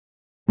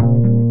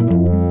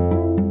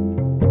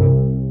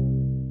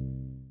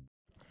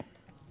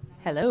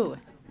Hello.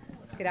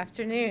 Good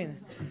afternoon.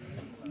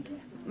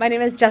 My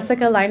name is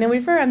Jessaca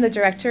Leinaweaver. I'm the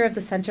director of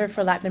the Center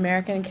for Latin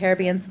American and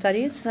Caribbean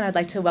Studies, and I'd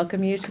like to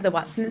welcome you to the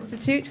Watson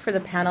Institute for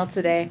the panel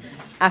today,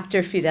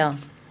 After Fidel.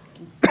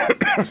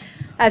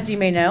 As you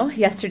may know,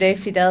 yesterday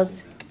Fidel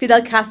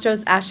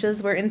Castro's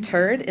ashes were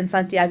interred in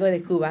Santiago de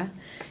Cuba.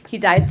 He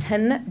died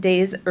 10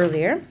 days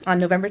earlier, on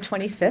November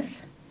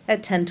 25th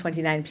at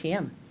 10:29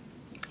 p.m.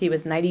 He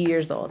was 90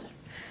 years old.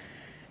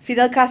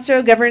 Fidel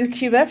Castro governed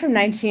Cuba from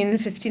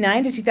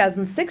 1959 to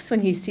 2006 when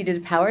he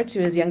ceded power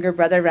to his younger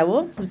brother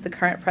Raúl, who's the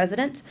current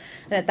president.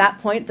 And at that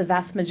point, the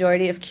vast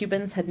majority of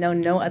Cubans had known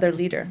no other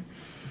leader.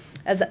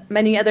 As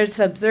many others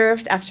have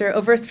observed, after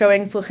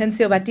overthrowing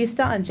Fulgencio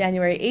Batista on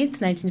January 8,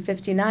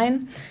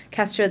 1959,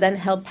 Castro then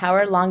held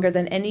power longer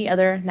than any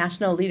other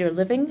national leader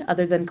living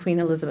other than Queen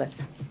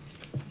Elizabeth.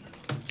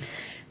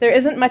 There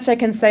isn't much I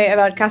can say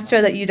about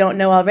Castro that you don't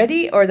know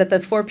already, or that the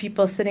four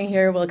people sitting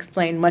here will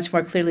explain much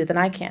more clearly than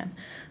I can.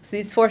 So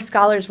these four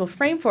scholars will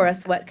frame for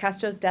us what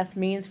Castro's death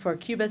means for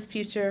Cuba's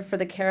future, for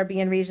the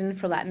Caribbean region,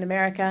 for Latin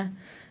America,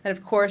 and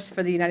of course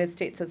for the United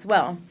States as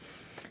well.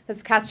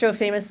 As Castro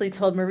famously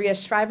told Maria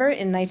Shriver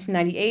in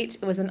 1998,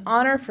 it was an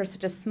honor for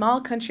such a small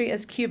country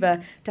as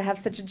Cuba to have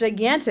such a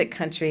gigantic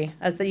country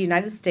as the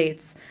United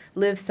States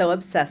live so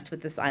obsessed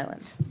with this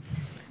island.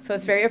 So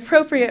it's very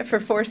appropriate for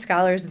four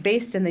scholars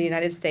based in the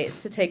United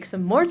States to take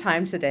some more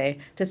time today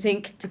to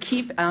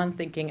keep on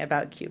thinking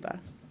about Cuba.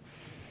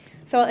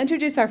 So I'll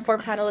introduce our four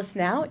panelists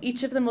now.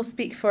 Each of them will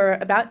speak for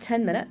about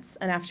 10 minutes,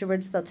 and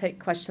afterwards they'll take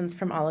questions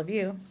from all of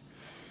you.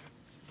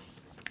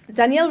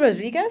 Daniel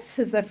Rodriguez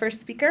is the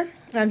first speaker.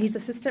 He's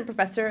assistant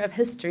professor of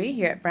history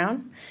here at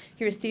Brown.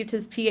 He received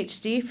his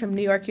PhD from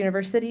New York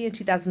University in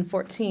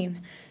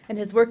 2014, and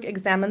his work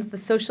examines the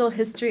social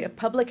history of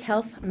public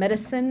health,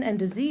 medicine, and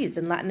disease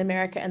in Latin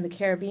America and the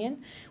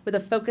Caribbean, with a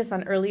focus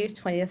on early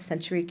 20th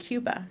century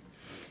Cuba.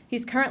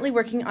 He's currently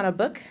working on a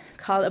book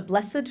called A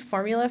Blessed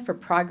Formula for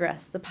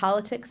Progress, The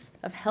Politics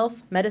of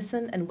Health,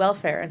 Medicine, and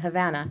Welfare in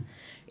Havana,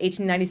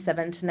 1897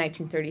 to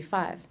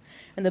 1935.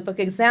 And the book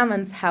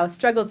examines how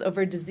struggles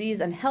over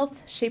disease and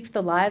health shaped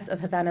the lives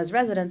of Havana's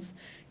residents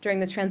during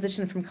the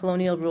transition from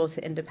colonial rule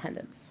to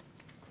independence.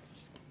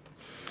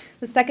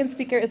 The second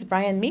speaker is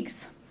Brian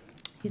Meeks.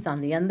 He's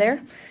on the end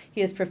there.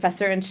 He is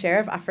professor and chair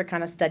of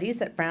Africana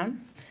Studies at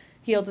Brown.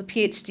 He holds a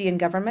PhD in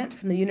government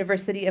from the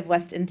University of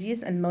West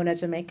Indies in Mona,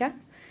 Jamaica.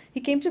 He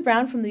came to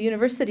Brown from the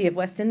University of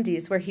West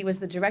Indies, where he was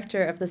the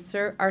director of the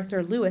Sir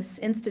Arthur Lewis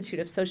Institute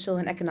of Social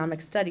and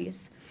Economic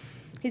Studies.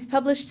 He's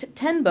published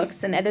 10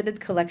 books and edited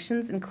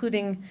collections,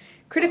 including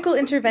Critical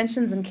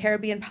Interventions in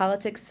Caribbean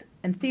Politics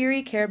and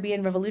Theory,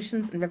 Caribbean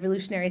Revolutions and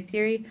Revolutionary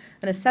Theory,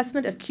 An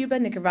Assessment of Cuba,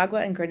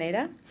 Nicaragua, and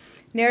Grenada,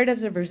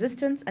 Narratives of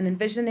Resistance and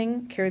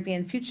Envisioning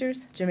Caribbean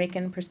Futures,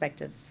 Jamaican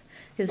Perspectives.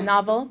 His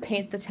novel,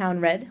 Paint the Town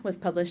Red, was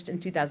published in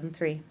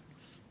 2003.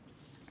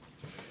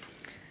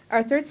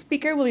 Our third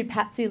speaker will be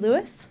Patsy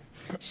Lewis.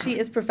 She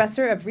is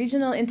professor of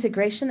regional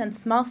integration and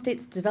small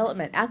states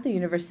development at the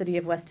University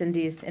of West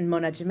Indies in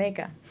Mona,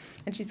 Jamaica.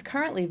 And she's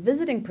currently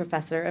visiting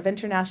professor of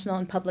international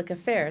and public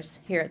affairs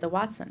here at the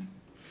Watson.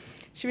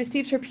 She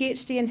received her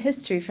PhD in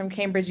history from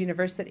Cambridge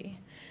University.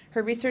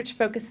 Her research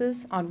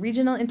focuses on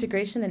regional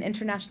integration and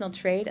international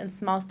trade and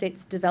small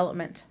states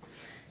development.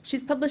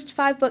 She's published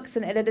 5 books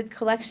and edited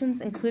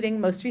collections, including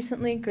most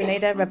recently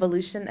Grenada,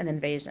 Revolution, and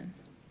Invasion.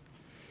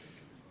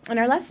 And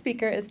our last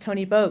speaker is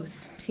Anthony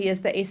Bogues. He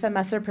is the Asa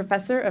Messer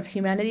Professor of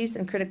Humanities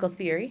and Critical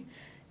Theory,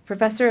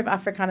 Professor of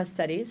Africana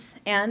Studies,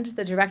 and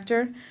the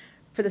Director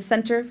for the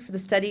Center for the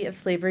Study of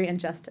Slavery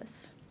and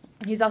Justice.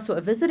 He's also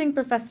a visiting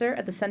professor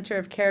at the Center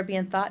of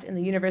Caribbean Thought in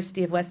the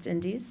University of West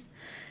Indies,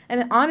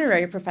 and an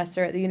honorary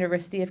professor at the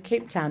University of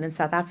Cape Town in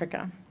South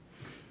Africa.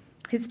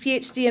 His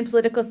PhD in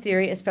political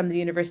theory is from the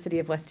University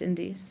of West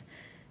Indies.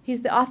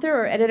 He's the author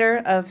or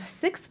editor of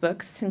 6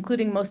 books,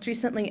 including most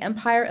recently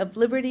Empire of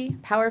Liberty,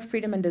 Power,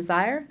 Freedom, and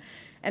Desire,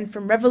 and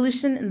From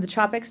Revolution in the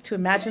Tropics to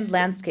Imagined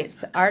Landscapes,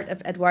 The Art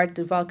of Edouard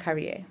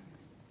Duval-Carrier.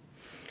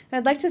 And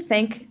I'd like to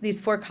thank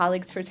these 4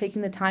 colleagues for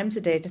taking the time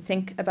today to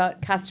think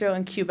about Castro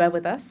and Cuba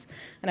with us,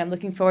 and I'm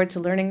looking forward to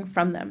learning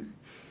from them.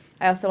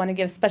 I also want to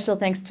give special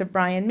thanks to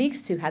Brian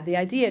Meeks, who had the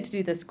idea to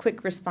do this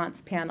quick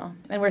response panel.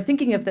 And we're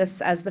thinking of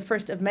this as the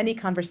first of many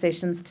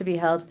conversations to be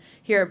held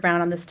here at Brown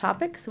on this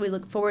topic, so we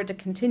look forward to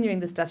continuing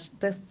this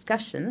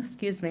discussion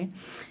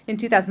in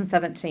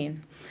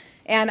 2017.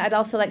 And I'd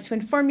also like to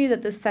inform you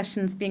that this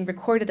session is being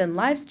recorded and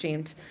live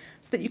streamed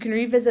so that you can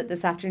revisit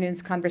this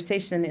afternoon's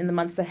conversation in the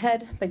months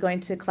ahead by going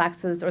to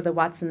CLACS's or the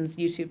Watson's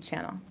YouTube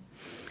channel.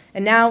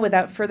 And now,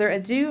 without further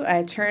ado,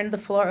 I turn the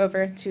floor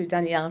over to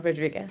Daniel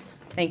Rodriguez.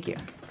 Thank you.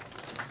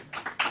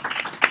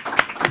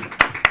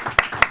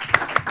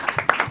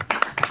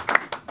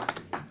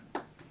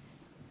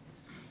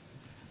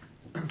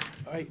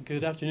 All right,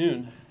 good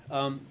afternoon.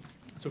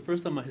 So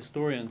first, I'm a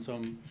historian, so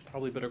I'm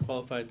probably better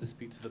qualified to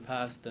speak to the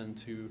past than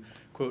to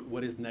quote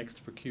what is next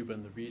for Cuba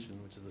in the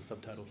region, which is the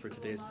subtitle for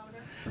today's.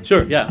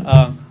 Sure,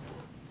 yeah.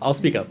 I'll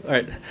speak up. All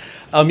right.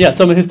 Yeah,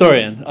 so I'm a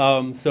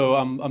historian. So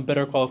I'm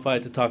better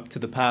qualified to talk to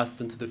the past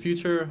than to the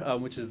future,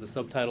 which is the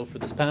subtitle for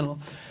this panel.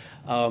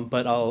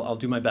 But I'll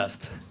do my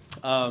best.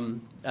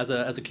 As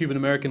a Cuban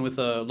American with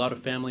a lot of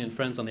family and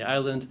friends on the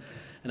island,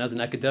 and as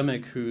an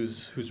academic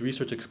whose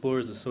research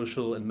explores the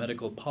social and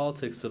medical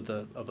politics of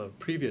a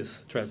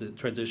previous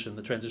transition,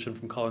 the transition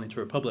from colony to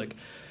republic,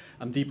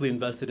 I'm deeply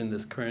invested in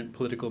this current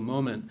political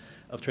moment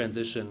of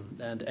transition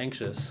and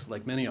anxious,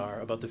 like many are,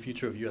 about the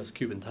future of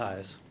U.S.-Cuban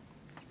ties.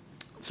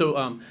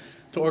 So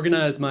to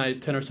organize my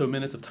 10 or so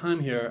minutes of time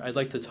here, I'd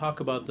like to talk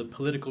about the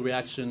political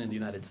reaction in the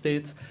United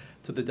States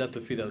to the death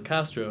of Fidel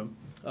Castro,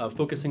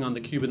 focusing on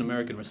the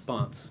Cuban-American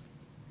response,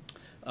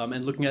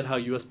 and looking at how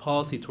U.S.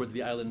 policy towards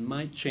the island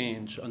might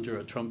change under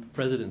a Trump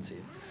presidency.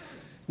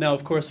 Now,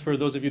 of course, for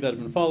those of you that have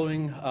been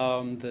following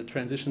the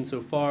transition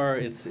so far,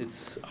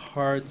 it's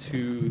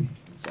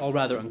all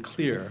rather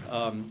unclear,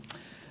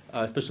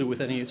 especially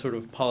with any sort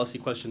of policy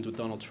questions with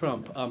Donald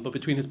Trump. But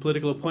between his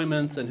political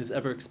appointments and his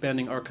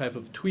ever-expanding archive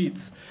of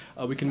tweets,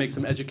 we can make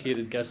some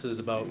educated guesses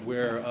about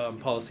where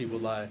policy will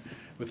lie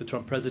with the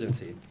Trump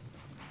presidency.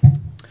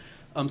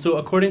 So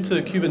according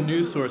to Cuban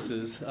news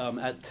sources,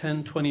 at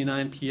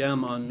 10:29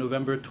 p.m. on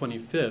November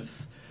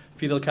 25th,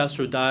 Fidel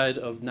Castro died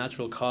of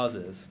natural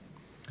causes.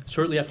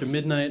 Shortly after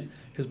midnight,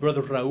 his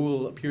brother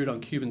Raul appeared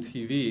on Cuban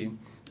TV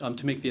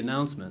to make the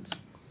announcement.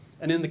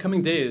 And in the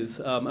coming days,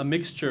 a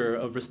mixture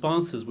of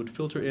responses would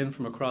filter in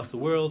from across the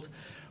world,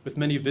 with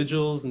many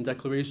vigils and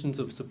declarations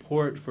of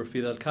support for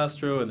Fidel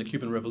Castro and the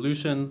Cuban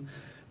Revolution,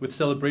 with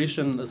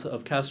celebrations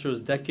of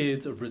Castro's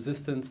decades of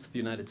resistance to the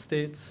United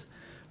States,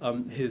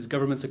 his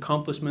government's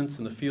accomplishments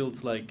in the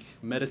fields like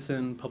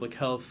medicine, public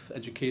health,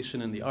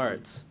 education, and the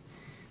arts,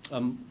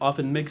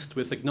 often mixed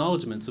with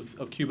acknowledgments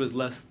of Cuba's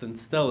less than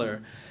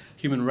stellar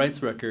human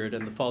rights record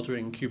and the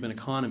faltering Cuban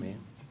economy.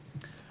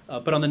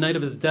 But on the night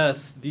of his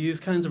death, these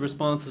kinds of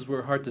responses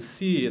were hard to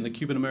see in the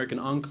Cuban-American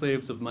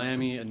enclaves of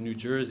Miami and New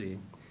Jersey.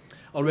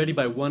 Already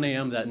by 1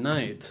 a.m. that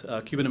night,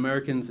 Cuban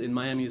Americans in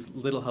Miami's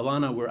Little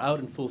Havana were out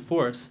in full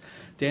force,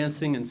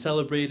 dancing and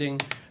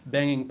celebrating,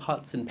 banging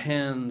pots and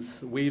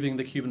pans, waving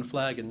the Cuban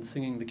flag, and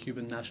singing the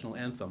Cuban national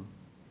anthem.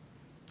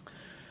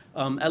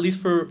 At least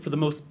for the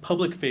most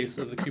public face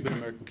of the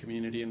Cuban-American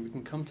community, and we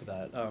can come to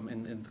that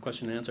in the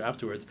question and answer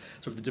afterwards,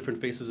 sort of the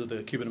different faces of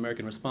the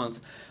Cuban-American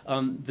response.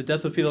 The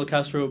death of Fidel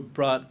Castro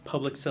brought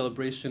public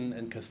celebration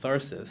and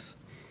catharsis.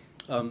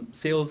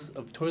 Sales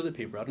of toilet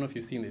paper, I don't know if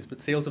you've seen these,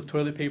 but sales of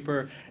toilet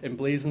paper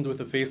emblazoned with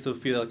the face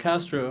of Fidel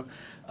Castro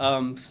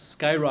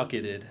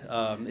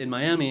skyrocketed in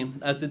Miami,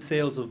 as did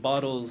sales of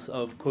bottles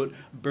of, quote,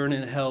 burn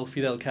in hell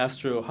Fidel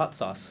Castro hot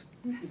sauce.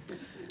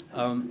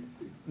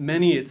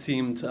 Many, it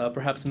seemed,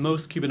 perhaps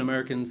most Cuban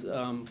Americans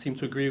seemed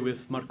to agree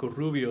with Marco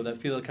Rubio that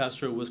Fidel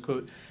Castro was,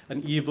 quote,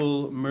 an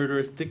evil,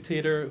 murderous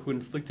dictator who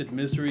inflicted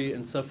misery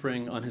and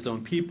suffering on his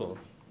own people.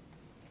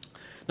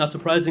 Not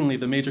surprisingly,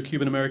 the major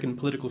Cuban American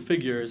political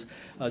figures,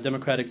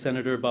 Democratic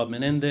Senator Bob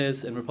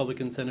Menendez and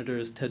Republican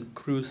Senators Ted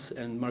Cruz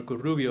and Marco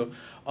Rubio,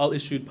 all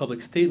issued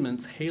public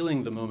statements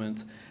hailing the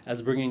moment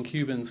as bringing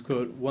Cubans,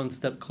 quote, one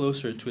step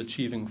closer to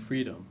achieving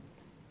freedom.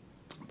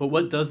 But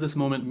what does this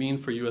moment mean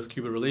for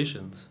U.S.-Cuba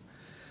relations?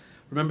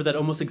 Remember that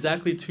almost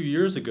exactly 2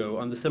 years ago,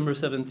 on December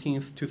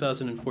 17th,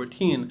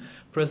 2014,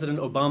 President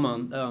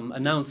Obama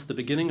announced the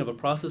beginning of a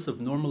process of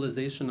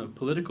normalization of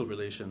political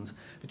relations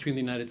between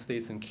the United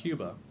States and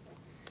Cuba.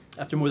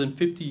 After more than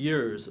 50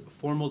 years,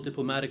 formal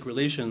diplomatic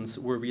relations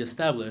were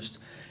reestablished,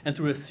 and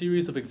through a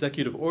series of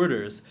executive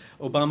orders,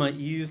 Obama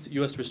eased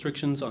U.S.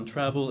 restrictions on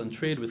travel and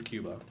trade with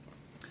Cuba.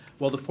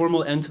 While the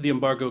formal end to the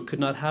embargo could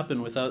not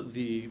happen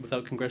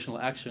without congressional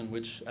action,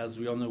 which, as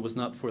we all know, was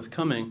not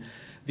forthcoming,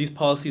 these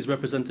policies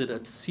represented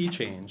a sea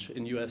change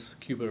in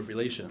U.S.-Cuba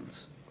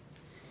relations.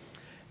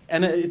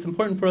 And it's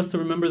important for us to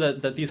remember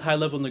that these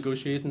high-level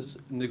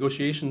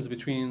negotiations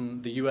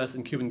between the U.S.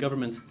 and Cuban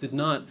governments did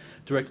not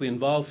directly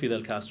involve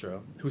Fidel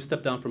Castro, who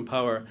stepped down from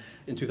power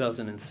in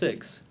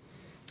 2006.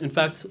 In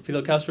fact,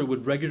 Fidel Castro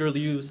would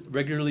regularly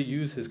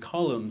use his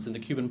columns in the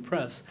Cuban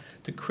press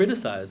to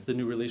criticize the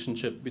new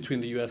relationship between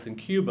the U.S. and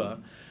Cuba,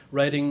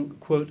 writing,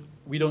 quote,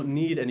 "We don't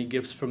need any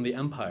gifts from the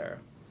empire,"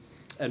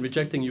 and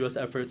rejecting U.S.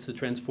 efforts to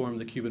transform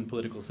the Cuban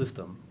political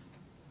system.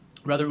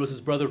 Rather, it was his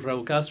brother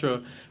Raul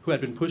Castro who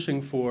had been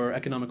pushing for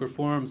economic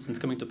reforms since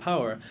coming to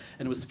power,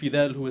 and it was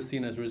Fidel who was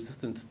seen as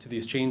resistant to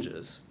these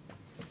changes.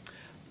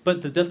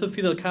 But the death of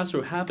Fidel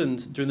Castro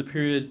happened during the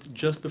period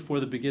just before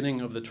the beginning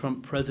of the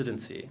Trump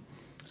presidency.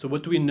 So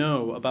what do we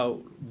know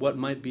about what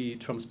might be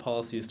Trump's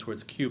policies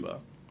towards Cuba?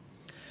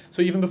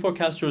 So even before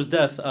Castro's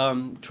death,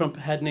 Trump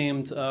had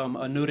named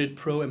a noted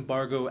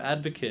pro-embargo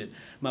advocate,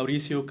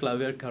 Mauricio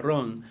Claver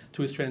Carron,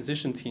 to his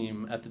transition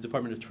team at the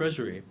Department of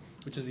Treasury,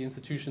 which is the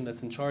institution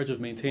that's in charge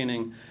of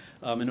maintaining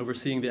and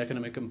overseeing the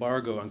economic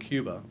embargo on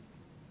Cuba.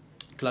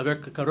 Claver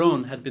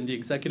Carron had been the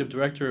executive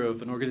director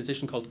of an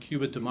organization called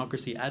Cuba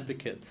Democracy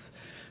Advocates.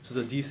 So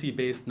it's a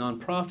DC-based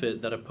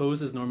nonprofit that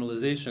opposes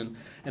normalization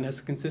and has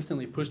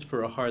consistently pushed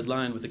for a hard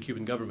line with the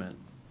Cuban government.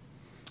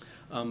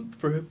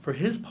 For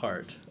his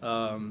part,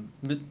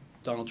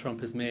 Donald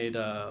Trump has made,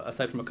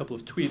 aside from a couple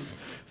of tweets,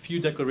 few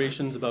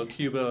declarations about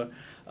Cuba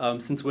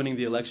since winning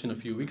the election a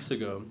few weeks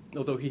ago,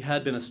 although he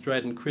had been a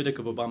strident critic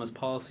of Obama's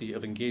policy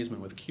of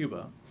engagement with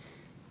Cuba.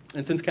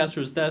 And since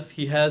Castro's death,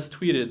 he has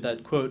tweeted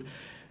that, quote,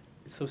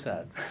 it's so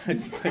sad.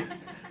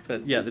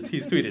 But yeah, that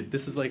he's tweeted.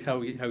 This is like how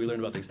we learn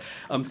about things.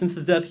 Since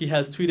his death, he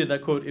has tweeted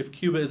that, quote, if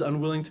Cuba is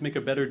unwilling to make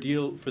a better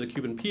deal for the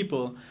Cuban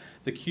people,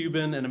 the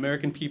Cuban and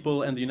American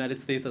people, and the United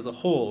States as a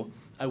whole,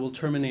 I will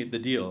terminate the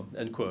deal,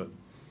 end quote.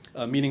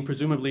 Meaning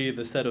presumably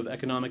the set of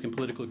economic and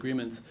political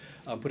agreements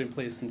put in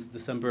place since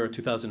December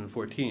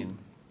 2014.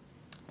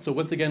 So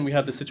once again, we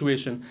have the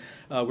situation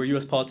where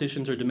U.S.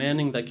 politicians are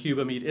demanding that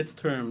Cuba meet its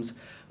terms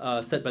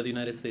set by the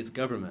United States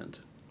government.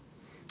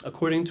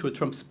 According to a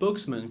Trump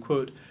spokesman,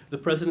 quote, the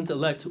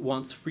president-elect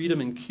wants freedom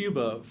in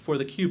Cuba for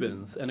the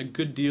Cubans and a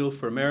good deal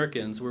for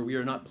Americans where we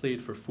are not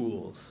played for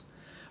fools.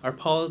 Our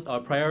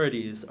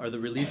priorities are the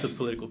release of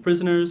political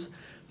prisoners,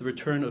 the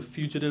return of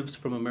fugitives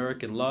from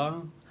American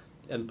law,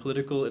 and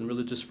political and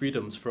religious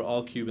freedoms for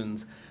all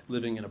Cubans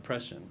living in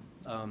oppression.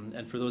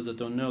 And for those that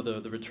don't know,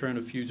 the return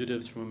of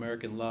fugitives from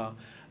American law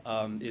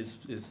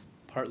is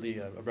partly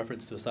a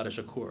reference to Assata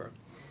Shakur.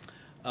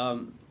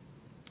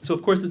 So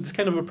of course, this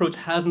kind of approach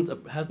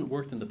hasn't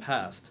worked in the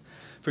past.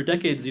 For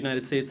decades, the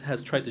United States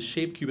has tried to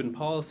shape Cuban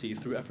policy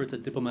through efforts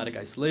at diplomatic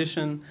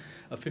isolation,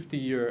 a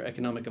 50-year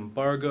economic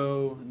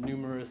embargo,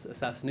 numerous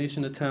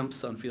assassination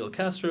attempts on Fidel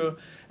Castro,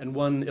 and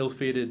one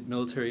ill-fated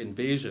military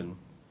invasion.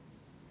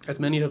 As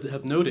many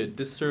have noted,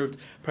 this served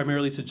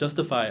primarily to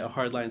justify a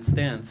hardline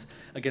stance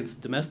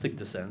against domestic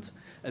dissent,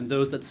 and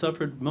those that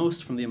suffered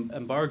most from the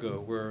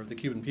embargo were the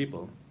Cuban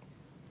people.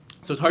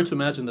 So it's hard to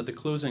imagine that the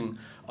closing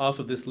off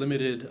of this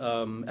limited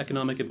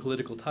economic and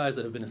political ties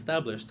that have been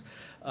established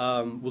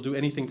will do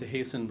anything to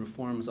hasten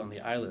reforms on the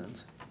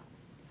island.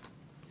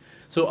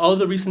 So all of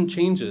the recent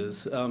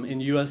changes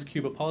in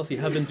U.S.-Cuba policy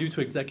have been due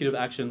to executive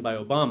action by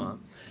Obama.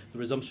 The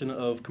resumption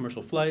of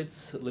commercial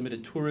flights,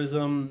 limited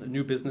tourism,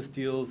 new business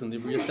deals, and the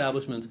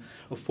reestablishment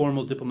of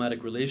formal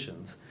diplomatic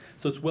relations.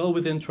 So it's well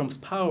within Trump's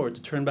power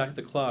to turn back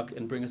the clock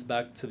and bring us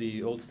back to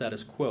the old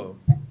status quo.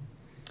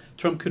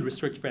 Trump could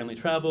restrict family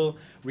travel,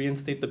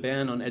 reinstate the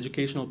ban on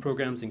educational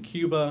programs in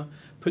Cuba,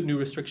 put new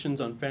restrictions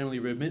on family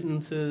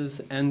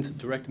remittances, end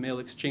direct mail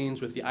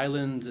exchange with the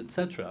island,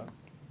 etc.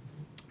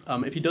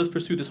 If he does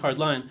pursue this hard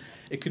line,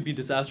 it could be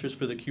disastrous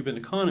for the Cuban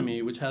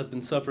economy, which has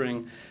been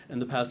suffering in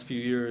the past few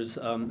years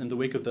in the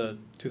wake of the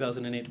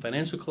 2008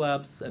 financial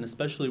collapse, and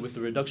especially with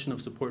the reduction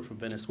of support from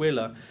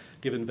Venezuela,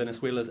 given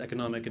Venezuela's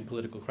economic and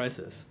political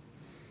crisis.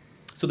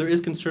 So there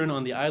is concern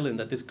on the island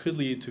that this could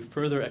lead to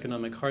further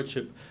economic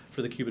hardship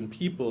for the Cuban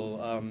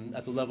people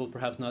at the level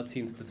perhaps not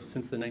seen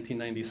since the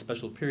 1990s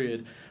special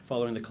period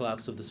following the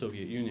collapse of the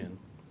Soviet Union.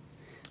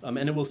 And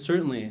it will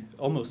certainly,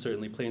 almost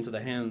certainly, play into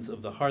the hands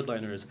of the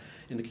hardliners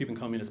in the Cuban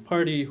Communist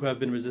Party who have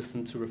been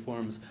resistant to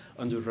reforms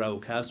under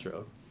Raul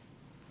Castro.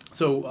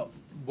 So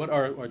what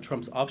are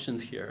Trump's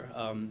options here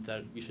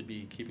that we should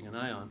be keeping an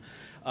eye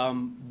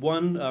on?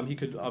 One, he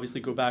could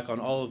obviously go back on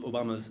all of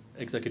Obama's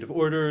executive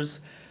orders.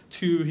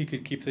 Two, he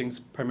could keep things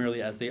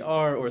primarily as they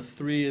are. Or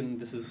three, and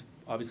this is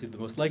obviously the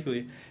most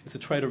likely, is to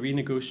try to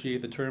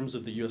renegotiate the terms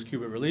of the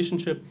U.S.-Cuba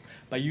relationship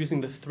by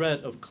using the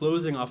threat of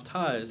closing off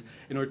ties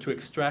in order to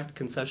extract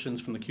concessions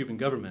from the Cuban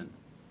government.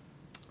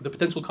 The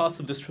potential cost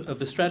of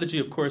this strategy,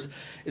 of course,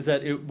 is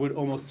that it would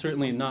almost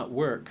certainly not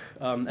work,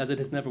 as it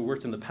has never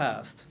worked in the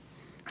past.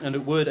 And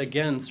it would,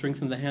 again,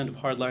 strengthen the hand of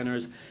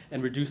hardliners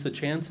and reduce the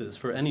chances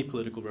for any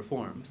political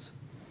reforms.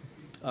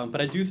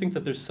 But I do think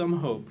that there's some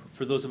hope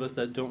for those of us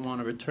that don't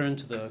want to return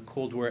to the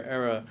Cold War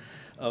era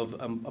of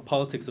a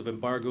politics of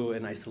embargo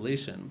and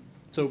isolation.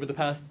 So over the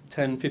past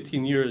 10,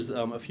 15 years,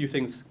 a few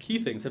things, key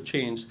things have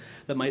changed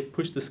that might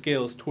push the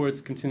scales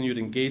towards continued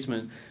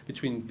engagement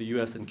between the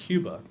US and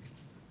Cuba.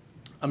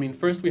 I mean,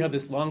 first we have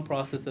this long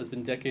process that's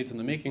been decades in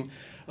the making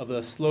of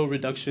a slow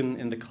reduction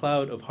in the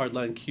clout of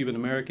hardline Cuban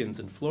Americans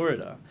in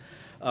Florida.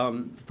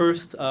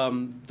 First,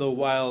 though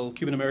while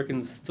Cuban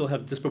Americans still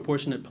have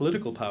disproportionate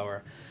political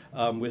power,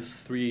 with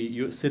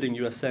 3 sitting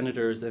US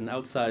senators and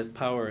outsized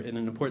power in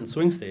an important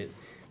swing state,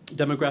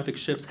 demographic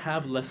shifts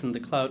have lessened the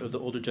clout of the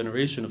older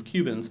generation of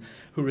Cubans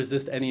who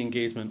resist any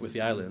engagement with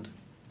the island.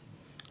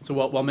 So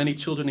while many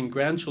children and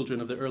grandchildren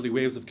of the early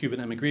waves of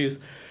Cuban emigres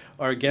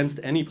are against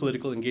any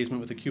political engagement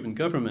with the Cuban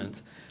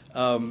government,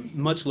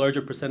 much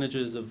larger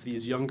percentages of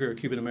these younger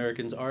Cuban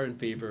Americans are in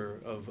favor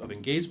of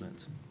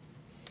engagement.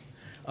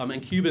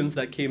 And Cubans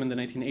that came in the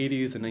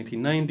 1980s and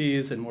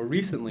 1990s and more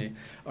recently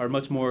are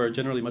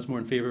generally much more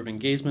in favor of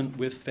engagement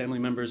with family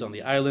members on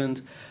the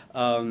island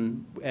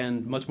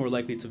and much more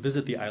likely to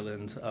visit the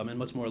island and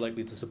much more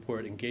likely to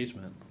support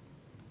engagement.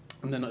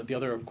 And then the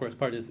other, of course,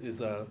 part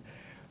is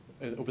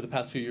over the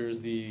past few years,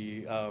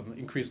 the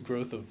increased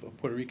growth of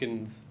Puerto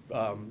Ricans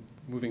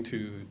moving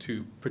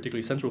to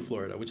particularly Central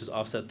Florida, which has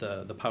offset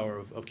the power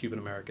of Cuban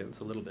Americans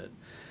a little bit.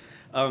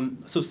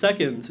 So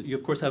second, you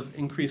of course have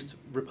increased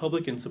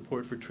Republican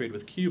support for trade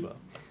with Cuba.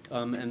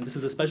 And this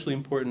is especially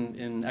important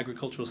in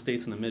agricultural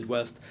states in the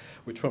Midwest,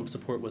 where Trump's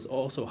support was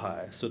also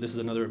high. So this is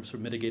another sort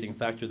of mitigating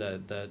factor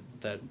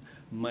that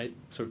might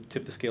sort of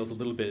tip the scales a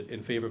little bit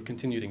in favor of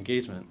continued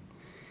engagement.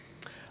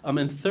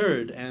 And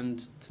third, and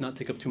to not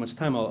take up too much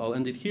time, I'll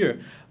end it here.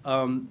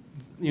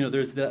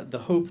 There's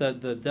the hope that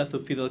the death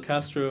of Fidel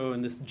Castro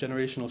and this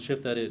generational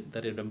shift that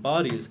it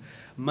embodies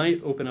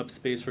might open up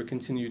space for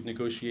continued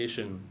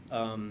negotiation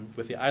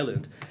with the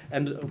island.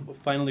 And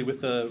finally,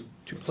 with the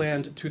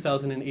planned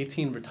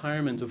 2018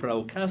 retirement of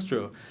Raúl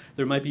Castro,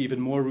 there might be even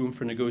more room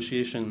for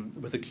negotiation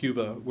with a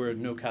Cuba where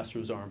no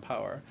Castros are in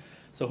power.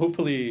 So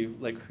hopefully,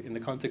 like in the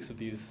context of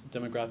these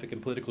demographic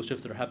and political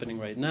shifts that are happening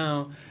right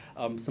now,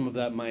 some of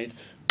that might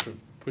sort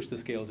of push the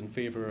scales in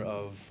favor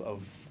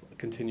of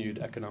continued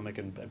economic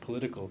and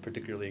political,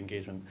 particularly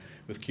engagement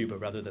with Cuba,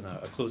 rather than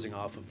a closing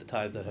off of the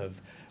ties that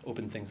have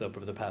opened things up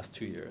over the past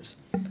 2 years.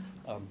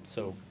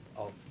 So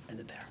I'll end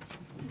it there.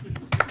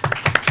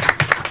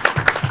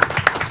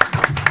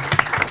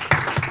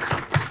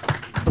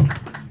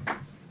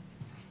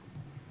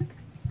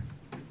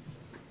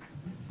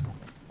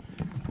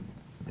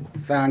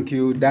 Thank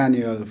you,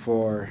 Daniel,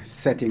 for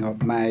setting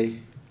up my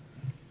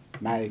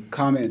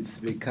comments,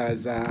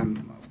 because,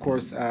 of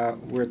course,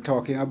 we're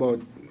talking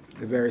about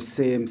the very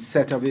same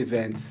set of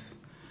events,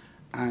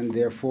 and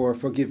therefore,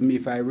 forgive me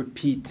if I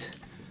repeat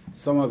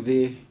some of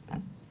the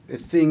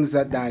things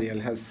that Daniel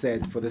has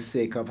said for the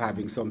sake of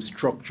having some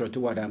structure to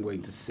what I'm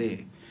going to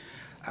say.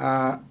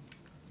 I'm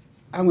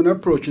going to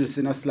approach this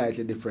in a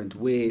slightly different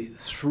way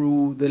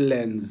through the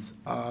lens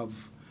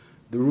of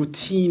the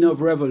routine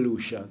of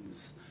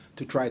revolutions,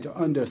 to try to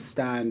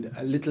understand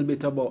a little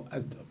bit about,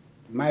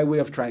 my way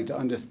of trying to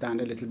understand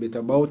a little bit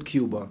about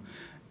Cuba,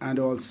 and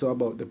also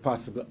about the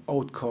possible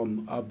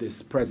outcome of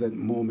this present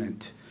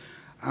moment.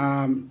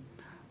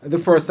 The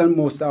first and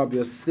most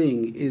obvious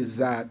thing is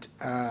that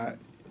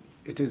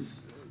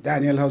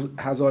Daniel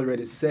has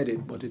already said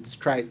it, but it's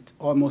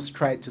almost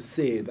tried to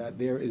say that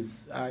there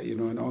is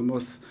an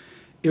almost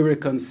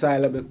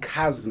irreconcilable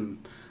chasm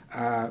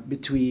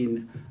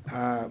between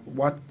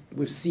what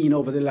we've seen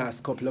over the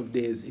last couple of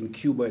days in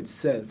Cuba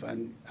itself,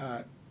 and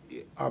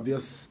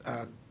obvious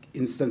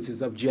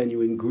instances of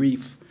genuine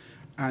grief,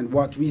 and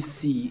what we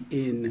see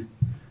in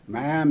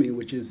Miami,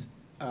 which is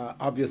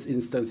obvious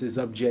instances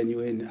of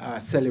genuine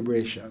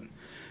celebration.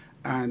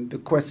 And the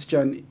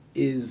question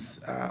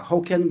is,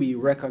 how can we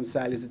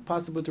reconcile? Is it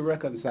possible to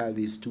reconcile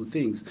these two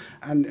things?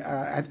 And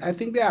I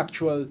think the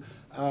actual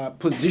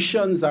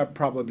positions are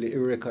probably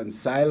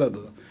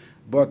irreconcilable,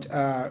 but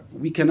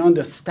we can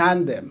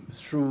understand them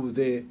through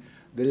the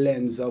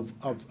lens of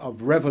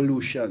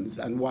revolutions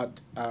and what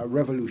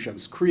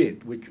revolutions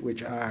create,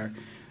 which are,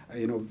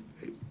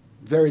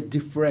 very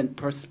different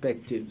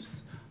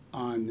perspectives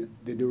on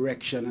the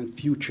direction and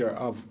future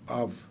of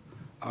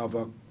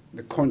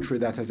the country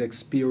that has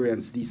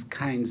experienced these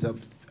kinds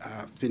of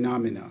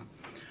phenomena.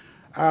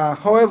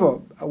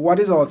 However, what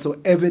is also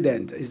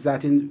evident is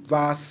that in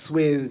vast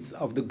swathes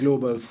of the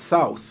global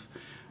South,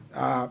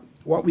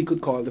 what we could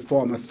call the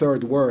former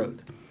Third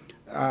World,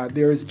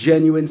 there is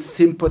genuine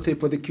sympathy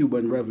for the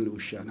Cuban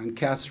Revolution, and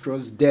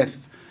Castro's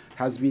death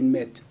has been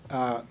met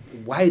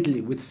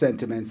widely with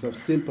sentiments of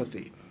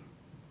sympathy.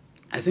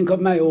 I think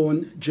of my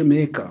own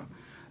Jamaica,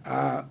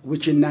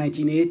 which in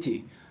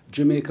 1980,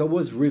 Jamaica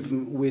was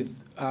riven with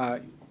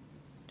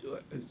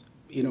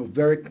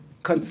very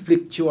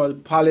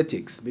conflictual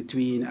politics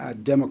between a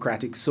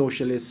democratic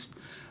socialist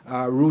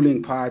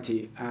ruling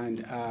party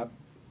and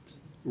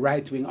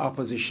right-wing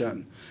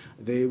opposition.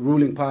 The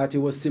ruling party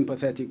was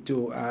sympathetic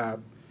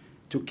to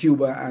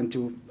Cuba and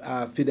to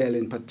Fidel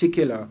in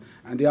particular,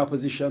 and the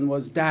opposition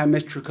was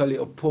diametrically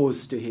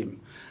opposed to him.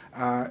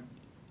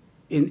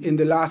 In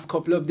the last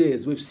couple of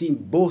days, we've seen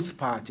both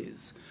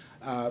parties,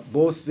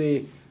 both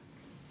the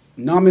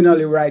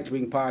nominally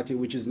right-wing party,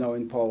 which is now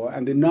in power,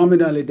 and the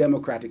nominally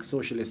Democratic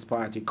Socialist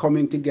Party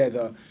coming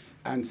together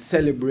and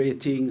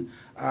celebrating,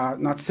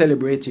 not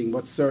celebrating,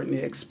 but certainly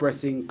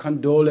expressing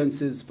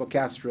condolences for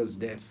Castro's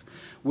death.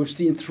 We've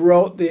seen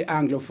throughout the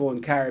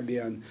Anglophone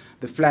Caribbean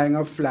the flying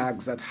of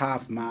flags at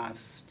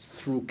half-masts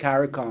through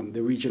CARICOM,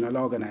 the regional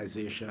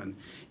organization,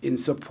 in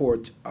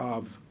support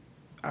of,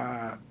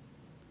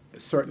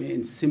 certainly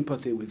in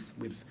sympathy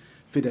with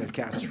Fidel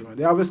Castro.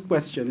 The obvious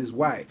question is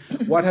why?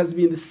 What has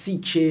been the sea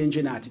change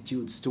in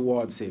attitudes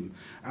towards him?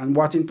 And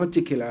what in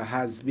particular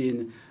has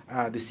been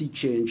the sea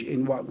change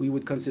in what we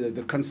would consider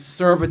the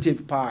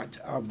conservative part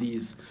of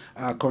these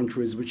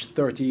countries, which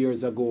 30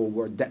 years ago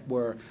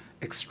were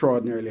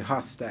extraordinarily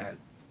hostile?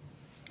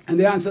 And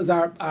the answers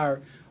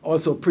are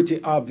also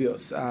pretty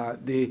obvious.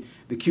 The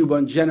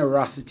Cuban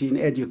generosity in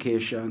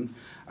education.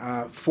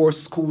 4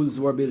 schools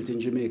were built in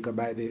Jamaica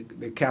by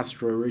the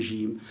Castro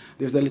regime.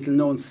 There's a little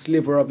known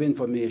sliver of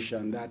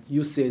information that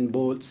Usain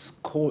Bolt's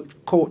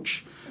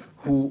coach,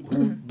 who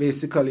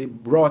basically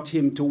brought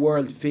him to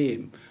world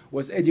fame,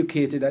 was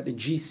educated at the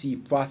G.C.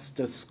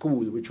 Foster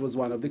School, which was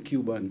one of the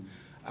Cuban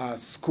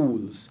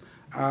schools.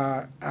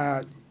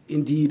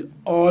 indeed,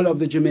 all of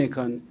the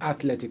Jamaican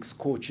athletics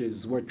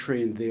coaches were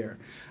trained there.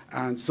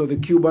 And so the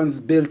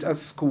Cubans built a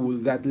school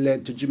that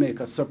led to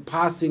Jamaica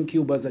surpassing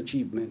Cuba's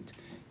achievement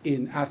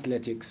in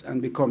athletics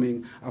and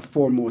becoming a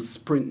foremost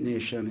sprint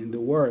nation in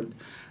the world.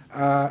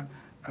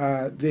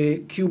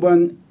 The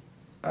Cuban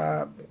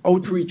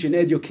outreach in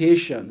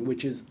education,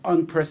 which is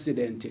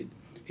unprecedented,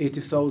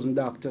 80,000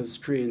 doctors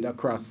trained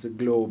across the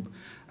globe,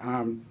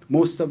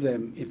 most of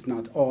them, if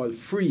not all,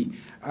 free.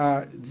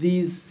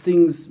 These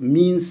things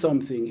mean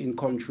something in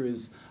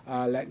countries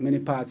like many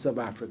parts of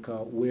Africa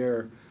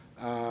where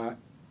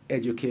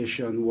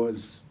education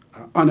was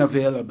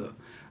unavailable.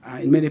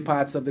 In many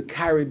parts of the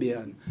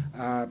Caribbean,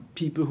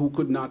 people who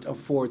could not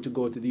afford to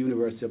go to the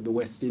University of the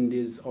West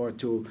Indies or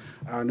to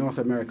North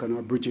American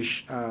or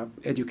British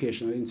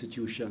educational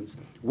institutions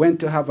went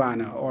to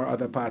Havana or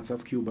other parts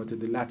of Cuba to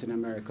the Latin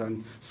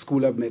American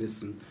School of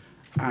Medicine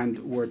and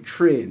were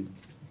trained.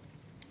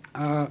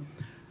 And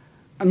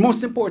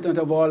most important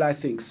of all, I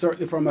think,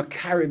 certainly from a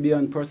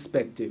Caribbean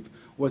perspective,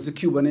 was the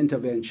Cuban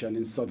intervention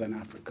in Southern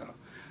Africa.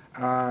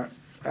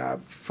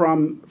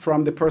 From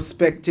the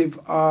perspective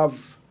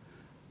of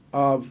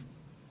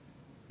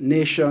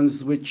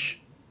nations which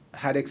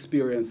had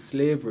experienced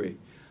slavery,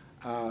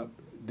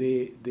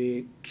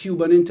 the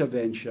Cuban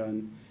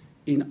intervention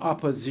in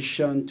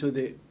opposition to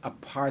the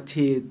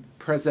apartheid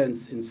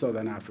presence in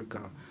Southern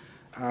Africa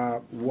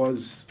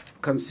was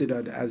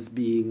considered as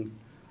being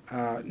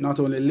not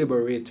only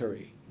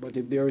liberatory, but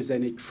if there is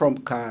any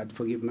trump card,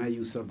 forgive my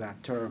use of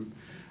that term,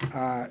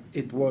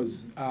 it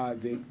was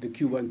the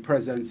Cuban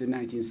presence in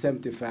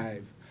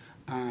 1975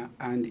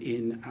 and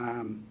in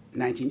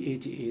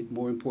 1988,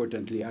 more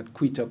importantly, at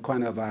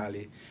Quito-Cana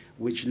Valley,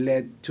 which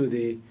led to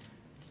the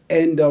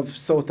end of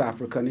South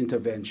African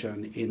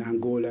intervention in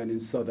Angola and in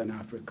Southern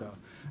Africa,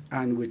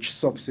 and which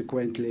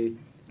subsequently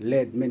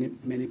led,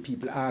 many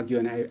people argue,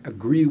 and I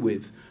agree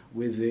with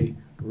the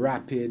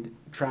rapid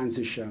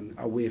transition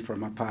away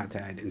from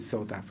apartheid in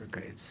South Africa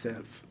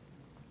itself.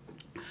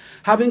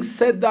 Having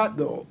said that,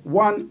 though,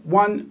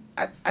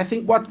 I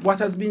think what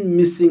has been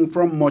missing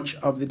from much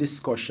of the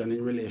discussion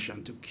in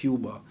relation to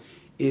Cuba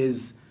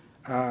is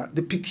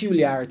the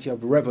peculiarity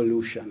of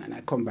revolution, and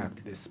I come back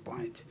to this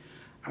point.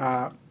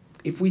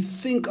 If we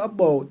think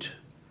about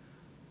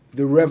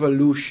the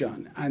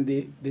revolution and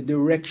the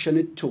direction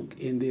it took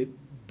in the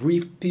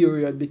brief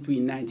period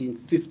between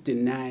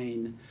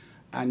 1959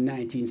 and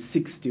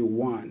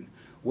 1961,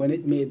 when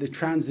it made the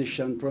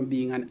transition from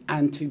being an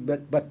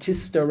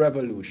anti-Batista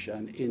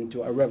revolution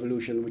into a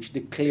revolution which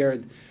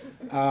declared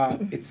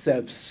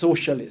itself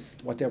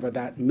socialist, whatever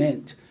that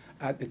meant,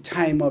 at the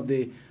time of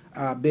the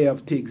Bay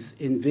of Pigs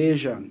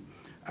invasion,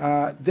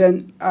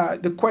 then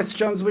the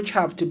questions which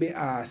have to be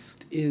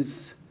asked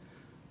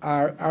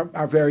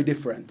are very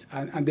different,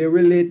 and they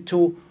relate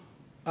to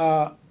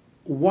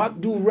what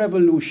do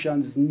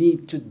revolutions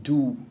need to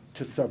do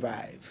to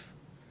survive?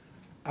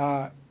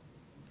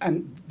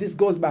 And this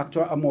goes back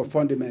to a more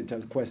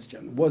fundamental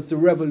question. Was the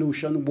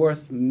revolution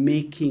worth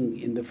making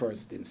in the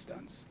first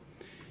instance?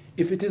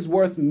 If it is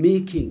worth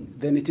making,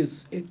 then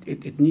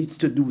it needs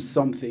to do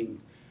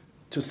something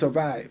to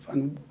survive.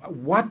 And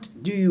what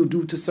do you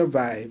do to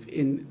survive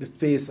in the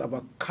face of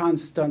a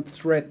constant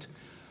threat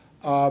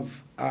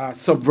of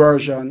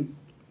subversion,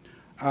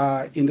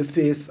 in the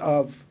face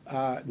of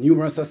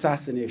numerous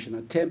assassination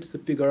attempts, the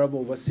figure of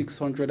over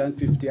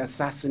 650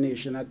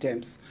 assassination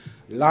attempts,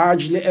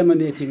 largely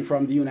emanating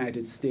from the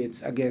United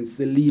States against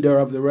the leader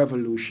of the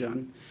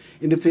revolution,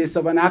 in the face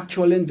of an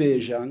actual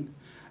invasion,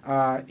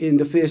 in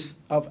the face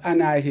of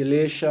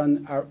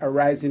annihilation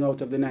arising out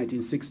of the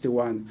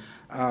 1961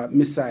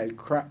 missile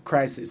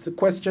crisis. The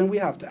question we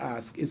have to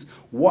ask is,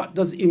 what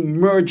does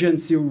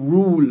emergency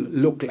rule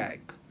look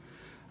like?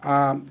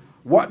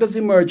 What does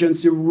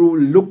emergency rule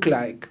look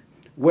like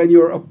when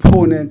your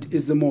opponent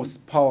is the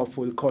most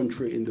powerful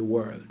country in the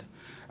world?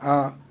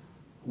 To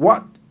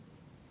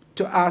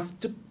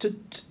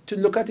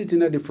look at it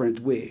in a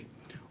different way,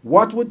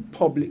 what would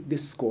public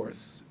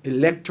discourse,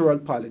 electoral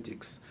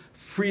politics,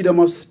 freedom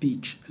of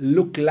speech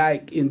look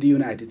like in the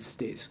United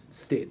States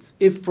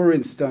if, for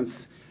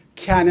instance,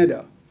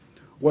 Canada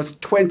was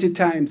 20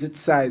 times its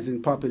size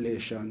in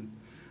population,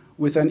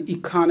 with an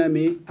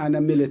economy and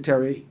a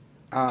military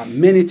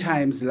many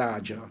times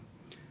larger,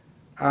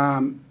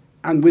 and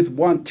with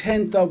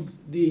 1/10 of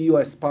the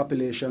US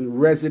population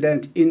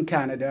resident in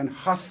Canada and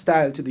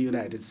hostile to the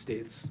United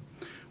States,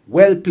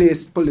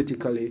 well-placed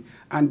politically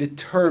and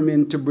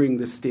determined to bring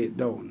the state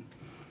down.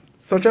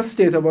 Such a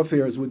state of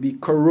affairs would be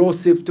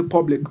corrosive to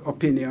public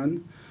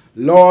opinion.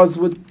 Laws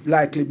would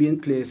likely be in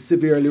place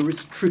severely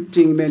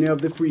restricting many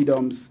of the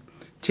freedoms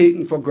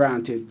taken for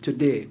granted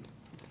today.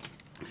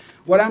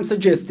 What I'm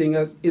suggesting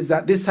is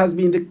that this has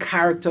been the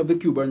character of the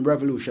Cuban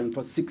Revolution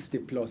for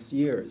 60+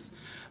 years.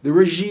 The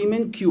regime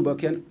in Cuba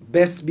can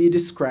best be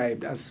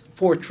described as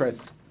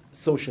fortress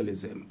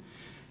socialism.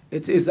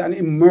 It is an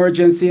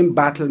emergency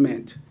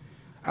embattlement,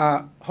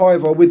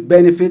 however, with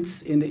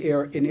benefits in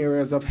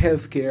areas of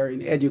healthcare,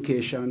 in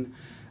education,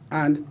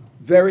 and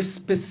very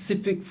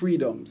specific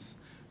freedoms.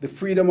 The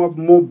freedom of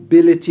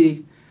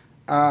mobility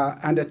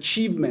and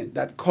achievement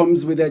that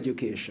comes with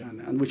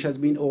education, and which has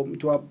been open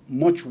to a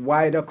much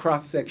wider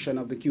cross-section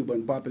of the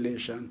Cuban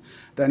population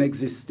than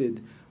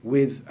existed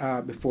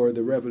before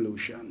the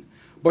revolution.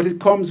 But it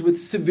comes with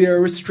severe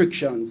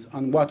restrictions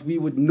on what we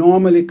would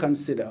normally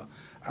consider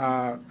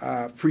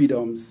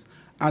freedoms,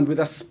 and with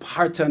a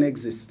Spartan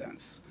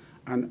existence,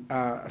 and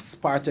a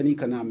Spartan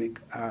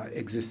economic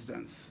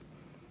existence.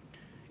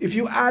 If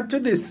you add to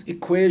this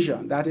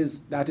equation, that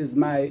is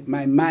my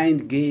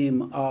mind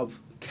game of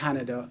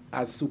Canada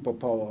as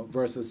superpower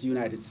versus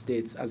United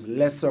States as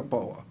lesser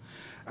power,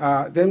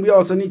 then we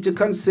also need to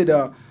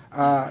consider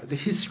the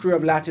history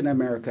of Latin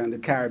America and the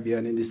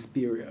Caribbean in this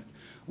period,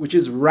 which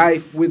is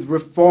rife with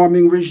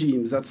reforming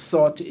regimes that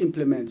sought to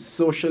implement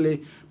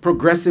socially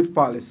progressive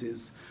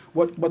policies,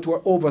 but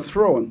were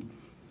overthrown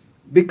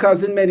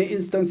because in many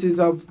instances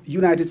of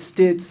United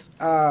States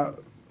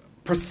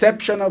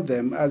perception of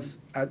them as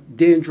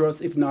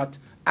dangerous, if not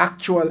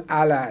actual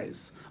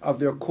allies of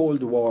their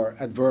Cold War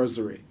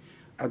adversary,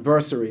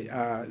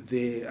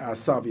 the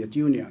Soviet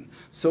Union.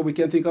 So we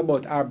can think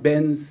about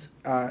Arbenz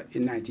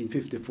in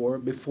 1954,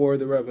 before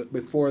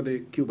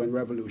the Cuban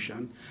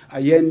Revolution,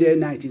 Allende in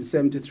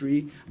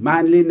 1973,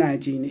 Manley in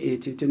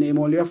 1980, to name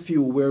only a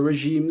few, where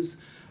regimes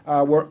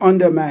were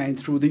undermined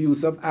through the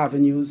use of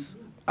avenues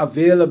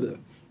available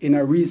in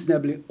a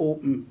reasonably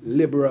open,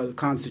 liberal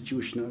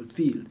constitutional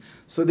field.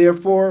 So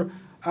therefore,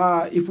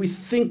 if we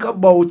think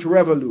about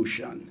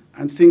revolution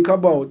and think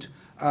about,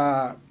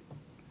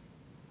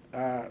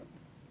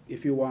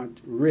 if you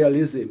want,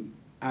 realism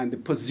and the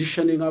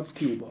positioning of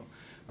Cuba,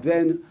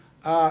 then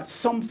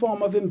some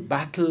form of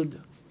embattled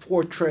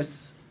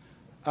fortress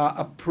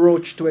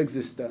approach to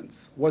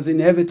existence was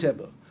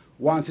inevitable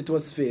once it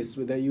was faced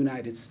with a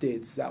United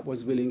States that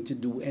was willing to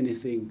do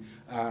anything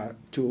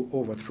to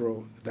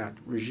overthrow that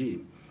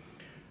regime.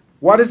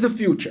 What is the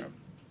future?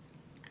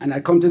 And I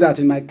come to that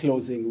in my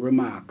closing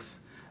remarks.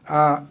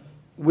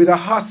 With a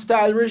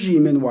hostile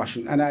regime in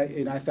Washington,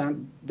 and I thank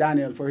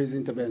Daniel for his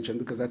intervention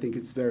because I think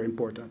it's very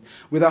important.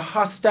 With a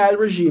hostile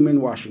regime in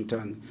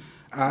Washington,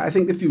 I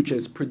think the future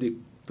is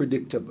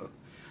predictable.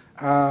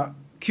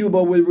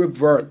 Cuba will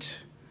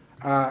revert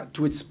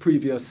to its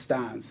previous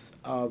stance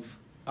of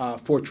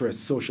fortress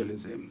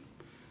socialism.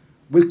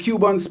 Will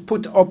Cubans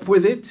put up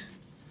with it?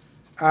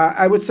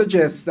 I would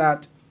suggest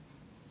that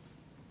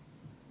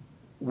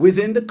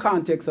within the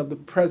context of the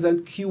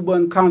present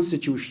Cuban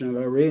constitutional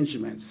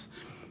arrangements,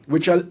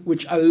 which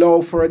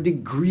allow for a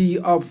degree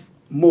of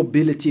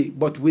mobility,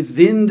 but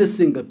within the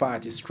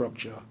single-party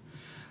structure,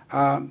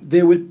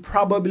 they will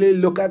probably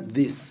look at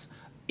this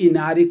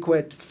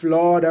inadequate,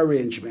 flawed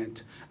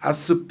arrangement as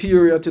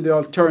superior to the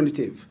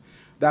alternative,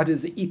 that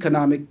is the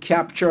economic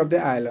capture of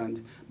the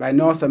island by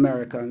North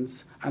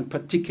Americans, and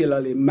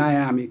particularly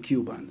Miami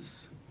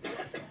Cubans.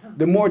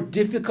 The more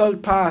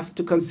difficult path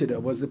to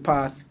consider was the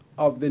path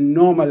of the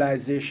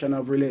normalization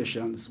of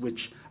relations,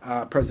 which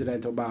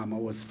President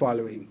Obama was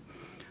following.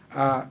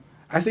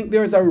 I think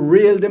there is a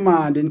real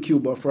demand in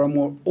Cuba for a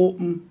more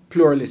open,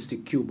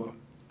 pluralistic Cuba.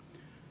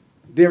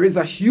 There is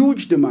a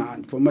huge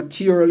demand for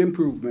material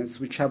improvements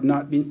which have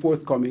not been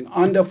forthcoming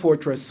under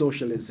fortress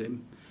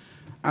socialism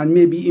and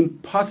may be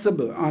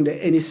impossible under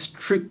any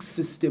strict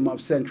system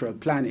of central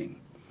planning.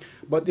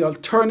 But the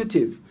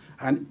alternative,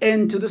 an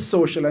end to the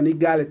social and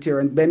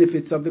egalitarian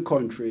benefits of the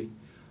country,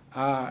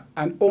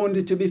 and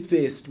only to be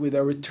faced with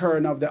a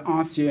return of the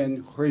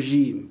ancien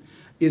regime,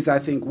 is, I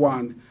think,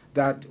 one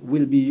that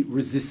will be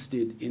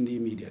resisted in the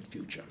immediate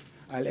future.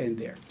 I'll end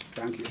there.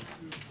 Thank you.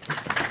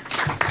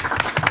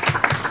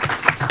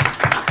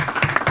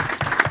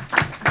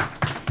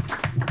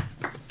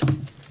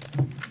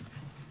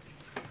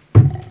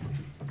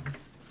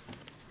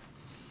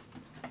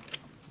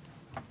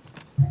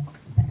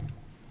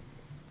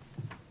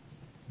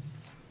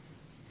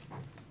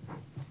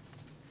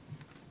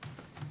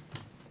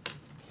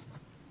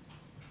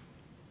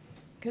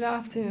 Good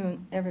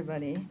afternoon,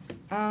 everybody.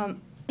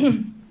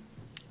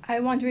 I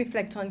want to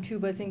reflect on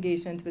Cuba's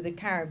engagement with the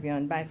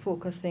Caribbean by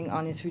focusing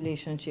on its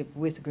relationship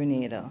with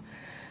Grenada.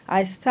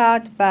 I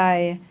start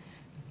by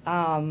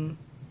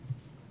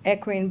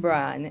echoing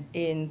Brian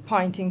in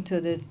pointing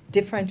to the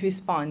different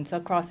response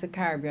across the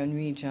Caribbean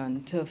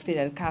region to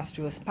Fidel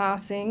Castro's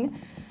passing,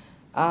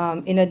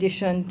 in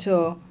addition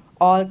to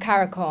all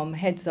CARICOM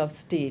heads of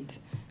state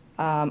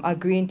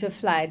agreeing to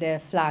fly their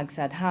flags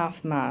at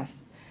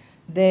half-mast.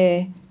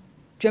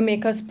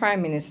 Jamaica's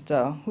Prime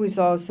Minister, who is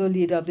also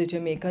leader of the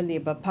Jamaica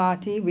Labour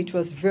Party, which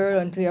was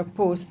virulently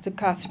opposed to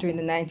Castro in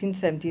the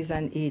 1970s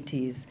and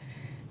 80s,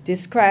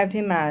 described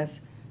him as,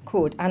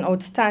 quote, an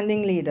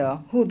outstanding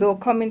leader who, though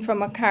coming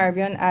from a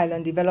Caribbean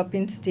island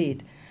developing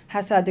state,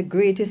 has had the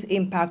greatest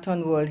impact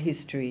on world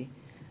history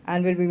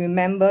and will be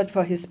remembered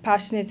for his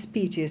passionate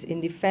speeches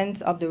in defense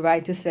of the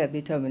right to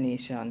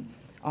self-determination,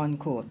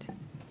 unquote.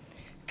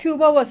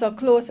 Cuba was a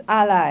close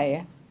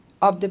ally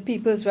of the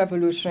People's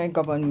Revolutionary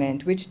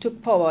Government, which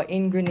took power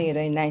in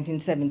Grenada in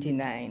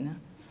 1979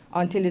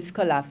 until its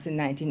collapse in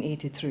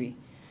 1983.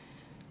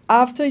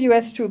 After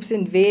U.S. troops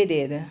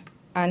invaded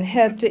and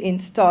helped to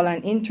install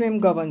an interim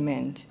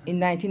government in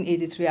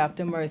 1983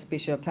 after Maurice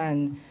Bishop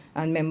and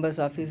members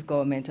of his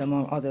government,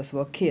 among others,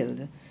 were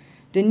killed.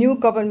 The new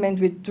government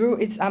withdrew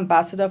its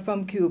ambassador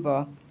from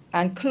Cuba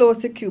and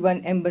closed the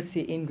Cuban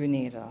embassy in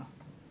Grenada.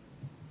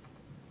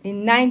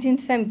 In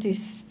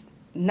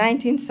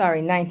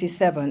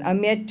 1997, a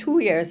mere 2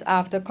 years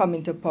after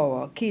coming to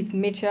power, Keith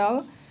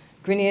Mitchell,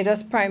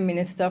 Grenada's prime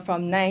minister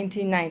from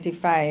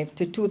 1995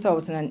 to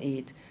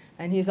 2008,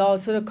 and he's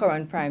also the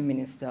current prime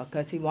minister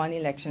because he won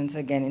elections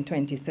again in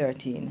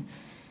 2013,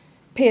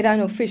 paid an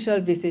official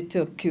visit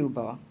to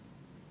Cuba.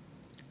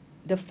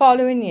 The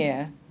following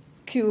year,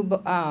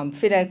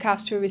 Fidel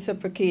Castro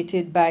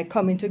reciprocated by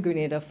coming to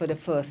Grenada for the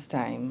first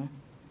time.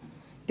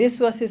 This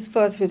was his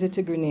first visit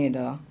to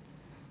Grenada,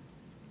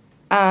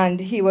 and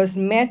he was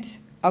met,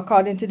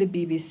 according to the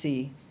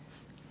BBC,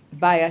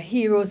 by a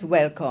hero's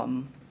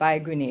welcome by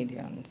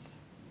Grenadians.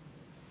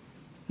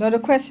 Now the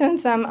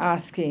questions I'm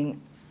asking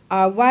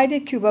are, why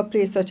did Cuba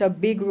play such a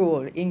big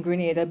role in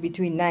Grenada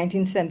between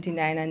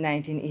 1979 and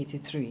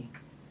 1983?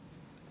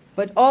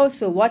 But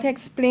also, what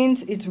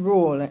explains its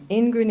role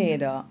in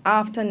Grenada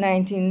after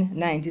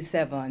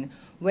 1997,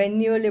 when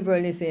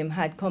neoliberalism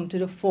had come to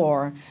the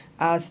fore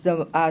as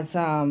the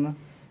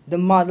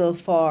model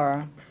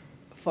for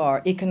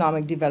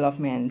economic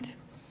development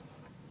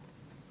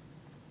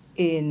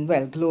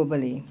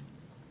globally?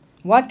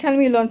 What can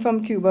we learn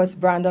from Cuba's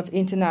brand of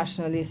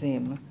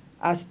internationalism,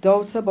 as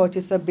doubts about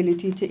its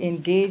ability to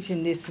engage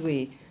in this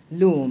way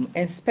loom,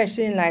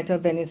 especially in light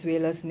of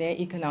Venezuela's near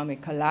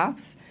economic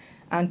collapse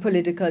and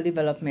political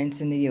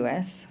developments in the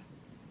US?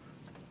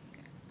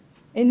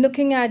 In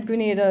looking at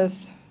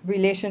Grenada's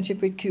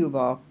relationship with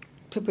Cuba,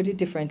 to put it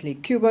differently,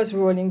 Cuba's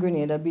role in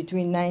Grenada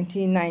between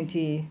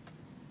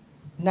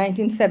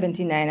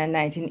 1979 and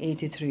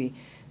 1983,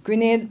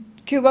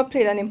 Cuba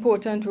played an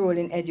important role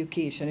in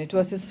education. It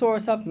was the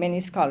source of many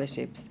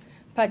scholarships,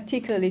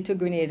 particularly to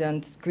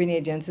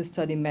Grenadians to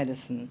study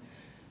medicine.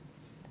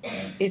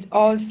 It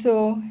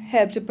also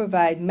helped to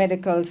provide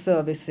medical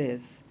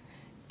services.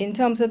 In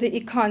terms of the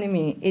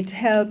economy, it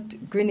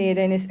helped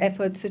Grenada in its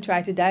efforts to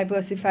try to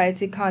diversify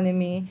its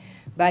economy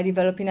by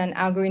developing an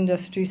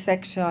agro-industry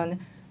sector,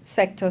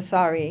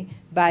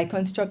 by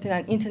constructing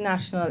an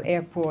international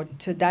airport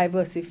to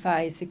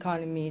diversify its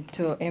economy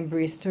to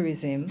embrace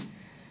tourism.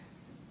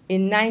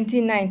 In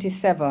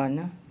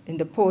 1997, in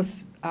the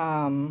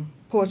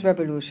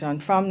post-revolution,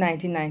 from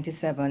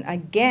 1997,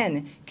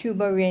 again,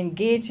 Cuba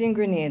re-engaged in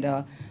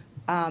Grenada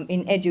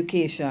in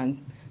education,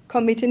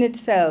 committing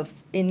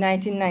itself in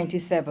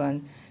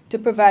 1997 to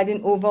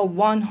providing over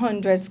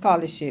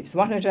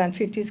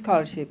 150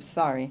 scholarships,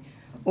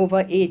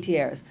 over 8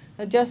 years.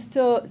 Now, just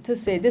to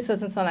say, this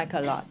doesn't sound like a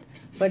lot,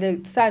 but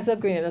the size of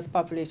Grenada's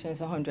population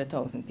is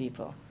 100,000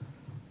 people.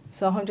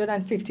 So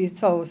 150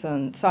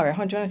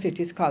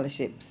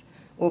 scholarships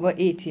over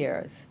 8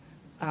 years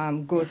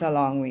goes a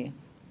long way.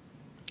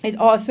 It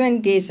also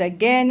engaged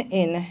again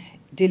in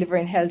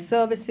delivering health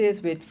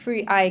services with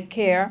free eye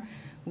care,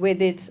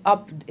 with its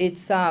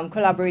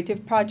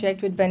collaborative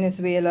project with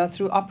Venezuela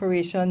through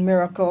Operation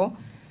Miracle.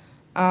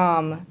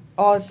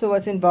 Also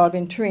was involved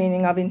in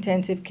training of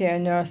intensive care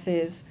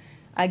nurses.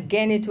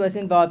 Again, it was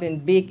involved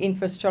in big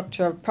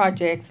infrastructure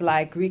projects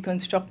like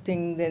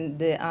reconstructing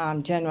the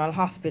General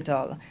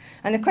Hospital.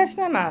 And the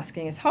question I'm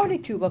asking is, how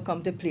did Cuba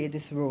come to play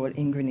this role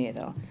in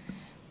Grenada?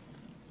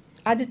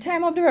 At the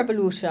time of the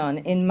revolution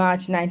in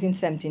March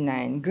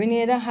 1979,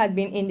 Grenada had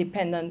been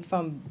independent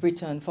from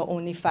Britain for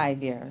only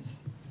 5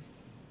 years.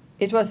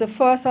 It was the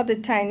first of the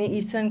tiny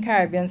Eastern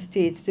Caribbean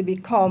states to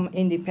become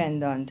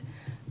independent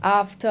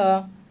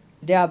after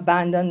their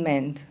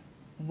abandonment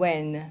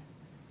when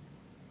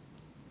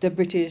the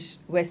British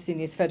West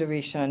Indies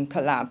Federation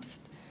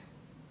collapsed,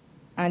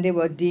 and they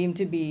were deemed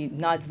to be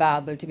not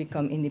viable to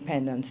become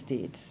independent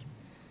states.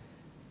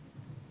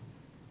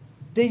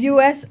 The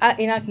US,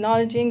 in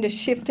acknowledging the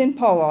shift in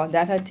power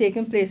that had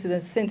taken place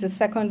since the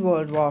Second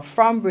World War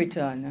from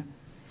Britain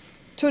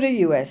to the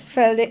US,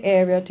 felt the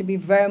area to be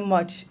very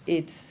much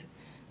its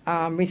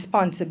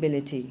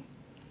responsibility.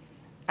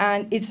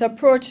 And its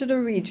approach to the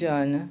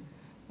region,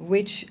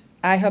 which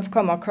I have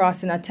come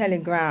across in a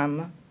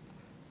telegram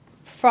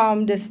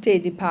from the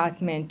State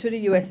Department to the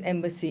US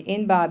Embassy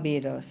in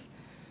Barbados,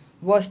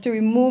 was to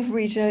remove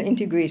regional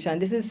integration.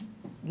 This is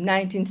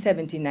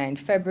 1979,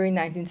 February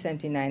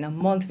 1979, a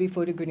month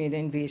before the Grenada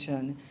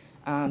invasion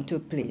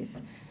took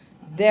place.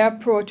 Their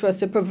approach was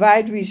to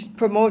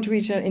promote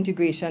regional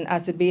integration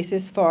as a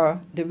basis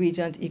for the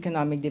region's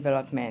economic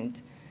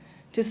development,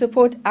 to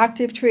support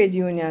active trade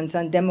unions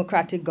and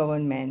democratic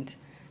government,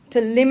 to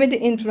limit the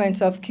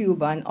influence of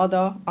Cuba and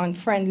other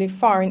unfriendly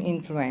foreign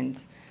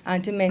influence,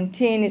 and to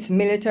maintain its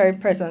military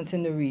presence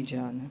in the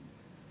region,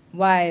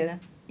 while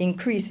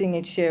increasing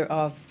its share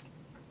of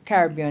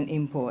Caribbean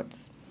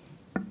imports.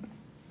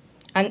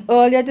 An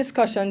earlier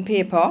discussion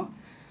paper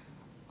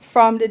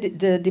from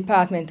the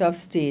Department of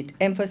State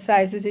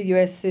emphasizes the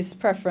US's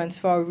preference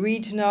for a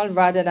regional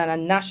rather than a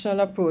national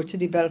approach to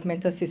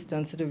development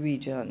assistance to the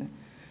region,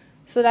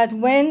 So that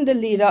when the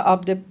leader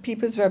of the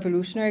People's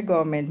Revolutionary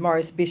Government,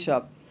 Maurice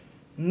Bishop,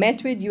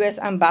 met with U.S.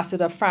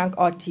 Ambassador Frank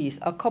Ortiz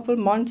a couple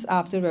months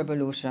after the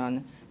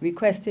revolution,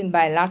 requesting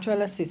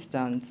bilateral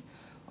assistance,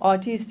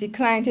 Ortiz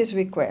declined his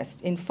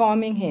request,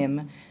 informing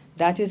him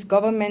that his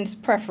government's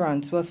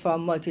preference was for a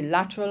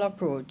multilateral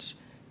approach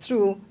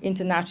through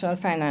international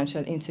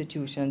financial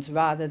institutions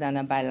rather than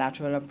a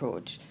bilateral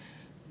approach.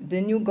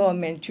 The new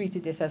government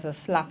treated this as a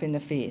slap in the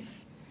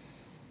face.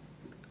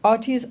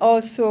 Ortiz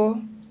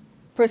also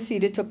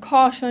proceeded to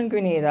caution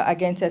Grenada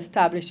against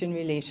establishing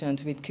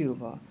relations with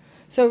Cuba.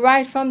 So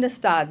right from the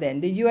start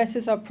then, the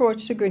U.S.'s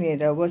approach to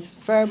Grenada was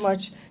very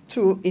much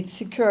through its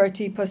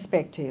security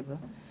perspective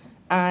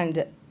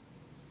and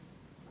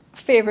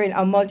favoring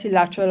a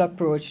multilateral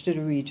approach to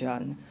the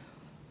region.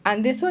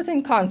 And this was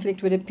in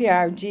conflict with the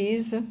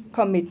PRG's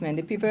commitment,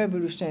 the People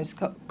Revolutionary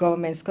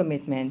Government's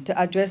commitment to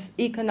address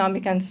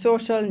economic and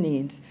social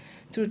needs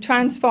through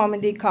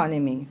transforming the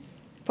economy,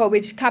 for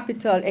which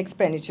capital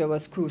expenditure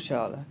was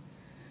crucial.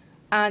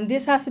 And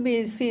this has to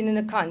be seen in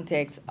the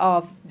context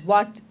of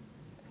what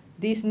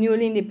these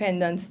newly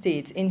independent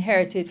states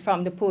inherited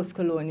from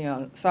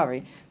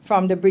the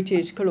from the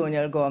British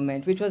colonial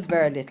government, which was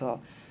very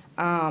little.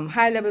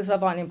 High levels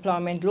of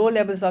unemployment, low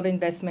levels of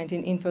investment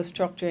in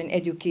infrastructure, in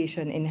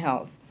education, in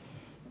health.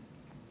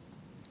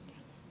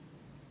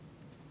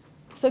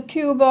 So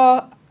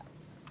Cuba,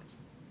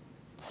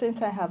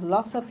 since I have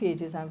lots of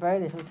pages and very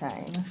little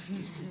time,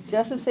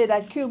 just to say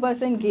that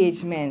Cuba's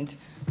engagement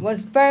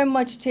was very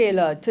much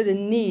tailored to the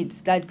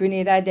needs that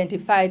Grenada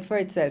identified for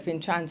itself in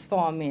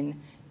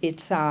transforming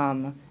its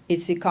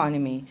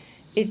economy.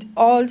 It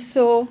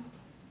also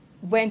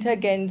went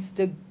against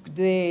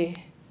the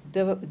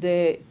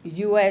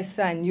U.S.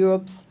 and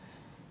Europe's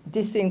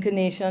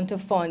disinclination to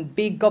fund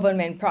big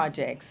government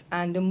projects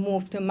and the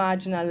move to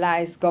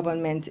marginalize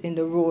government in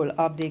the role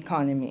of the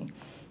economy.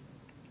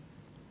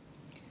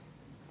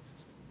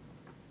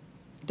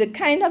 The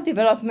kind of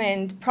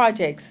development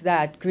projects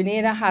that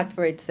Grenada had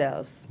for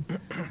itself,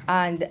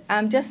 and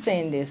I'm just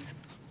saying this,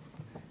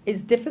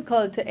 it's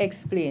difficult to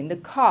explain the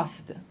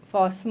cost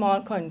for a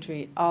small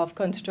country of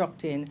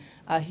constructing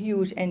a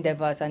huge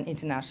endeavor as an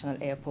international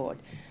airport.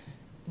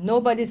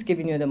 Nobody's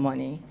giving you the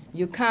money.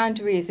 You can't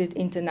raise it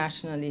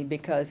internationally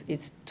because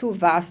it's too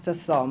vast a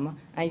sum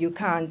and you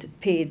can't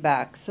pay it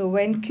back. So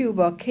when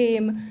Cuba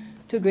came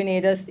to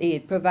Grenada's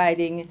aid,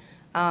 providing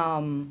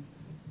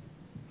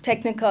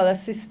technical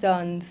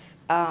assistance,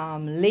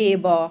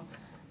 labor,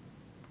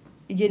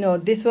 you know,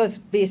 this was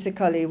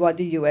basically what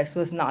the U.S.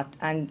 was not,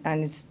 and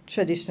its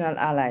traditional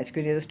allies,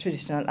 Grenada's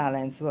traditional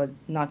allies, were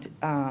not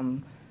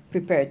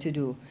prepared to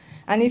do.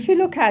 And if you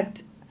look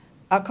at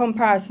a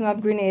comparison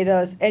of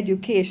Grenada's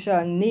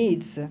education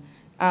needs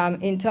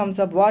in terms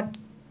of what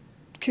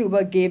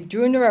Cuba gave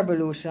during the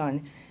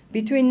revolution,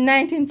 between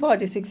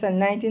 1946 and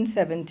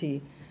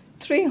 1970,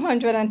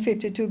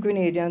 352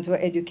 Grenadians were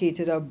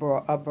educated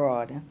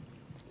abroad.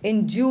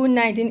 In June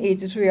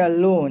 1983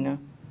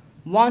 alone,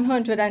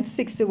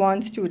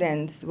 161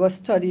 students were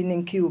studying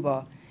in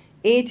Cuba,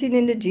 18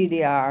 in the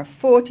GDR,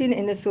 14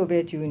 in the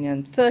Soviet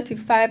Union,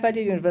 35 at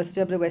the University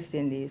of the West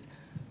Indies.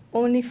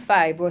 Only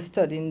 5 were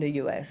studying in the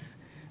U.S.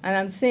 And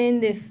I'm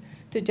saying this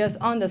to just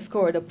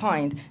underscore the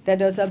point that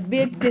there's a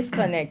big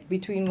disconnect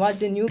between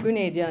what the new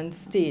Grenadian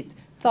state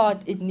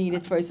thought it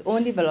needed for its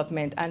own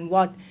development and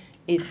what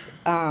its,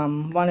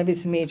 one of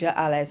its major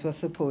allies was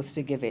supposed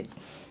to give it.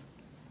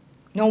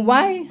 Now,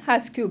 why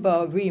has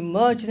Cuba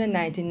re-emerged in the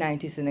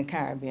 1990s in the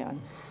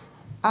Caribbean?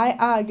 I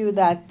argue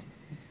that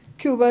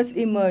Cuba's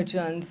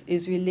emergence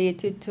is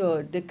related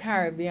to the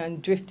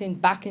Caribbean drifting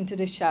back into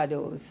the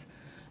shadows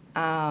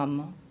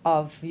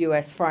of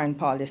U.S. foreign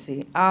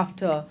policy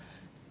after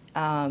the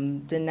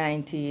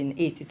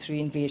 1983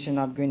 invasion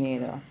of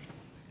Grenada.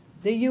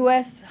 The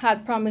U.S.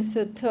 had promised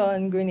to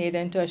turn Grenada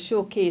into a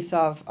showcase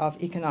of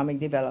economic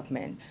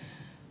development.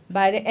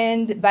 By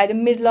the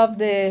middle of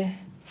the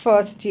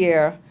first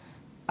year,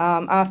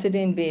 after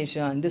the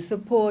invasion, the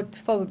support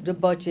for the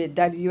budget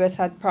that the U.S.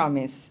 had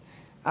promised,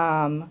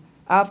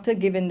 after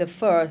giving the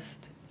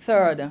first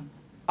third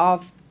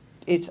of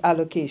its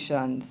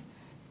allocations,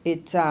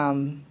 it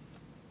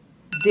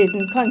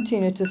didn't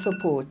continue to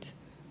support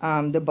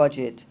the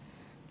budget.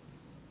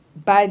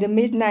 By the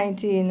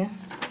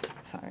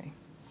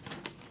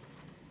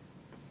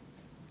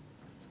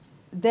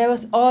there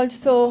was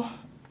also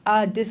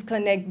a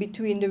disconnect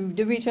between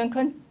the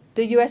region.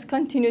 The U.S.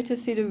 continued to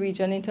see the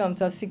region in terms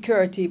of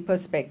security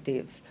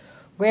perspectives,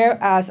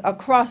 whereas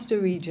across the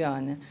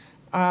region,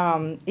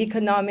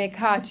 economic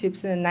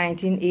hardships in the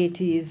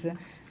 1980s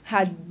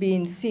had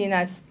been seen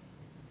as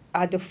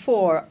at the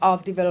fore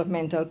of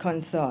developmental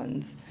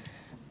concerns.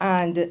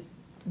 And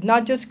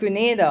not just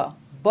Grenada,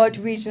 but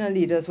regional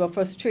leaders were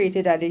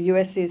frustrated at the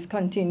USA's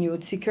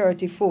continued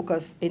security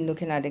focus in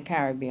looking at the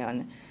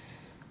Caribbean.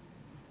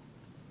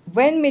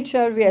 When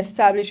Mitchell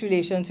reestablished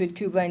relations with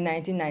Cuba in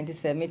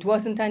 1997, it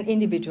wasn't an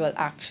individual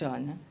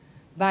action.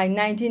 By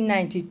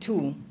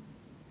 1992,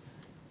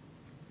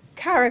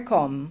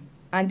 CARICOM,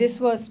 and this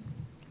was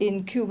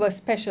in Cuba's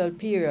special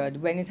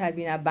period, when it had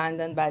been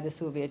abandoned by the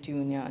Soviet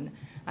Union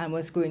and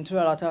was going through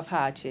a lot of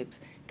hardships,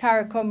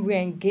 CARICOM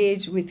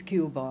re-engaged with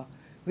Cuba,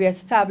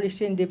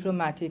 re-establishing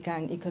diplomatic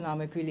and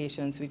economic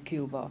relations with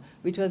Cuba,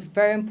 which was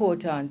very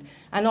important,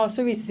 and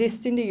also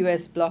resisting the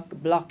U.S.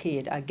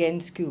 blockade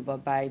against Cuba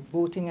by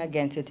voting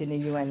against it in the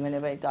UN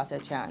whenever it got a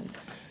chance.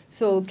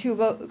 So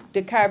Cuba,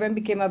 the Caribbean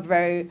became a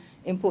very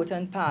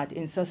important part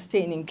in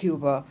sustaining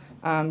Cuba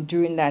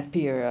during that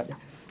period.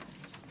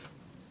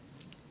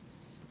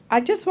 I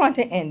just want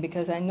to end,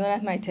 because I know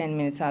that my 10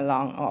 minutes are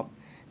long up,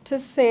 to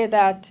say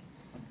that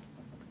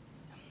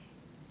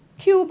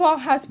Cuba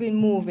has been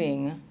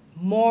moving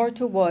more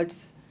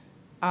towards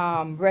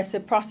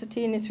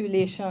reciprocity in its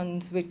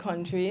relations with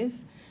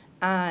countries,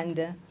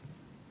 and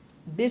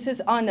this is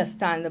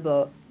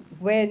understandable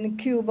when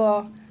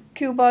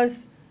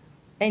Cuba's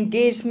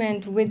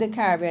engagement with the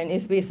Caribbean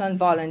is based on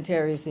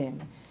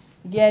voluntarism.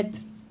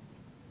 Yet,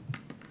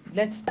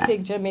 let's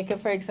take Jamaica,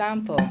 for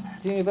example.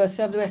 The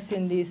University of the West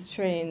Indies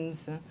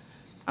trains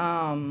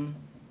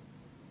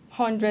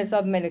hundreds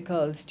of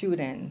medical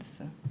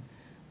students.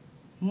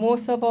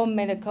 Most of our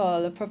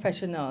medical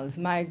professionals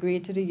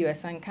migrate to the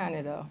US and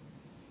Canada.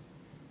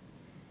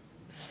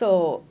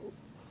 So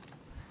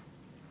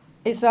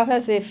it's not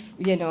as if,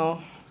 you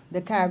know,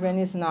 the Caribbean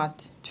is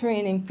not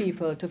training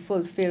people to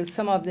fulfill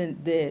some of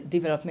the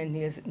development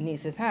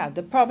needs it has.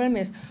 The problem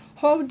is,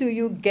 how do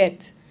you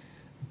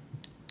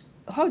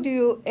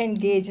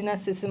engage in a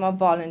system of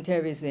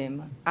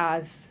voluntarism,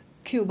 as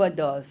Cuba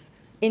does,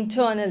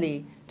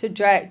 internally, to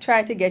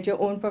try to get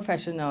your own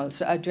professionals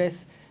to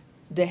address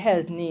the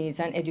health needs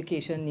and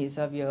education needs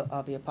of your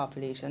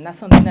population? That's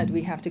something that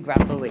we have to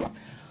grapple with.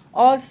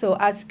 Also,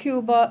 as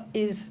Cuba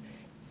is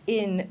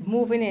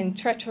moving in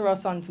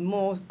treacherous on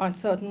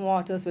certain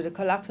waters with the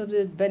collapse of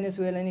the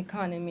Venezuelan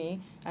economy,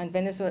 and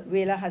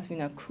Venezuela has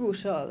been a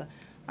crucial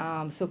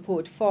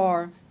support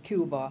for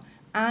Cuba,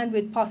 and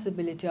with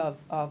possibility of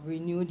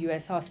renewed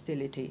U.S.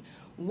 hostility,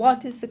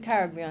 what is the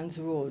Caribbean's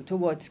role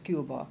towards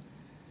Cuba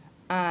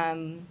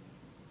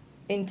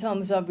in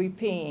terms of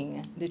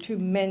repaying the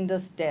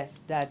tremendous debt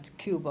that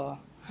Cuba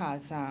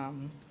has,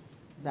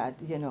 that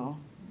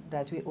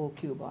we owe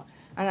Cuba?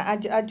 And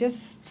I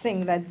just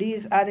think that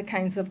these are the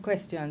kinds of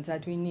questions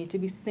that we need to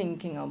be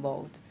thinking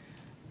about.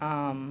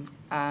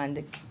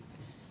 And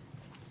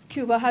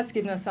Cuba has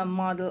given us a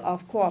model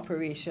of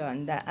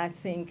cooperation that I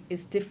think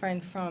is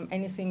different from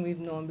anything we've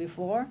known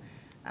before.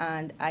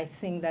 And I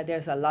think that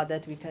there's a lot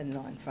that we can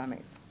learn from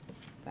it.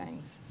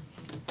 Thanks.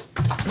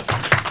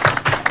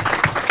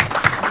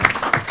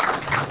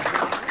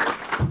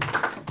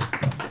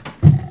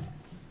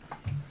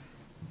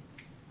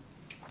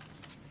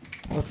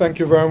 Well, thank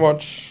you very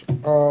much.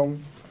 I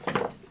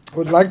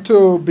would like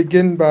to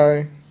begin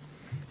by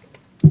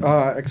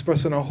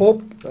expressing a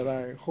hope that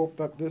I hope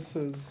that this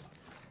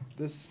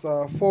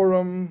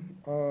forum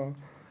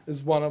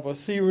is one of a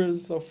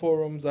series of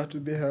forums that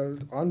will be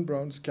held on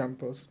Brown's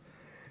campus,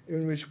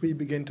 in which we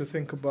begin to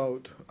think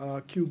about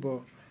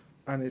Cuba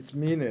and its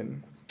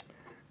meaning,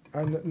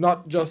 and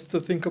not just to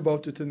think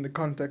about it in the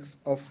context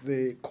of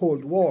the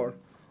Cold War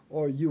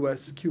or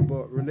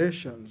U.S.-Cuba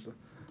relations,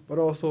 but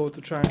also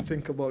to try and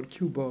think about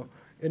Cuba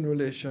in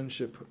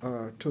relationship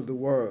to the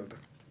world.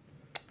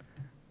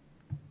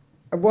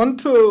 I want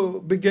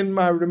to begin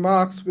my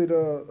remarks with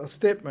a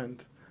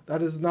statement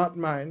that is not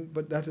mine,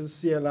 but that is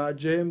C.L.R.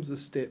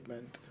 James's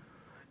statement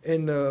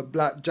in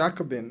Black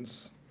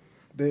Jacobins,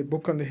 the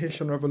book on the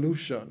Haitian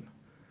Revolution,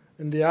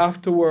 in the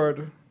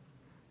afterword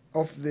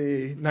of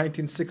the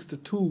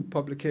 1962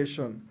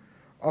 publication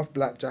of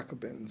Black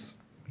Jacobins.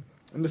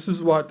 And this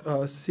is what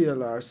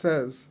C.L.R.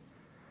 says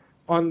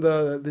on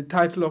the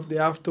title of the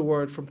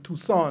afterword, From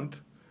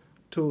Toussaint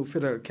to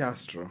Fidel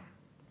Castro.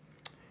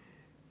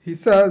 He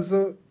says,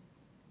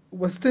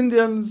 West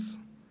Indians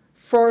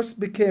first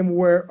became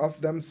aware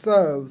of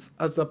themselves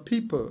as a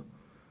people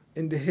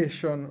in the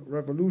Haitian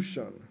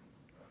Revolution.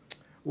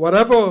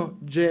 Whatever,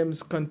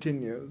 James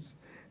continues,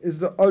 is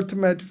the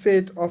ultimate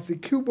fate of the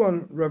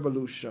Cuban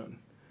Revolution.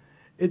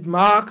 It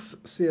marks,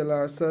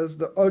 CLR says,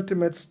 the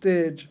ultimate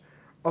stage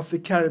of the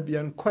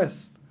Caribbean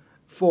quest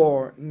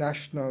for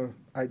national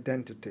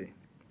identity.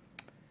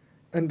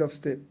 End of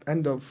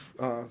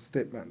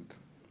statement.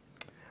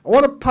 I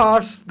want to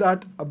parse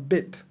that a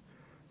bit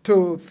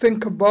to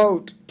think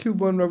about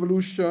Cuban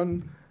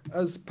Revolution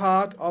as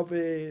part of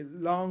a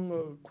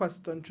long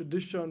quest and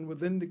tradition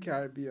within the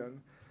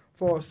Caribbean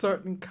for a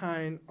certain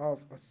kind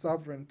of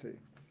sovereignty.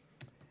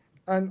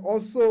 And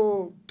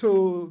also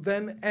to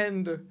then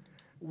end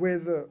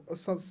with a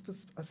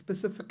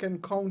specific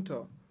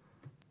encounter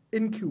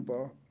in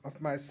Cuba of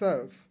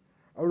myself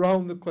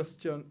around the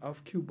question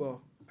of Cuba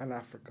and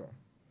Africa.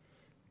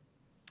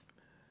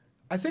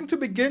 I think to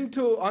begin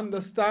to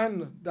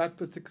understand that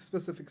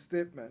specific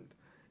statement,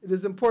 it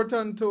is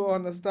important to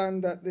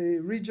understand that the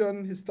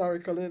region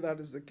historically, that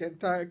is the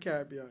entire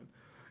Caribbean,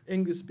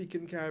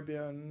 English-speaking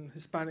Caribbean,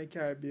 Hispanic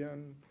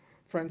Caribbean,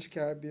 French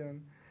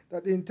Caribbean,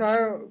 that the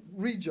entire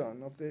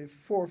region of the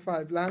 4 or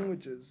 5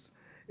 languages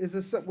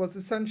was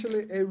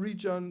essentially a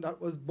region that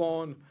was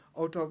born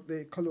out of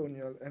the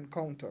colonial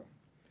encounter,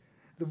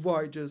 the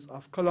voyages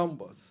of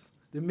Columbus,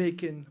 the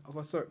making of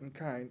a certain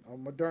kind of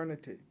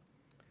modernity.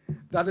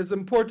 That is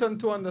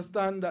important to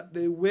understand that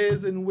the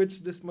ways in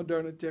which this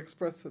modernity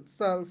expressed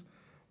itself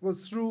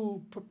was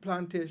through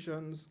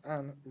plantations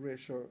and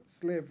racial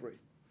slavery,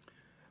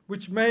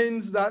 which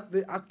means that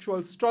the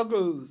actual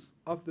struggles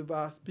of the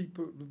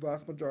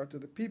vast majority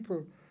of the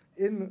people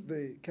in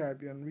the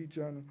Caribbean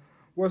region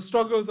were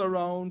struggles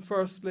around,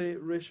 firstly,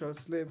 racial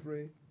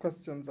slavery,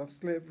 questions of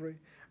slavery,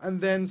 and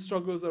then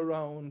struggles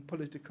around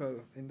political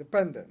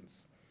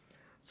independence.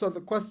 So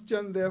the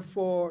question,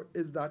 therefore,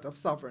 is that of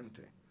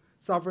sovereignty.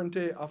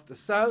 Sovereignty of the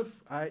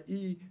self,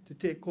 i.e., to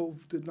take over,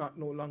 to not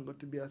no longer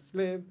to be a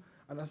slave,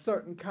 and a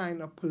certain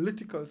kind of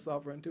political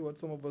sovereignty, what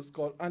some of us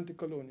call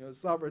anti-colonial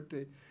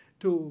sovereignty,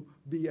 to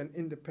be an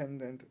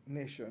independent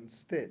nation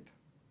state.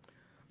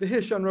 The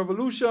Haitian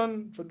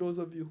Revolution, for those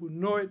of you who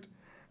know it,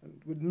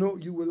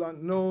 you will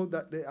know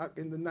that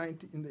in the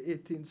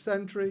 18th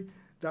century,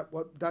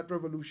 that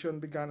revolution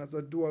began as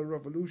a dual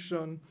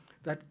revolution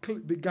that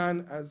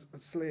began as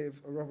a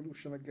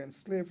revolution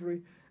against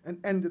slavery, and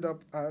ended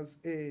up as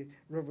a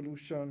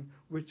revolution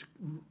which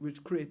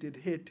created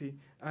Haiti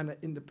and an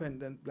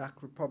independent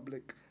black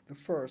republic, the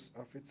first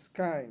of its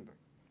kind.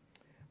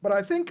 But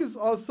I think it's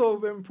also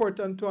very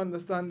important to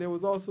understand there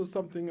was also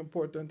something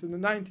important in the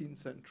 19th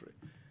century,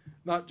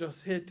 not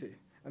just Haiti,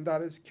 and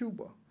that is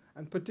Cuba,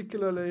 and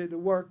particularly the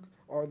work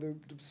or the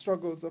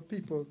struggles of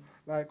people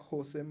like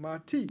Jose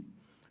Marti.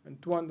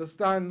 And to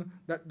understand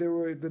that there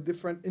were the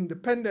different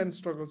independence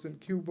struggles in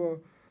Cuba,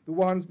 the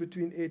ones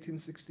between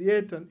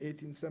 1868 and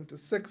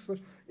 1876,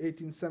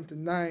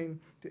 1879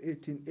 to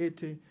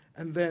 1880,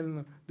 and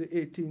then the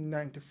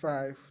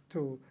 1895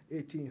 to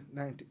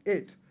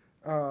 1898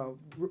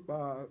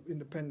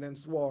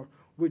 independence war,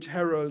 which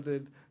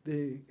heralded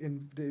the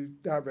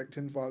direct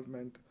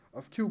involvement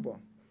of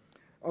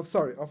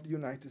of the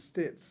United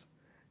States.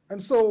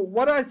 And so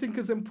what I think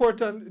is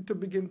important to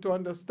begin to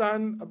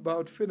understand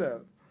about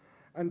Fidel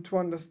and to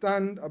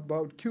understand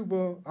about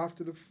Cuba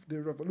after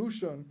the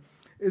revolution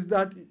is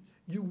that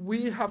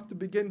we have to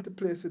begin to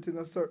place it in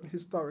a certain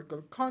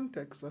historical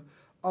context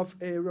of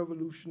a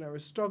revolutionary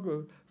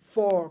struggle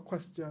for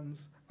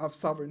questions of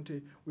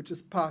sovereignty, which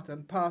is part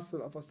and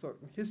parcel of a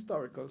certain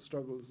historical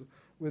struggles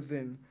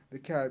within the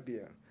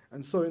Caribbean.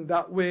 And so in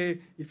that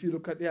way, if you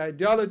look at the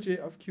ideology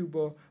of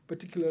Cuba,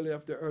 particularly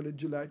of the early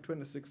July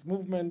 26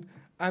 movement,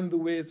 and the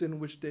ways in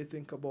which they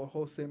think about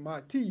Jose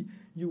Marti,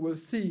 you will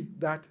see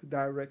that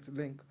direct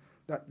link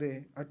that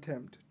they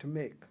attempt to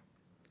make.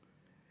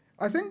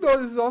 I think, though,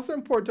 it is also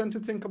important to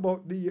think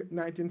about the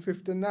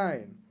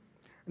 1959,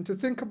 and to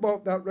think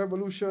about that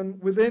revolution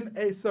within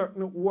a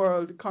certain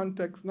world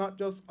context, not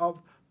just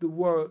of the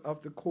world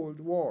of the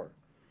Cold War.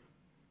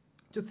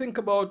 To think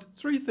about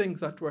three things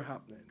that were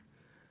happening.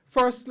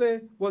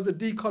 Firstly, was a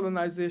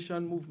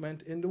decolonization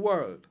movement in the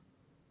world.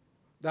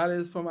 That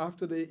is from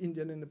after the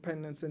Indian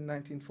independence in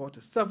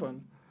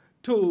 1947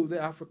 to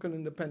the African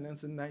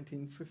independence in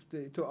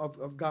 1950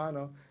 of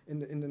Ghana in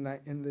the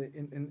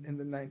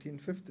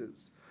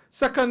 1950s.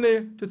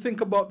 Secondly, to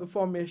think about the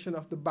formation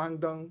of the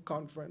Bandung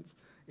Conference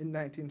in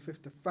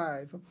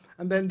 1955,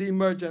 and then the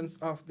emergence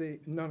of the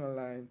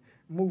non-aligned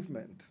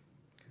movement.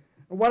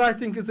 And what I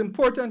think is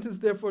important is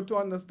therefore to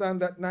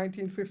understand that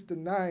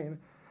 1959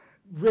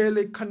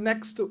 really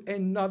connects to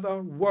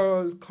another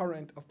world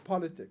current of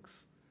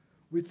politics.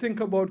 We think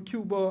about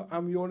Cuba,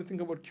 and we only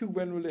think about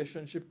Cuba in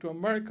relationship to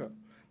America.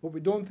 But we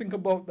don't think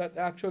about that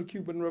the actual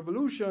Cuban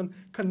Revolution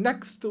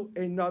connects to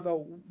another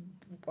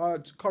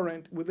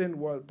current within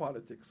world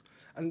politics.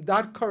 And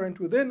that current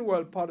within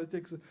world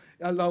politics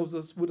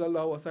would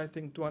allow us, I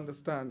think, to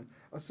understand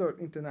a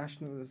certain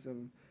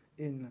internationalism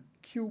in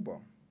Cuba.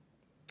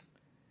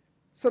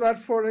 So that,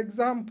 for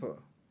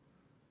example,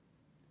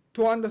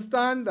 to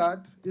understand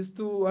that is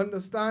to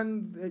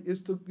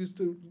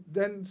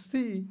then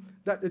see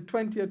that the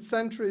 20th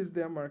century is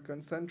the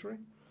American century.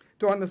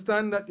 To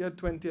understand that your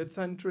 20th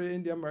century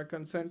in the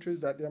American century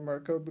is that the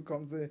America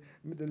becomes the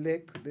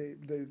lake,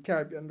 the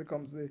Caribbean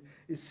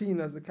is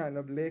seen as the kind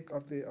of lake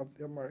of the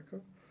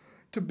America.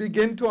 To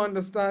begin to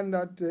understand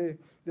that there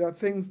are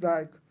things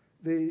like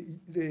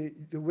the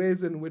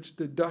ways in which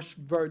the Dutch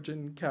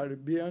Virgin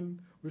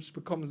Caribbean, which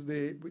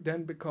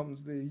then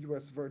becomes the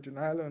U.S. Virgin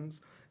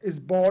Islands, is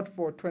bought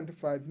for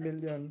 25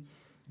 million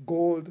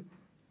gold.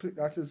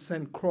 That is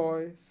St.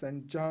 Croix,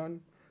 St.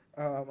 John,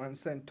 and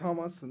St.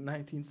 Thomas in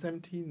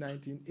 1917,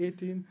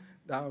 1918.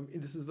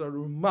 This is a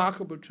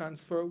remarkable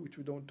transfer, which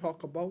we don't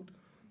talk about.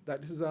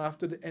 That this is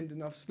after the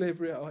ending of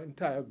slavery. Our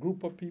entire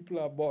group of people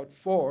are bought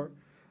for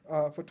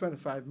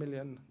 $25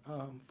 million.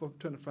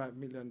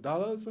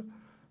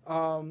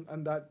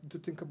 And that to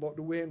think about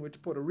the way in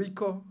which Puerto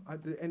Rico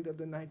at the end of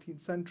the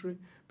 19th century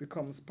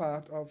becomes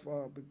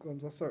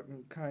becomes a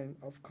certain kind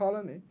of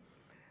colony.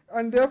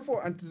 And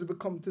therefore, and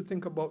to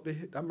think about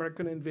the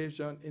American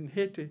invasion in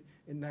Haiti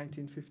in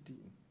 1915.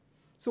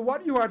 So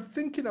what you are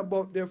thinking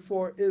about,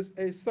 therefore, is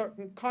a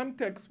certain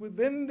context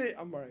within the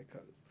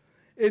Americas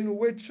in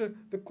which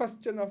the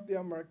question of the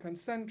American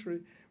century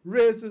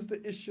raises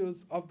the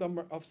issues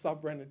of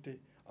sovereignty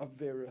of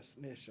various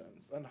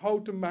nations and how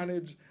to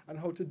manage and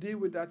how to deal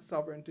with that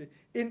sovereignty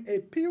in a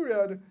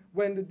period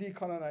when the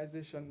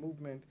decolonization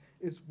movement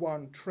is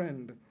one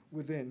trend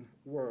within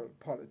world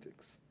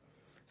politics.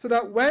 So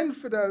that when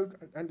Fidel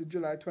and the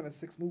July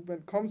 26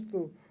 movement comes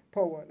to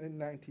power in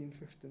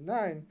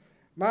 1959,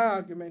 my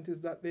argument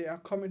is that they are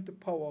coming to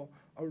power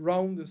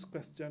around this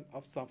question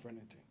of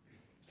sovereignty.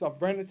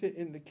 Sovereignty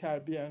in the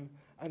Caribbean,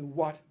 and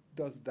what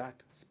does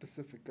that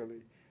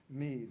specifically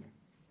mean?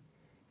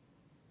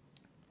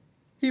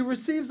 He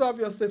receives,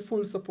 obviously,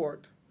 full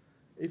support.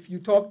 If you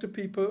talk to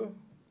people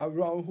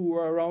around who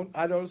were around,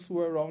 adults who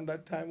were around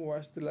that time who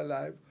are still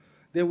alive,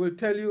 they will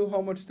tell you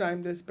how much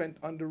time they spent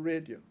on the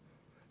radio,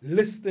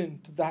 listening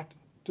to that,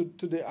 to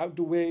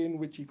the way in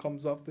which he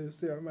comes off the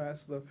Sierra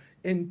Master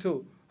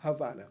into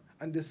Havana,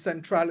 and the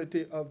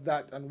centrality of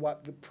that and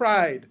what the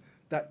pride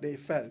that they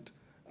felt.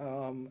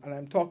 And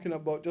I'm talking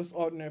about just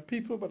ordinary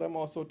people, but I'm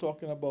also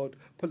talking about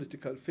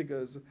political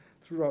figures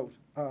throughout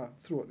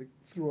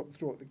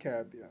the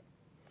Caribbean.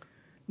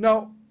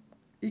 Now,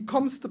 he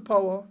comes to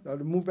power,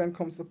 the movement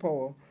comes to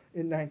power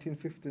in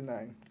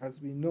 1959, as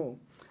we know.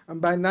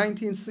 And by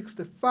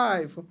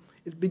 1965,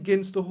 it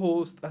begins to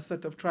host a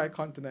set of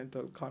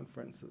tricontinental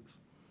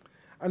conferences.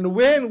 And the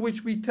way in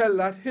which we tell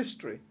that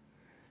history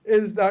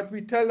is that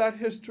we tell that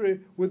history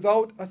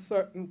without a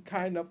certain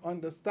kind of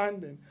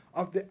understanding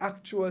of the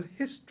actual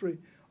history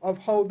of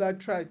how that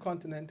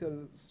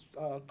tricontinental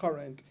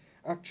current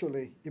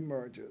actually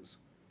emerges.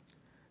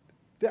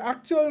 The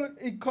actual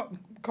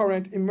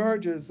current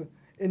emerges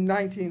in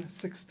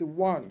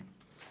 1961,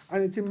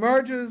 and it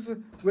emerges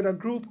with a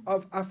group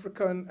of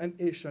African and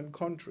Asian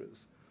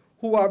countries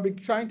who are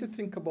trying to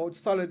think about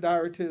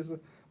solidarities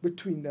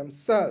between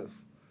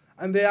themselves.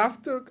 And they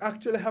have to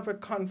actually have a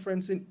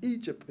conference in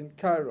Egypt, in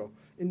Cairo,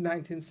 in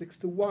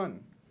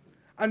 1961.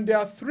 And there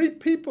are 3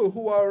 people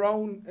who are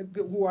around,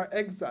 who are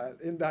exiled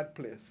in that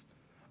place.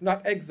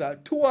 Not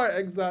exiled, 2 are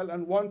exiled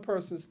and 1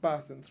 person is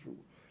passing through.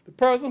 The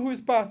person who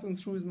is passing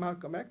through is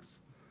Malcolm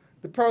X.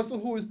 The person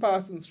who is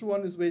passing through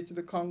on his way to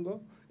the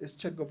Congo is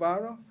Che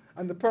Guevara.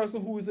 And the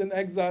person who is in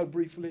exile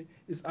briefly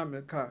is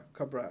Amilcar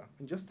Cabral.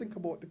 And just think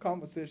about the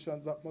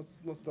conversations that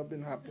must have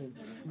been happening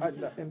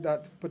in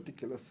that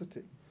particular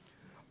city.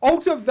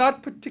 Out of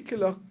that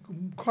particular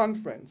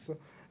conference,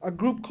 a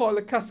group called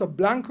the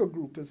Casablanca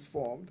Group is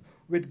formed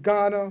with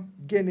Ghana,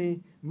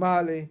 Guinea,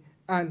 Mali,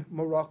 and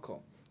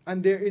Morocco.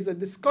 And there is a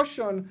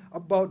discussion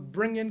about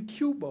bringing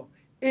Cuba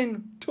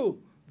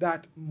into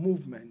that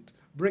movement,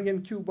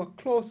 bringing Cuba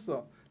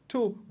closer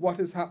to what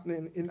is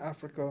happening in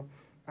Africa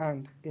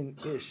and in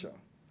Asia.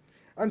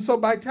 And so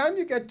by the time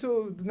you get to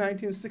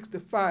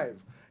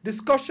 1965,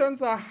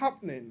 discussions are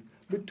happening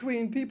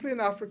between people in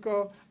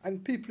Africa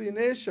and people in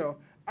Asia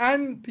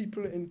and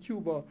people in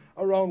Cuba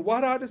around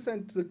what are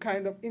the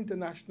kind of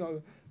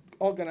international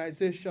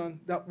organization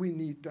that we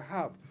need to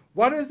have.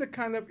 What is the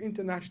kind of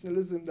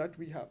internationalism that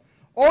we have?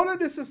 All of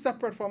this is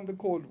separate from the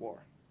Cold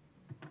War.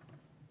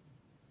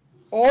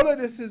 All of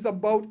this is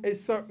about a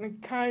certain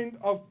kind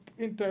of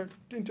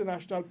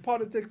international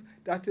politics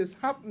that is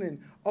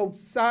happening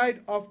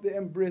outside of the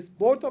embrace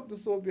both of the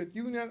Soviet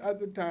Union at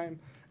the time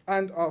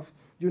and of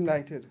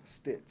United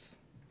States.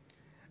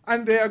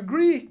 And they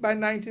agree by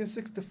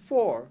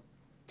 1964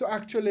 to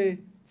actually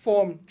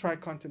form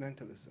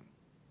tricontinentalism.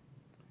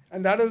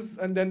 And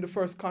then the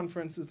first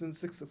conference is in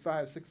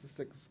 65,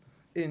 66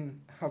 in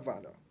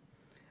Havana.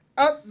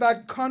 At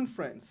that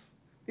conference,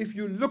 if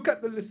you look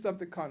at the list of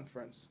the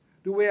conference,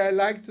 the way I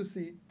like to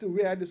see, the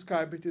way I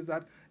describe it is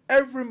that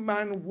every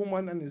man,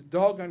 woman, and his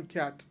dog and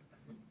cat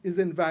is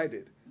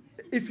invited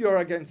if you're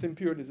against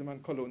imperialism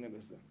and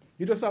colonialism.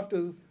 You just have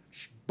to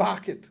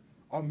bark it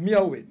or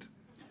meow it,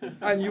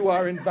 and you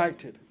are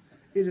invited.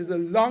 It is the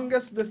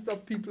longest list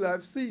of people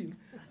I've seen,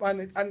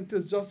 and it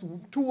is just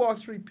 2 or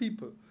 3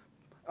 people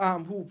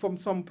who from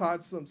some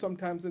parts,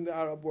 sometimes in the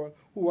Arab world,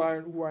 who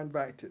are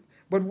invited.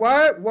 But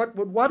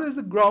what is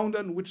the ground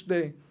on which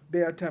they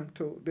attempt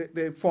to,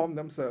 they form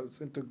themselves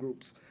into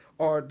groups,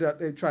 or that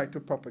they try to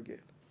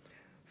propagate?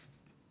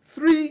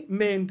 3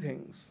 main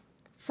things.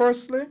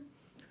 Firstly,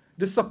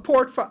 the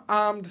support for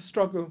armed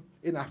struggle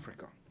in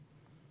Africa.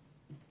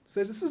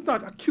 So this is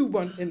not a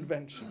Cuban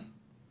invention.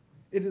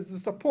 It is the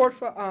support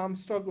for armed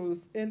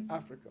struggles in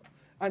Africa.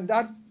 And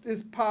that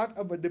is part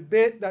of a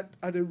debate that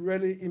had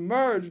really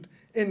emerged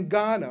in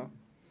Ghana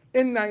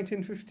in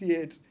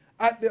 1958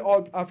 at the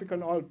All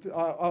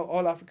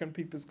African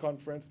People's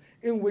Conference,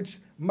 in which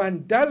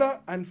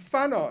Mandela and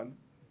Fanon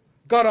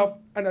got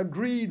up and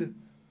agreed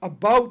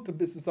about the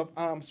business of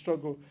armed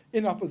struggle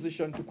in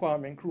opposition to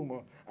Kwame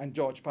Nkrumah and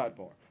George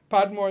Padmore.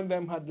 Padmore and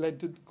them had led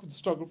to the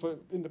struggle for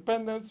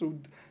independence through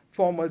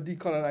formal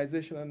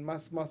decolonization and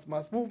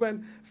mass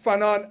movement.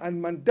 Fanon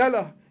and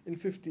Mandela in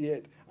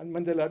 58 And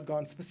Mandela had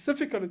gone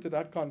specifically to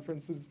that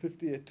conference in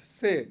 1958 to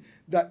say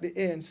that the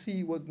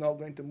ANC was now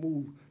going to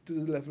move to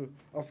the level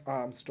of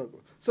armed struggle.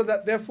 So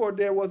that therefore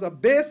there was a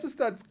basis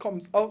that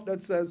comes out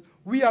that says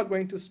we are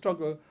going to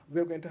struggle,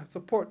 we're going to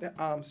support the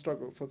armed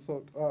struggle for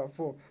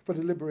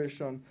the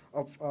liberation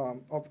of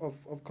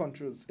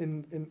countries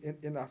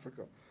in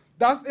Africa.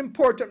 That's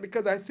important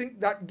because I think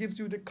that gives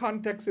you the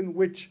context in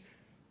which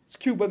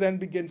Cuba then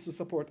begins to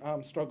support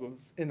armed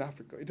struggles in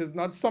Africa. It is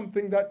not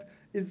something that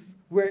is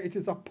where it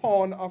is a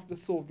pawn of the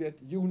Soviet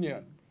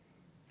Union.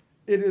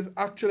 It is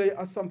actually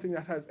something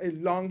that has a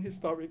long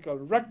historical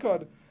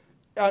record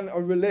and a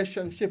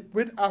relationship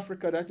with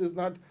Africa that is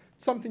not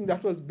something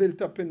that was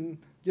built up in,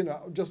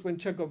 just when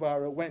Che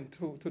Guevara went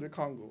to the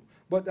Congo,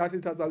 but that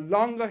it has a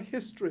longer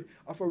history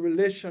of a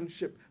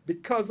relationship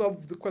because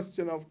of the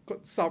question of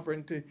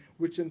sovereignty,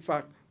 which in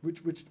fact,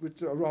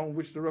 around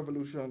which the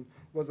revolution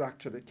was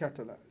actually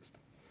catalyzed.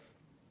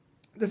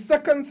 The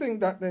second thing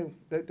that they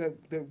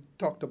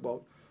talked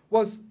about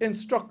was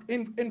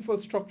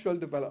infrastructural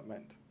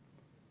development.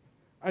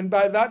 And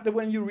by that,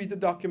 when you read the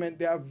document,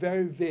 they are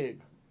very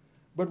vague.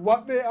 But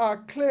what they are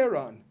clear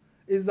on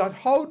is that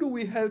how do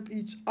we help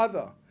each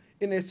other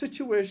in a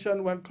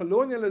situation when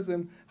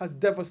colonialism has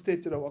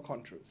devastated our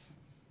countries?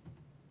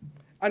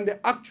 And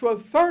the actual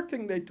third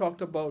thing they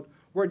talked about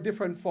were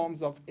different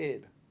forms of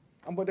aid.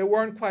 But they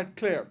weren't quite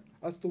clear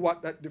as to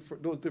what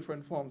those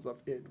different forms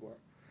of aid were.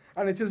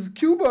 And it is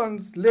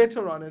Cubans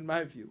later on, in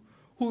my view,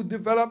 who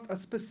developed a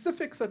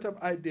specific set of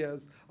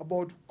ideas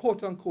about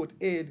quote-unquote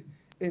aid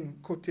in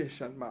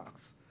quotation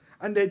marks.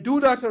 And they do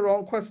that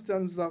around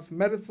questions of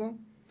medicine,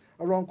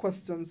 around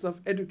questions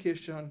of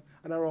education,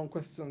 and around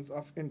questions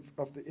of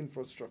the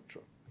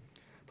infrastructure.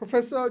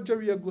 Professor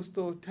Jerry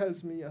Augusto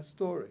tells me a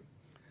story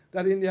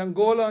that in the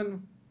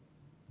Angolan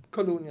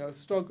colonial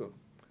struggle,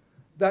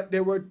 that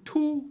there were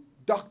two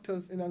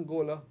doctors in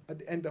Angola at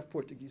the end of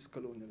Portuguese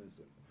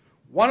colonialism.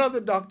 One of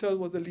the doctors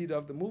was the leader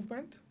of the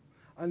movement,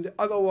 and the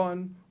other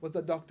one was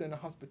a doctor in a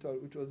hospital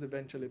which was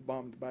eventually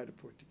bombed by the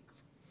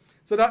Portuguese.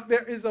 So that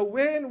there is a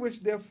way in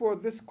which, therefore,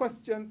 this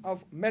question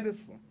of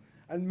medicine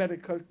and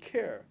medical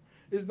care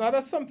is not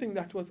as something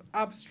that was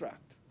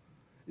abstract.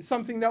 It's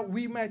something that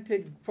we might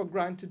take for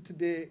granted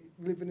today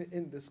living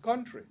in this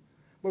country.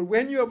 But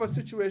when you have a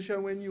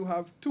situation when you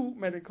have two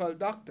medical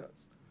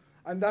doctors,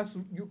 and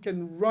you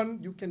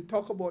can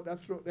talk about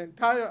that throughout the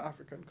entire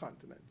African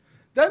continent,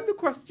 then the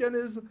question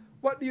is,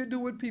 what do you do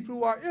with people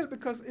who are ill?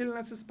 Because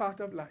illness is part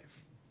of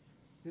life.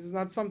 This is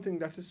not something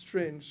that is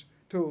strange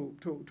to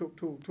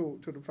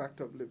the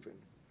fact of living.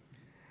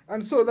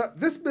 And so that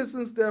this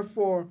business,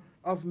 therefore,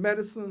 of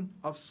medicine,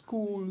 of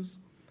schools,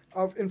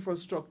 of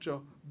infrastructure,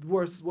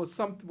 was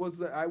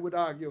I would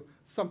argue,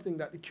 something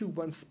that the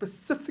Cubans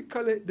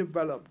specifically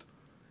developed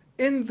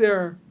in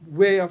their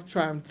way of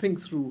trying to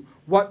think through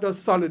what does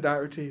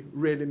solidarity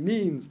really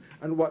means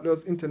and what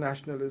does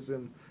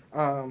internationalism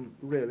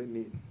really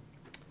mean.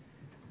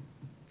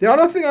 The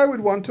other thing I would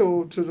want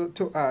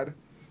to add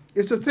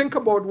is to think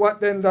about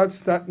what then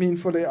does that mean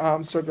for the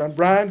armed struggle. And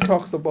Brian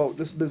talks about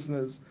this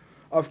business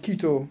of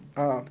Quito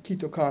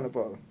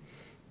Carnival.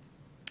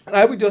 And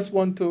I would just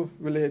want to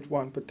relate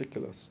one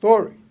particular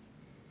story,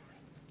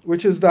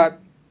 which is that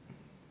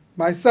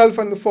myself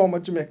and the former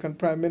Jamaican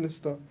Prime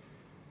Minister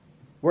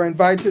were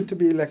invited to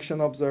be election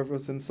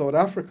observers in South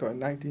Africa in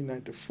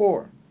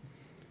 1994.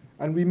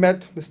 And we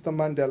met Mr.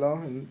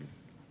 Mandela in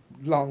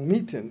long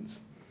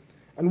meetings.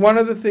 And one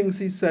of the things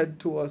he said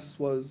to us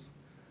was,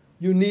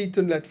 you need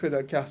to let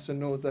Fidel Castro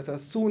know that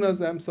as soon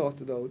as I'm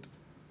sorted out,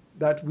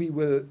 that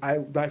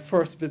my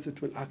first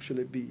visit will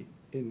actually be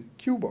in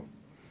Cuba.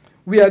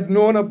 We had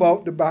known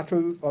about the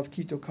battles of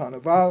Quito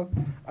Carnival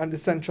and the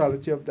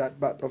centrality of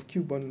of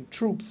Cuban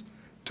troops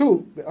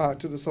to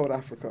the South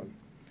African.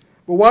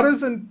 But what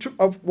is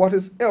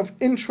of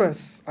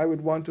interest, I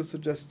would want to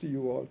suggest to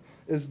you all,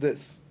 is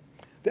this: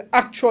 the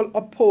actual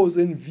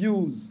opposing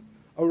views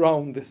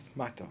around this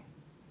matter.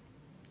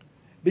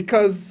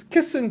 Because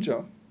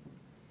Kissinger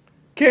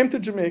came to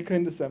Jamaica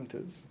in the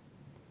 70s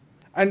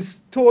and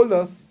told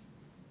us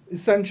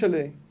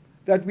essentially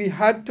that we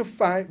had to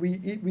find, we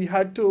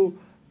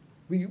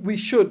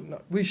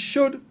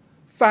should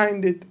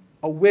find it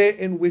a way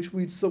in which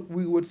we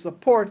would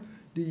support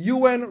the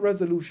UN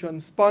resolution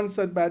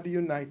sponsored by the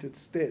United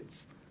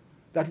States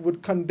that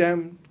would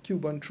condemn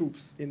Cuban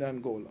troops in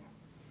Angola.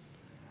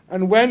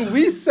 And when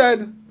we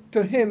said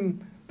to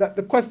him that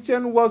the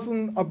question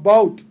wasn't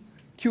about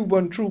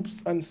Cuban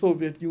troops and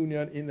Soviet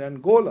Union in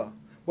Angola,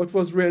 but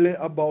was really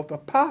about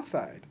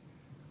apartheid,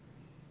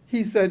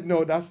 he said,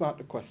 no, that's not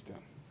the question.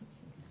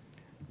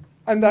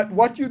 And that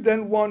what you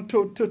then want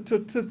to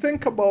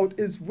think about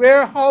is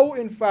how,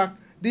 in fact,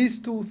 these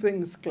two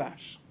things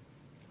clash.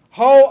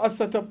 How a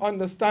set of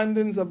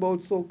understandings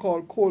about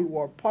so-called Cold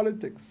War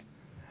politics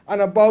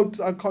and about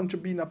a country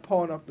being a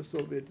pawn of the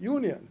Soviet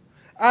Union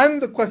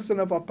and the question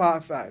of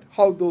apartheid,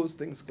 how those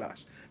things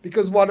clash.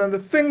 Because one of the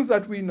things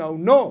that we now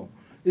know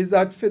is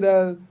that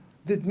Fidel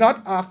did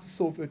not ask the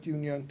Soviet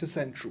Union to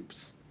send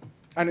troops.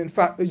 And in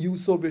fact, the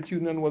Soviet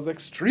Union was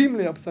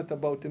extremely upset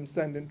about him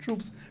sending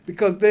troops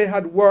because they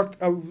had worked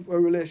a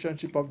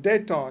relationship of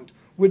détente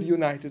with the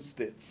United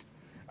States.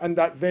 And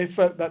that they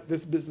felt that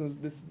this business,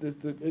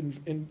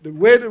 in the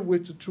way in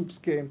which the troops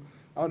came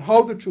and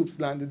how the troops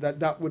landed,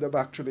 that would have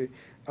actually,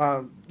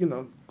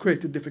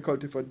 created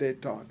difficulty for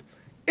détente.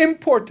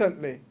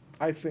 Importantly,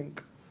 I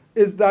think,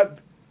 is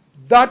that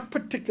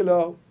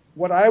particular,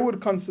 what I would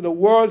consider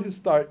world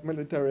historic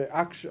military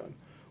action,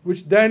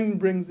 which then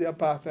brings the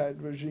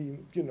apartheid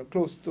regime,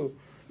 close to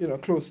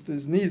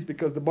his knees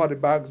because the body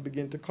bags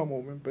begin to come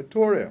home in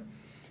Pretoria.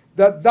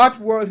 That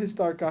world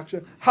historic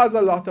action has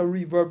a lot of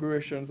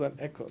reverberations and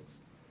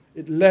echoes.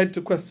 It led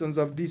to questions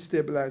of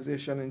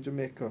destabilization in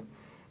Jamaica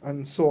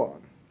and so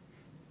on.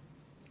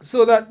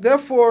 So that,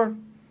 therefore,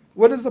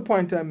 what is the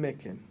point I'm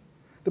making?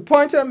 The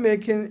point I'm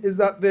making is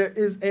that there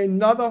is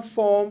another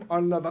form,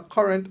 another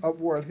current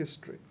of world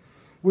history,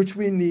 which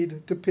we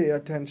need to pay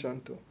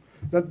attention to.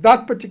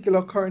 That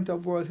particular current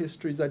of world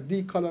history is a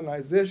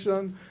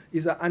decolonization,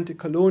 is an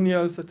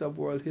anti-colonial set of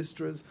world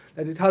histories,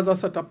 that it has a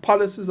set of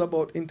policies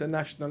about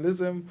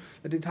internationalism,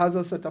 that it has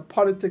a set of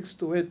politics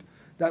to it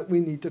that we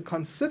need to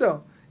consider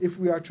if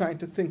we are trying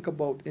to think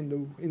about in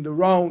the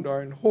round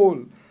or in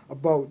whole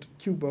about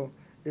Cuba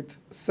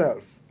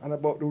itself and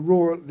about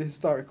the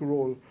historic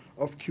role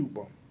of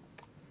Cuba.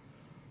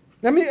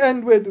 Let me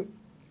end with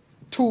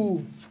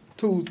two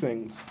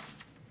things.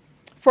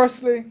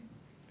 Firstly,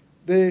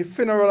 the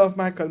funeral of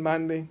Michael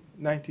Manley,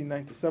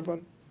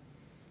 1997,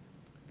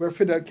 where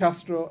Fidel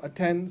Castro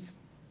attends,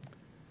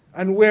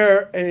 and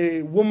where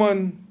a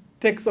woman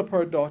takes up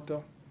her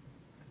daughter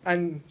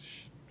and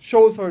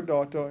shows her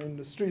daughter in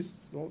the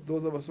streets,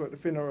 those of us who are at the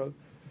funeral,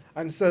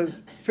 and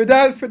says,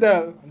 "Fidel,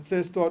 Fidel," and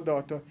says to her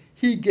daughter,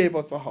 "He gave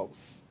us a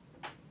house."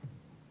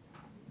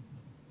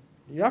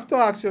 You have to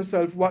ask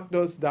yourself, what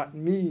does that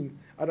mean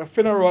at a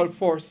funeral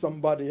for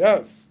somebody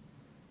else,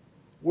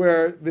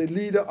 where the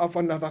leader of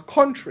another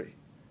country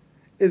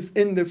is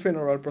in the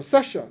funeral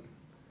procession,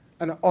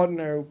 and an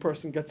ordinary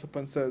person gets up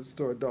and says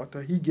to her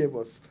daughter, he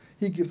gives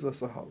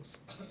us a house.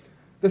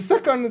 The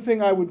second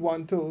thing I would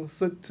want to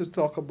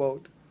talk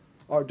about,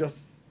 or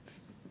just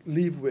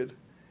leave with,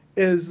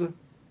 is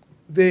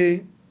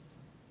the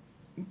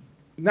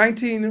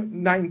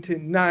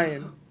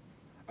 1999,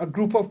 a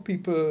group of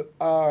people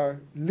are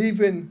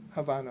leaving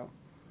Havana.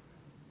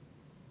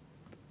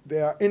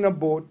 They are in a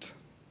boat.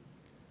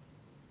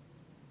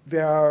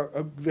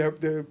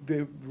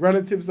 The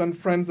relatives and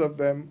friends of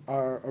them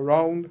are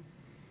around.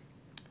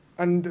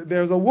 And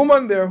there's a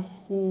woman there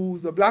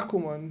who's a black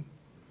woman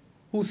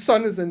whose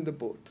son is in the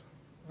boat.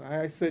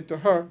 I said to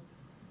her,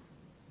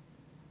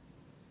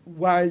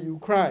 "Why are you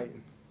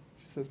crying?"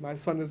 She says, "My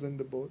son is in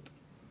the boat."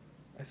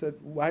 I said,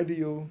 what do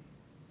you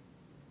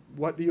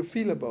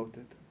feel about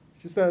it?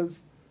 She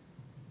says,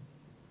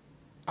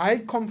 "I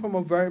come from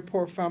a very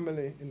poor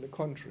family in the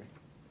country.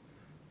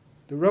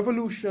 The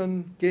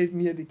revolution gave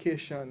me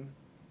education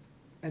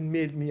and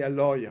made me a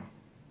lawyer.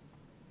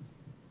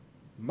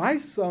 My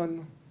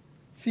son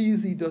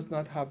feels he does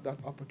not have that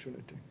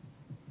opportunity.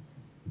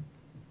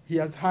 He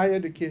has higher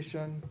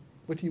education,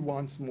 but he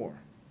wants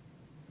more."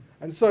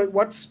 And so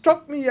what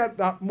struck me at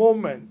that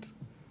moment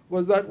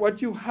was that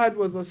what you had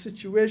was a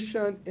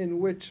situation in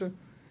which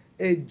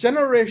a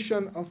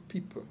generation of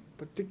people,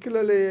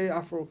 particularly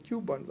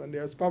Afro-Cubans, and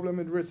there's a problem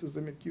with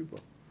racism in Cuba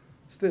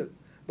still,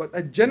 but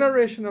a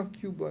generation of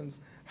Cubans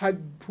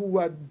who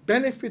had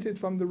benefited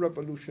from the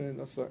revolution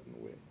in a certain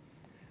way.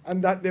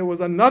 And that there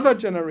was another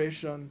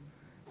generation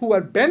who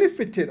had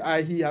benefited,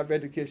 i.e. have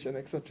education,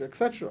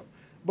 etc.,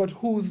 but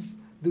whose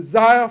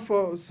desire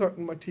for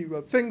certain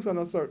material things and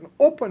a certain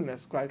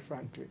openness, quite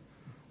frankly,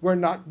 were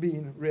not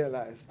being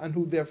realized, and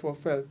who therefore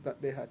felt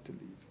that they had to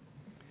leave.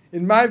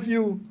 In my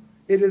view,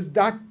 it is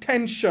that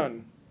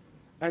tension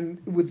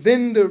and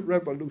within the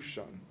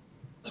revolution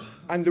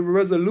and the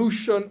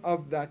resolution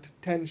of that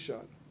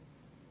tension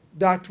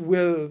that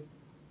will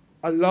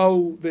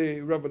allow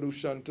the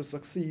revolution to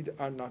succeed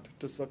or not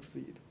to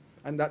succeed.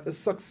 And that the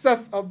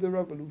success of the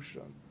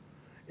revolution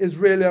is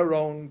really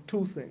around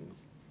two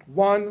things.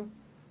 One,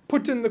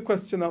 putting the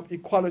question of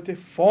equality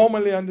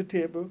formally on the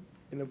table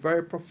in a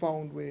very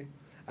profound way.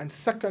 And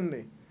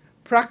secondly,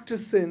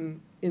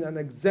 practicing in an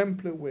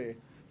exemplary way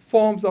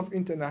forms of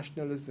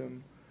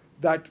internationalism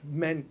that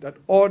meant that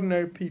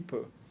ordinary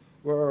people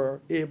were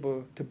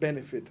able to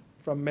benefit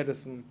from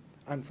medicine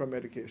and from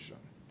education.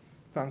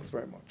 Thanks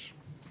very much.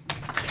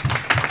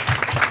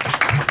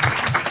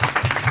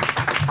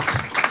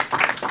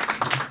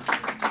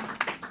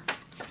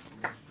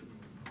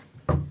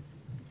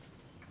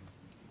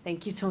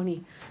 Thank you,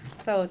 Tony.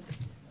 So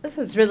this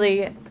is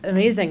really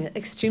amazing,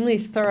 extremely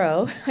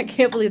thorough. I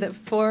can't believe that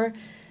 4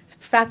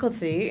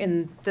 faculty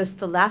in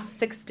the last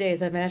 6 days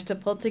have managed to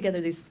pull together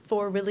these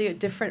 4 really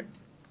different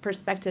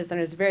perspectives,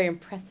 and it's very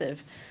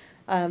impressive.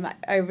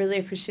 I really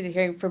appreciated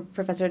hearing from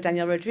Professor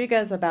Daniel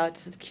Rodriguez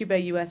about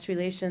Cuba-U.S.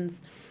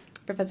 relations,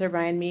 Professor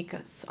Brian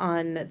Meeks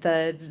on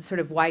the sort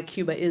of why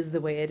Cuba is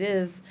the way it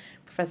is,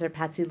 Professor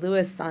Patsy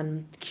Lewis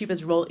on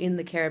Cuba's role in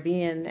the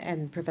Caribbean,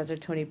 and Professor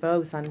Tony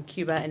Bogues on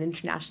Cuba and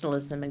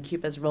internationalism and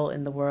Cuba's role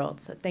in the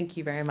world. So thank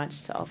you very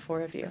much to all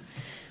four of you.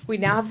 We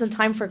now have some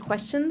time for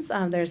questions.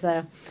 There's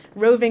a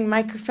roving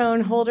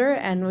microphone holder,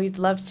 and we'd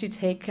love to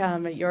take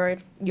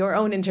your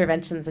own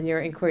interventions and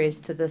your inquiries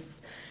to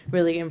this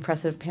really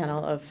impressive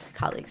panel of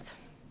colleagues.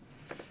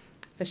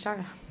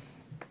 Bishara.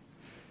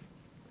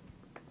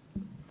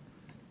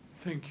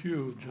 Thank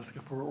you, Jessica,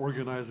 for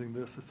organizing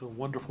this. It's a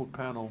wonderful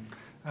panel.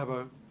 I have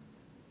a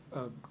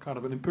kind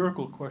of an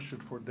empirical question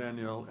for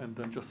Danielle, and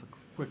then just a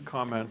quick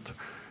comment.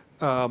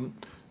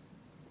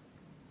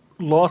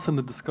 Lost in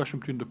the discussion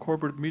between the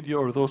corporate media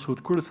or those who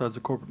would criticize the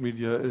corporate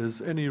media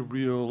is any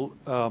real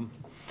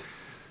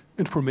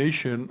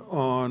information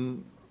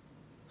on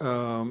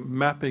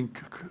mapping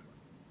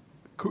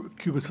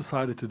Cuban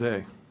society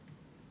today.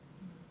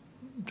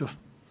 Just,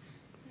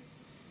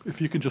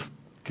 if you can just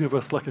give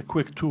us like a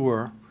quick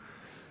tour,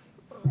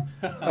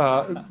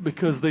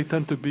 because they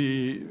tend to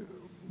be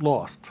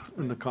lost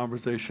in the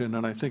conversation,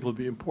 and I think it'll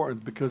be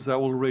important because that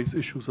will raise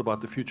issues about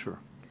the future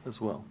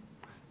as well,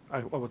 I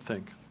would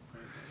think.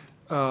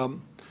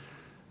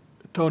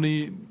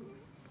 Tony,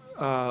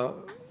 I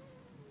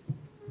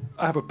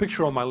have a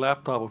picture on my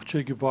laptop of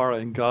Che Guevara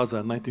in Gaza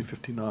in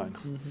 1959.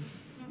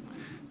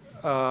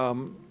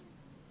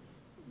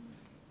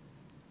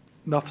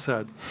 Enough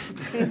said.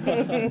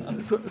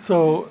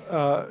 So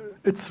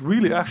it's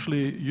really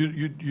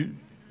actually,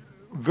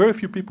 very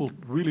few people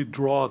really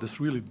draw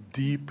this really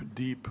deep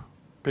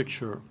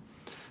picture.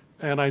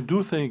 And I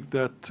do think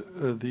that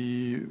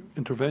the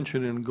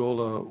intervention in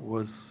Angola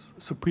was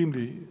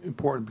supremely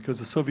important because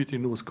the Soviet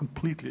Union was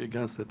completely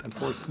against it. And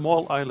for a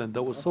small island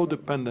that was so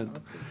dependent,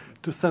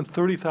 to send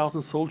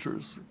 30,000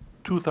 soldiers,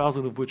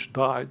 2,000 of which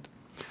died,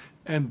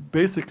 and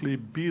basically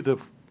be the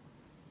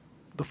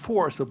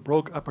force that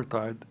broke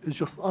apartheid is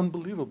just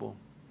unbelievable.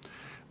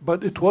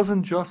 But it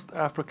wasn't just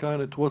Africa,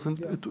 and it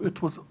wasn't.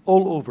 It was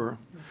all over,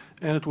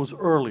 and it was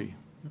early,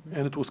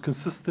 and it was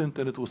consistent,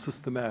 and it was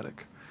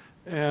systematic.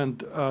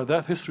 And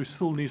that history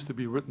still needs to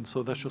be written,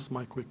 so that's just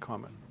my quick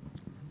comment.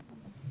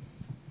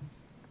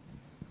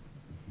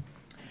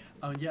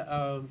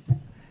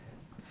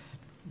 It's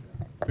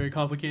very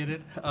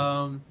complicated.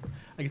 I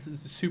guess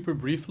super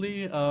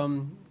briefly,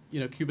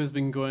 Cuba's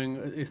been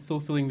it's still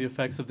feeling the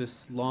effects of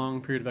this long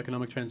period of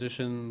economic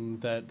transition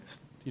that,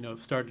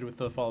 started with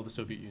the fall of the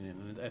Soviet Union.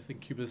 And I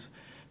think Cuba's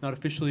not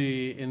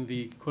officially in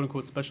the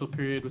quote-unquote special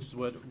period, which is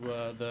what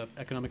the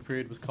economic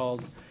period was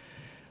called.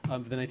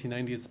 The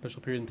 1990s, special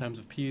period in times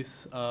of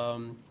peace,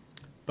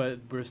 but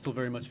we're still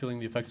very much feeling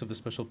the effects of the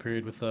special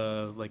period with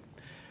the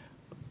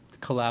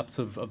collapse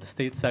of the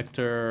state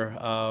sector,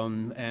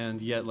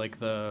 and yet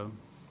where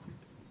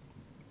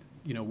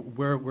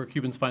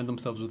Cubans find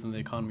themselves within the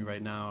economy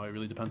right now, it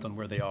really depends on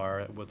where they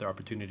are, what their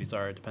opportunities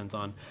are. It depends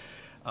on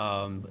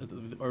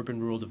the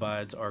urban-rural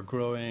divides are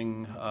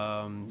growing.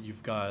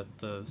 You've got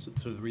the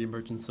sort of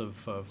reemergence of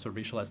sort of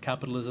racialized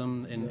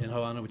capitalism in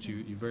Havana, which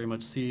you very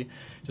much see.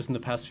 Just in the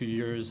past few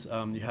years,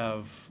 you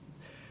have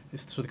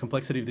sort of the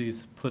complexity of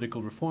these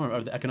political reform,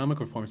 or the economic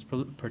reforms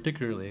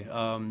particularly.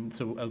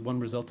 So one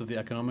result of the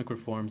economic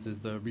reforms is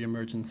the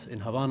reemergence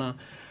in Havana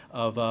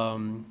of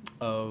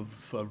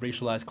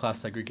racialized class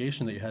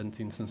segregation that you hadn't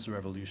seen since the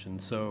revolution.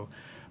 So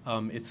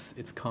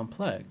it's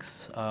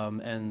complex,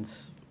 and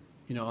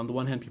on the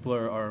one hand, people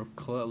are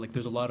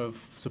there's a lot of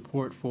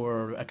support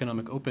for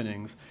economic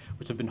openings,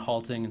 which have been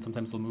halting, and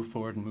sometimes they'll move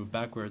forward and move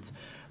backwards.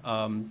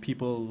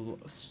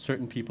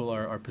 Certain people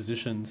are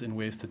positioned in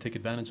ways to take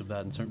advantage of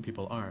that, and certain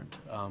people aren't,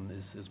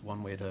 is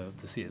one way to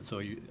see it. So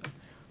I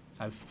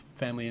have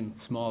family in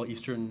small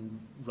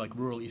eastern,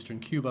 rural eastern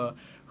Cuba,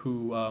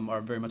 who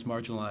are very much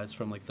marginalized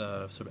from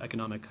the sort of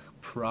economic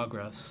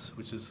progress,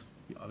 which is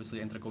obviously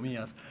entre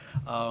comillas.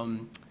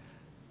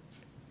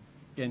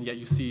 And yet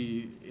you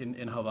see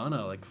in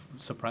Havana,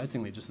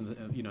 surprisingly, just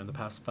in the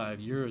past 5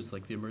 years,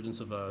 the emergence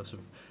of a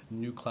sort of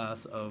new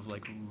class of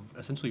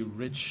essentially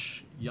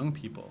rich young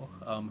people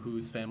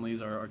whose families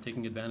are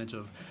taking advantage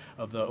of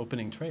the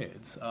opening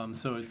trades.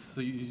 So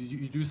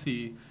you do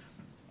see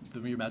the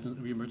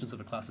reemergence of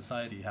a class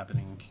society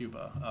happening in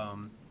Cuba.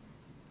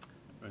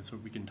 And so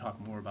we can talk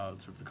more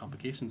about sort of the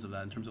complications of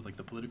that in terms of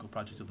the political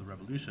project of the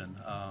revolution.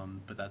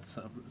 But that's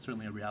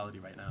certainly a reality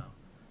right now.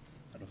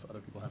 I don't know if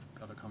other people have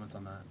other comments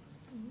on that.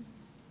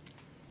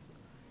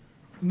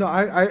 No,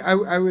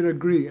 I would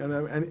agree, and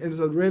it's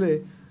a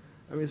really,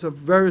 it's a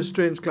very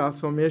strange class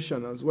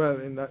formation as well,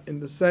 in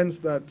the sense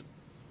that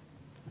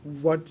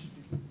what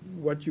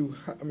you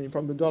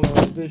from the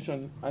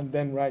dollarization and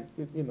then right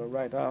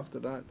after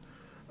that,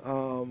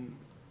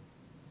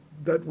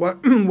 that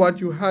what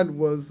you had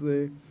was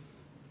a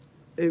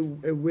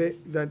way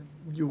that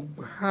you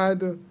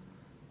had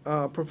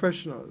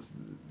professionals.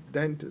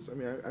 Dentists,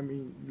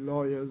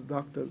 lawyers,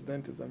 doctors,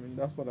 dentists,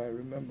 that's what I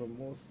remember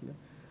mostly,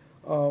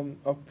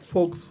 of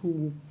folks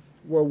who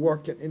were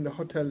working in the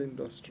hotel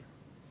industry.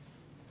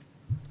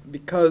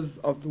 because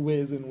of the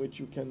ways in which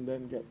you can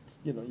then get,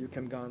 you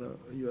can garner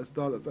US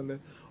dollars. And then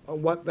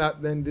what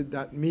that then did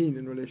that mean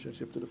in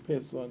relationship to the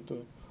peso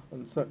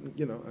and certain,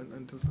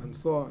 and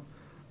so on.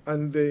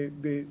 And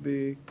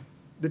the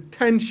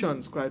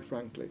tensions, quite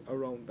frankly,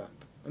 around that.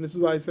 And this is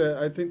why I say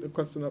I think the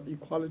question of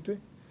equality,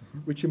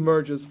 which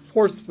emerges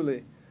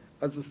forcefully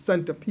as a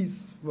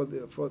centerpiece of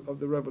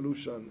the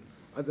revolution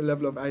at the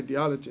level of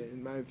ideology,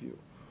 in my view,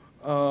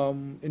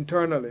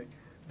 internally,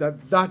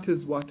 that's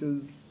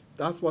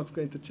what's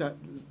going to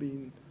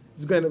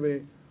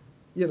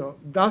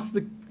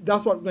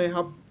that's what may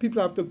have,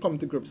 people have to come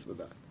to grips with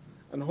that.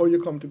 And how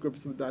you come to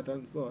grips with that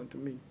and so on, to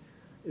me,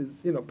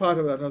 is, part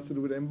of that has to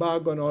do with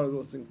embargo and all of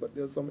those things, but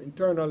there's some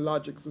internal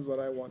logics is what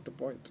I want to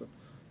point to,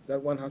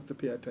 that one has to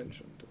pay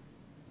attention to.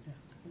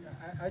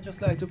 I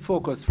just like to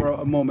focus for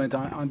a moment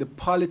on the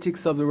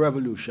politics of the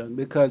revolution,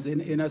 because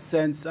in a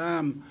sense,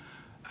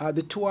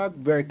 the two are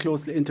very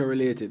closely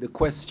interrelated. The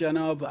question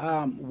of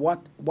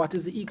what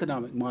is the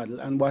economic model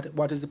and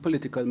what is the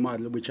political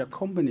model which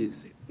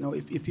accompanies it. Now,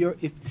 if you're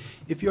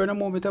in a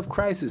moment of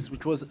crisis,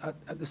 which was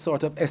at the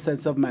sort of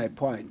essence of my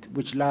point,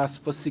 which lasts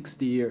for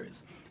 60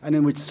 years, and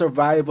in which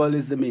survival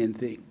is the main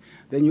thing,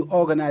 then you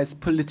organize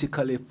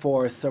politically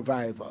for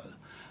survival.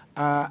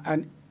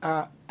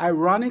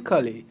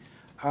 Ironically,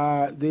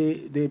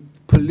 the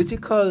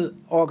political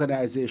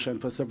organization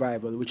for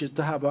survival, which is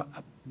to have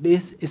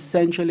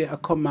essentially a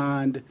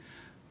command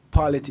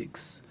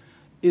politics,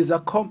 is a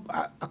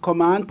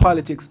command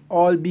politics,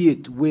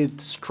 albeit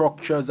with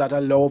structures that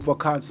allow for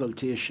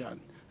consultation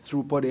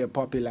through poder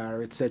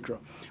popular, etc.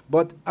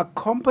 But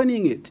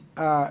accompanying it,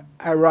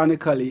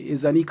 ironically,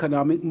 is an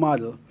economic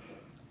model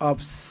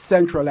of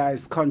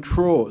centralized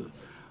control,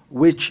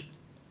 which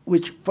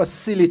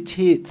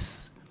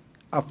facilitates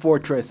a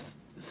fortress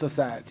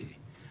society.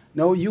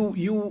 Now,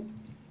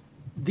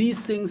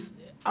 these things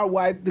are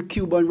why the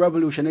Cuban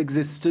Revolution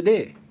exists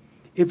today.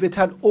 If it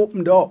had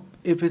opened up,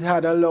 if it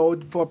had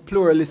allowed for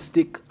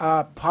pluralistic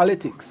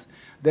politics,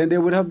 then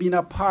there would have been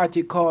a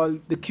party called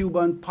the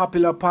Cuban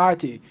Popular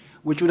Party,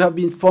 which would have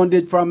been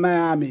funded from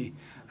Miami,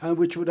 and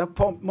which would have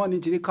pumped money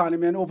into the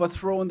economy and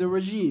overthrown the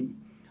regime.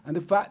 And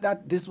the fact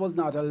that this was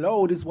not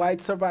allowed is why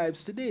it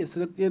survives today.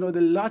 So,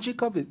 the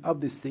logic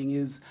of this thing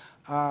is,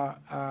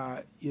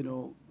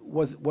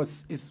 was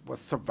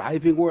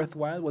surviving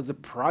worthwhile? Was the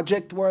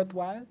project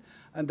worthwhile?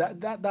 And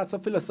that's a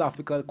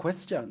philosophical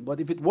question. But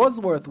if it was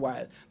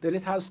worthwhile, then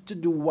it has to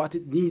do what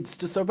it needs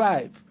to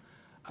survive.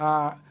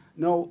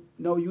 Now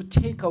you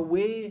take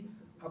away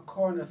a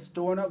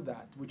cornerstone of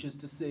that, which is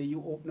to say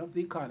you open up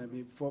the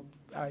economy for,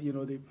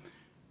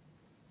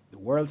 the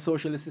world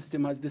socialist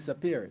system has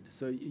disappeared.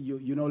 So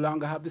you no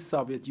longer have the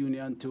Soviet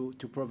Union to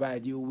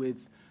provide you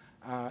with,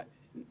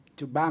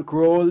 to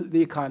bankroll the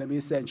economy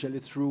essentially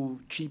through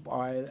cheap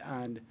oil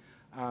and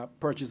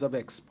purchase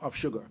of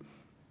sugar.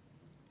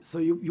 So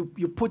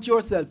you put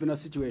yourself in a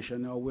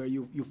situation now where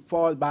you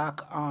fall back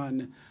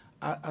on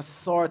a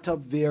sort of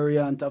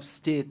variant of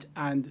state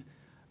and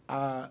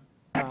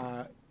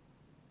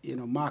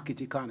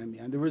market economy.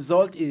 And the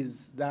result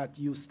is that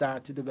you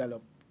start to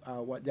develop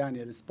what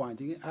Daniel is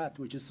pointing at,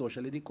 which is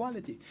social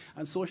inequality.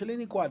 And social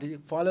inequality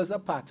follows a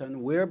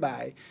pattern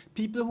whereby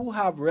people who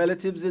have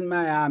relatives in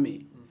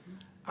Miami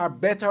are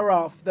better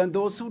off than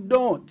those who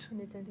don't.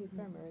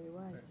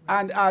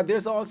 And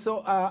there's also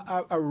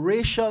a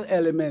racial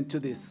element to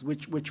this,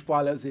 which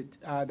follows it,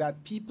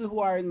 that people who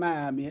are in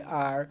Miami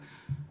are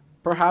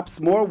perhaps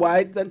more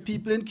white than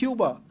people in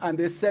Cuba, and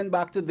they send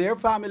back to their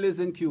families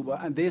in Cuba,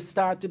 and they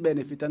start to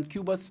benefit, and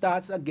Cuba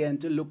starts again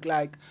to look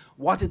like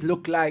what it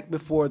looked like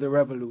before the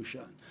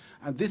revolution.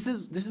 And this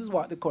is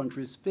what the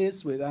country is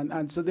faced with,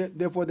 and so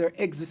therefore there are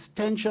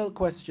existential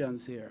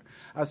questions here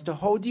as to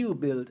how do you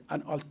build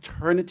an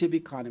alternative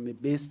economy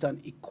based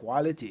on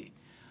equality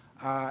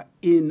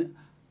in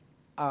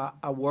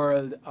a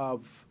world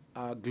of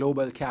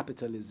global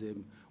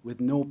capitalism with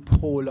no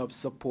pole of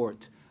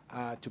support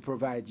to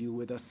provide you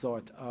with a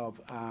sort of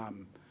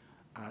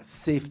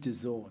safety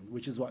zone,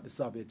 which is what the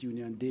Soviet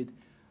Union did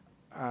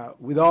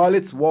with all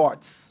its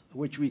warts,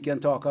 which we can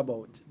talk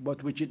about,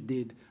 but which it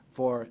did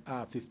for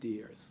 50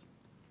 years.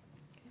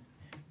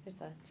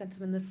 There's a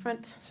gentleman in the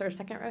front, sort of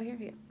second row here.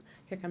 Yeah.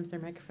 Here comes their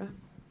microphone.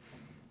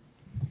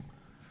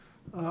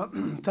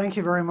 Thank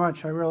you very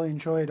much. I really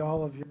enjoyed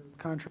all of your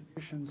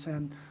contributions,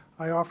 and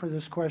I offer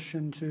this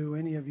question to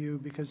any of you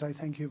because I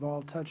think you've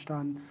all touched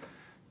on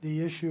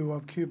the issue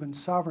of Cuban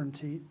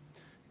sovereignty.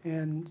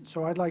 And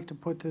so I'd like to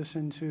put this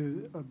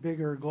into a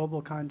bigger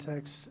global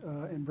context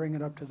and bring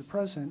it up to the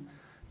present,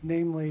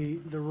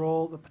 namely the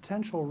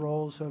potential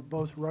roles of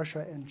both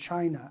Russia and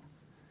China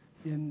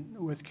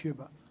with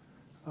Cuba.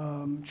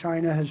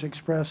 China has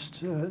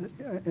expressed,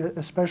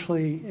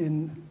 especially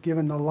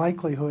given the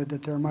likelihood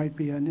that there might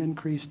be an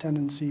increased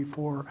tendency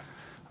for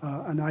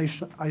an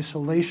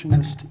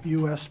isolationist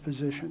U.S.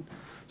 position.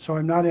 So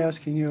I'm not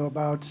asking you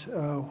about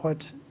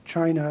what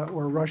China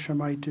or Russia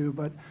might do,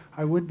 but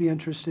I would be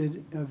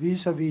interested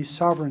vis-a-vis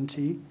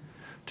sovereignty.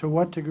 To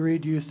what degree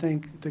do you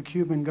think the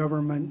Cuban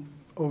government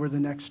over the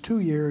next 2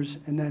 years,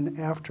 and then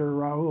after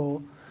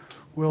Raul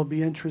will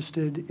be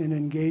interested in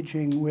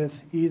engaging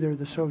with either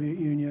the Soviet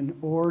Union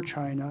or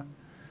China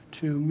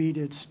to meet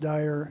its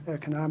dire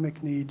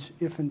economic needs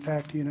if, in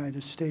fact, the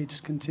United States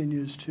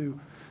continues to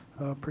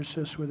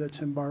persist with its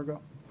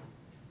embargo.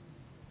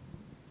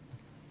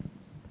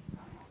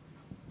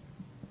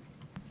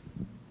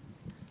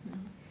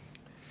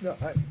 No,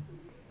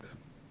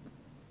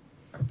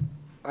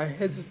 I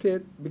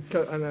hesitate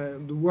because, and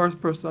I'm the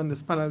worst person on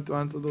this panel to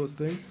answer those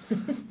things,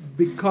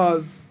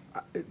 because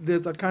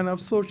there's a kind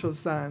of social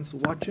science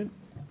watching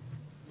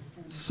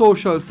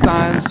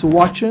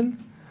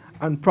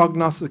and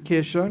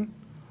prognostication,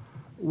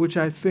 which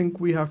I think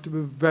we have to be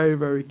very,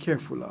 very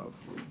careful of.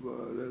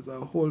 There's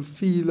a whole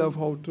field of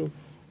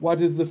what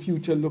does the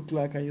future look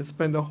like, and you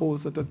spend a whole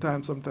set of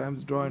time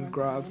sometimes drawing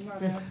graphs.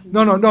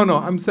 No,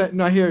 I'm saying,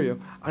 no, I hear you,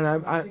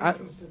 and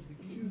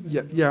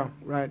yeah,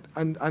 right,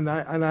 and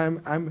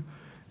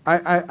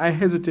I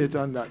hesitate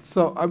on that.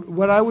 So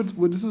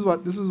this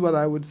is what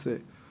I would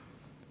say,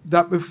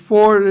 that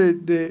before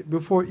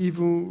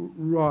even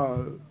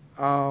Royal,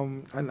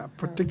 and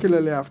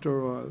particularly after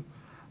Royal,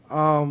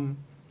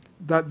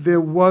 that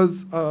there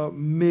was a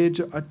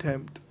major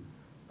attempt,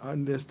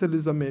 and there still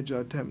is a major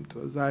attempt,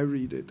 as I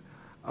read it,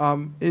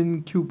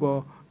 in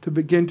Cuba to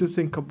begin to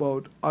think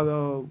about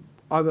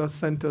other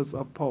centers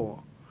of power,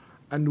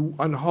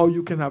 and how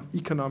you can have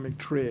economic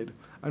trade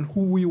and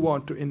who we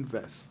want to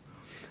invest.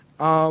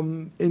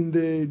 Coming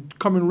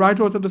right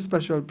out of the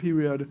special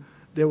period,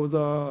 there was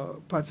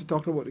Patsy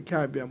talking about the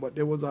Caribbean, but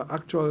there was an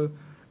actual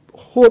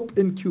hope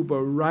in Cuba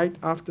right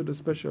after the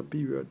special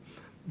period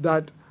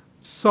that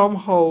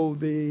somehow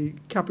the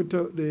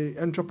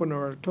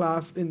entrepreneurial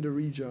class in the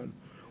region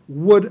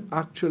would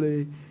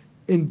actually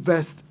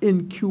invest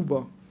in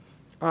Cuba,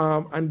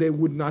 and they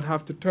would not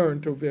have to turn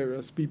to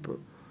various people.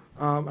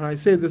 And I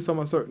say this from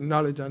a certain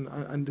knowledge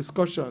and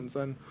discussions,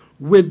 and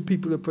with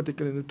people,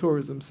 particularly in the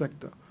tourism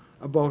sector,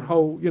 about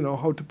how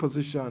to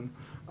position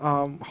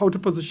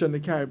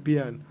the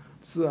Caribbean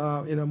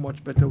in a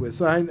much better way.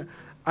 So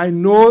I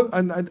know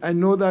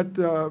that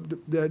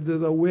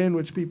there's a way in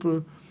which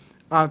people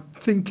are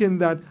thinking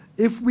that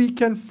if we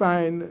can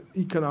find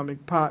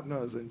economic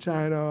partners in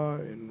China,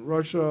 in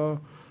Russia,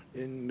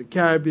 in the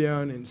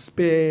Caribbean, in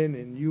Spain,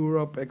 in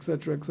Europe,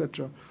 etc.,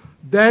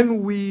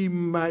 then we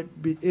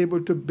might be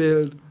able to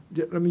build,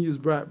 let me use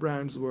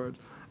Brian's words,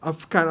 a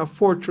kind of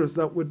fortress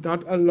that would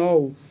not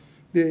allow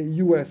the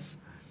U.S.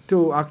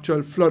 to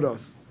actually flood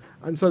us.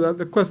 And so that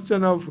the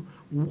question of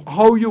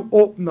how you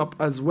open up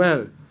as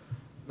well,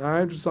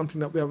 right, is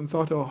something that we haven't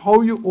thought of, how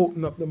you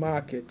open up the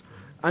market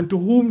and to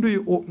whom do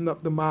you open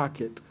up the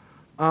market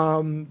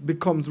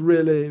becomes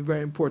really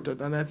very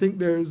important. And I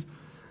think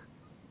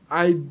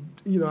I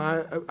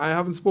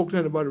haven't spoken to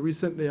anybody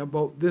recently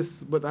about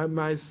this, but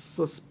my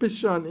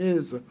suspicion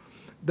is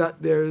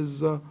that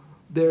there's a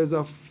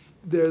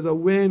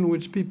way in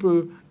which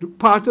people,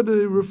 part of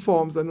the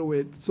reforms and the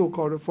way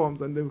so-called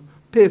reforms and the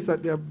pace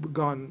that they have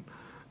begun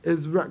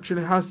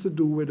actually has to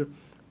do with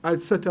a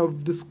set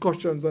of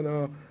discussions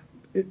and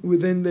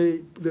within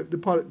the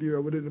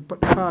Politburo, within the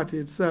party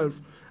itself,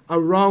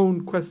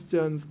 around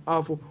questions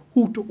of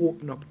who to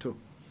open up to.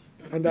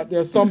 And that there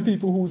are some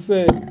people who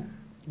say,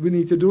 we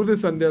need to do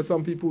this, and there are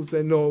some people who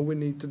say, no, we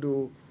need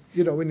to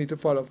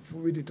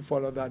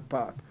follow that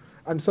path.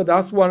 And so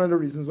that's one of the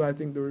reasons why I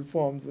think the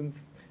reforms, and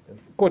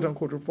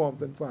quote-unquote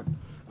reforms, in fact,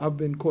 have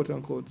been,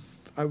 quote-unquote,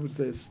 I would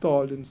say,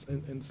 stalled in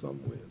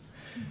some ways.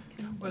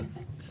 Well,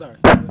 sorry.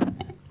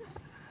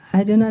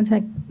 I do not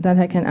think that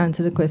I can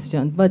answer the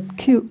question, but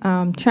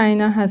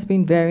China has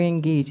been very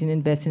engaged in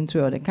investing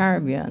throughout the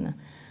Caribbean,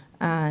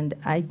 and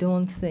I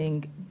don't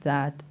think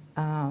that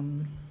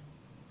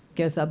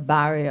there's a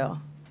barrier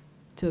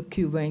to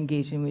Cuba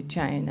engaging with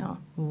China.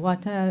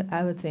 What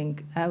I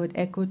would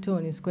echo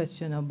Tony's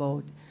question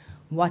about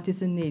what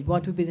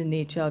would be the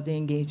nature of the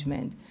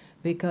engagement,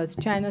 because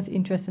China's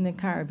interest in the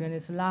Caribbean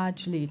is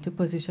largely to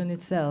position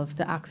itself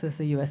to access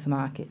the U.S.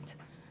 market.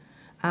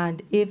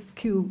 And if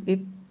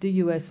the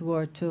U.S.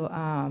 were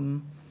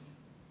to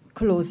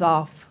close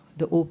off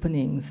the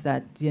openings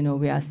that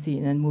we are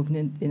seeing and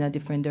moving in a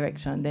different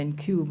direction, then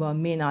Cuba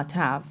may not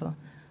have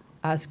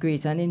as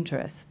great an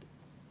interest.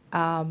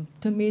 To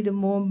me, the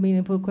more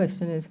meaningful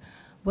question is,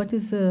 what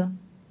is the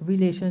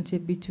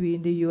relationship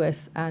between the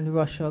U.S. and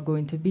Russia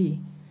going to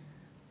be?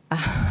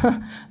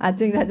 I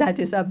think that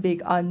is a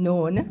big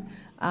unknown.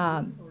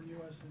 Or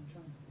U.S. and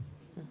China.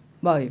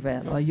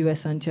 Well, or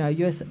U.S. and China,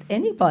 U.S.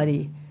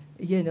 anybody,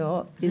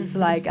 it's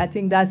like, I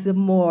think that's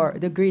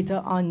the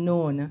greater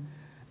unknown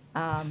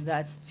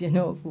that,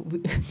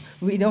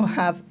 we don't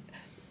have.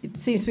 It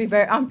seems to be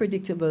very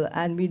unpredictable,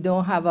 and we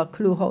don't have a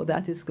clue how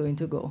that is going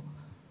to go.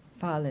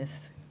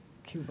 Palace,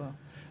 Cuba.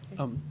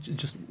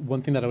 Just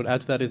one thing that I would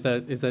add to that is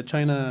that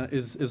China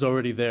is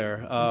already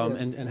there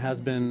and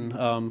has been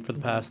for the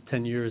past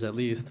 10 years at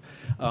least,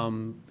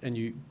 and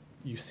you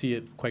see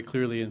it quite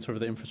clearly in sort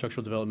of the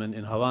infrastructural development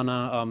in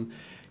Havana.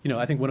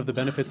 I think one of the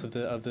benefits of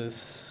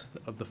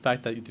the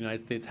fact that the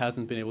United States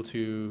hasn't been able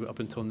to, up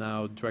until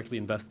now, directly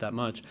invest that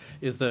much,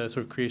 is the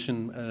sort of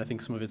creation, and I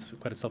think some of it's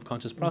quite a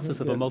self-conscious process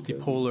of a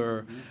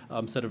multipolar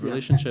set of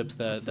relationships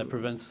that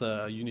prevents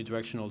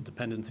unidirectional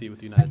dependency with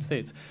the United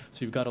States.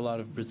 So you've got a lot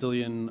of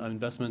Brazilian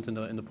investment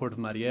in the port of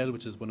Mariel,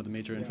 which is one of the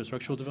major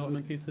infrastructural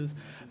development pieces,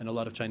 and a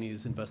lot of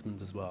Chinese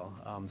investment as well.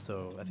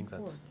 So I think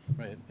that's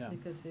right. Yeah.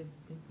 Because it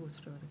imports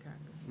through the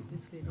Caribbean.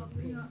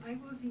 I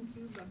was in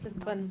Cuba.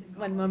 Just one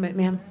moment,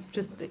 ma'am.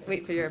 Just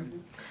wait for your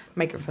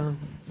microphone.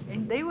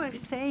 And they were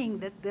saying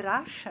that the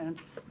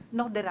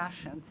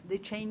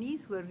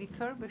Chinese were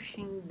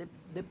refurbishing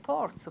the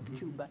ports of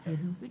Cuba,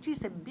 which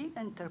is a big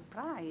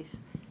enterprise.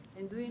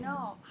 And do you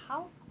know,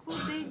 how could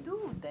they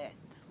do that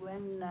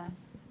when,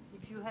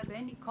 if you have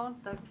any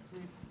contact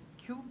with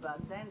Cuba,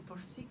 then for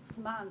 6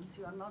 months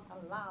you are not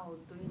allowed,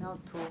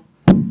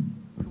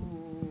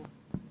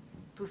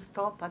 to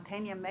stop at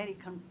any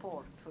American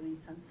port, for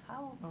instance.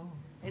 How? Oh.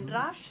 And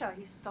Russia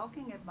is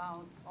talking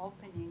about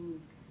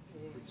opening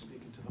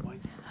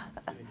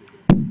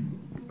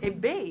a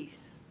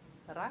base.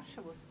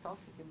 Russia was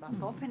talking about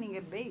opening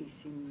a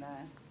base in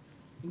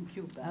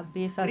Cuba. A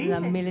base as in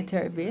a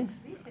military base?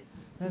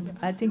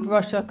 I think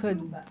Russia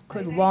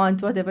could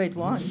want whatever it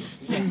wants.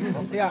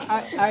 Yeah,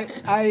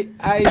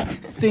 I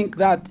think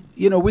that,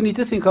 we need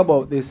to think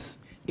about this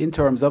in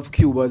terms of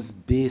Cuba's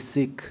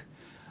basic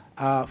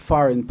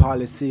foreign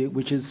policy,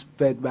 which is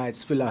fed by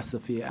its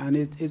philosophy, and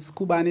it's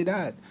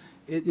Cubanidad.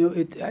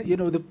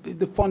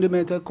 The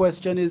fundamental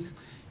question is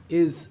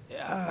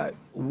how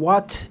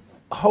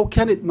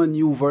can it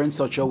maneuver in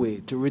such a way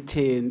to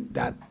retain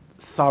that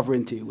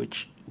sovereignty,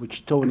 which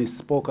Tony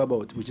spoke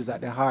about, which is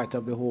at the heart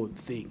of the whole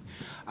thing.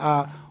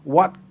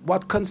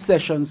 What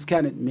concessions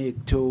can it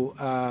make to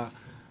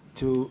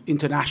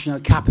international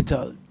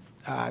capital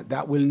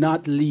that will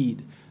not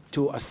lead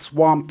to a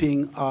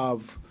swamping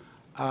of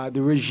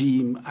the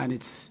regime and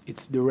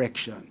its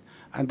direction?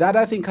 And that,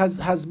 I think,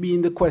 has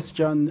been the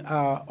question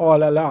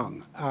all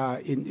along,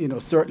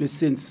 certainly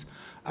since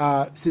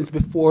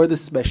before the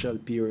special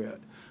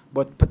period,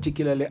 but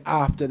particularly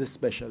after the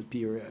special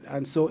period.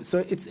 And so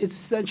it's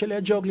essentially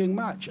a juggling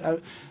match.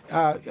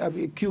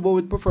 Cuba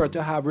would prefer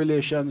to have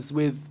relations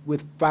with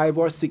 5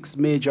 or 6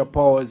 major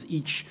powers,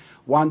 each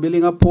one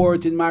building a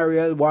port in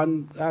Mariel,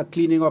 one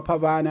cleaning up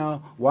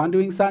Havana, one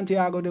doing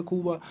Santiago de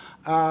Cuba,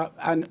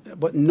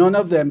 but none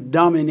of them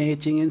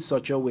dominating in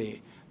such a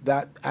way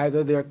that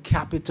either their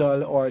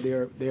capital or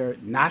their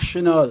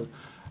national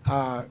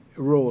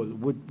role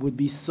would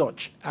be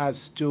such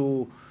as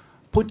to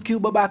put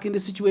Cuba back in the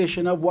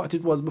situation of what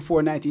it was before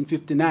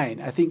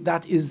 1959. I think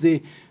that is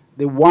the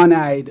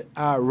one-eyed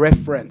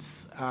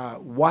reference.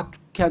 What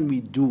can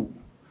we do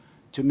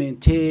to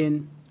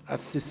maintain a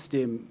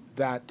system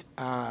that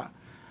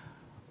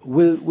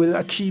will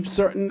achieve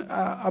certain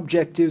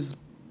objectives,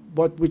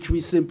 but which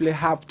we simply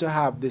have to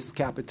have this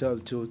capital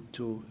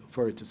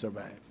for it to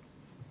survive?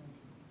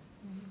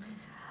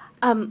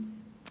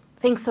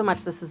 Thanks so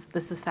much.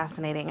 This is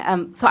fascinating.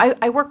 So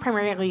I work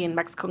primarily in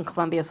Mexico and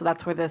Colombia, so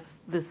that's where this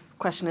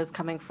question is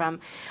coming from.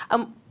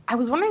 I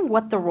was wondering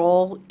what the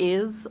role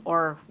is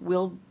or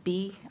will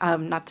be,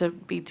 not to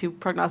be too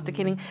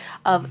prognosticating,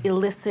 of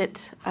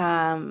illicit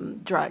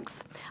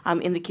drugs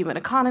in the Cuban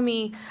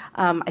economy.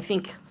 I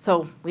think,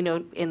 so we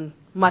know in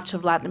much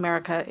of Latin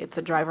America, it's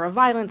a driver of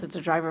violence, it's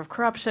a driver of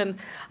corruption.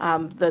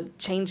 The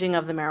changing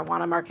of the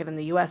marijuana market in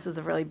the US is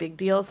a really big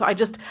deal. So I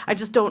just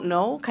don't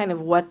know kind of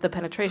what the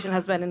penetration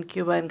has been in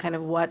Cuba and kind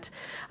of what,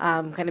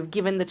 kind of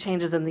given the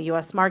changes in the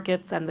US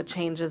markets and the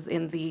changes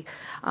in the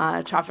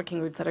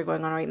trafficking routes that are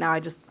going on right now, I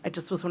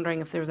just was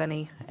wondering if there's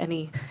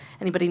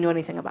anybody knew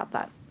anything about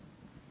that.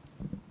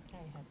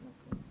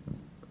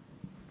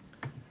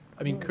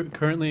 I mean,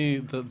 currently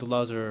the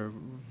laws are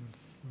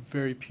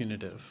very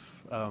punitive.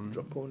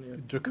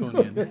 Draconian,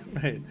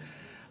 right?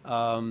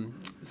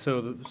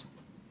 So,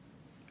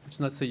 it's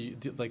not to say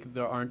like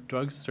there aren't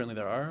drugs. Certainly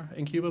there are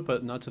in Cuba,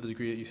 but not to the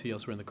degree that you see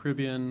elsewhere in the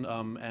Caribbean.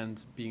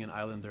 And being an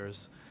island,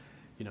 there's,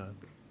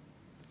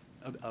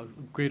 a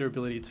greater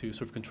ability to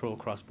sort of control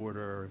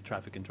cross-border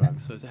traffic in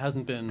drugs. So it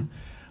hasn't been.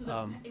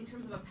 In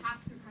terms of a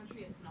pass-through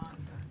country, it's not.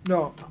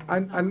 No,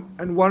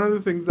 and one of the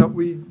things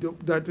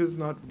that is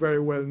not very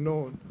well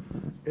known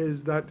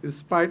is that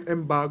despite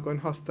embargo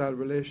and hostile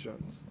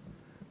relations,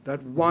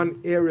 that one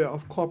area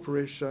of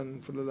cooperation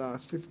for the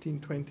last 15,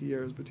 20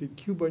 years between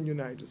Cuba and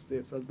United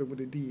States has been with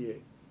the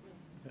DEA.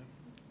 Yeah.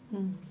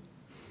 Mm.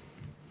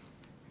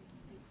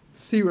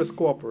 Serious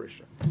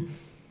cooperation.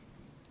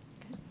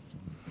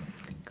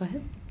 Go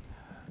ahead.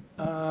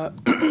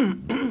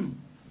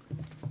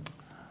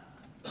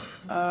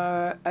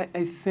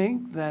 I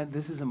think that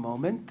this is a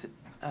moment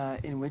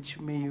in which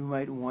you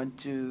might want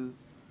to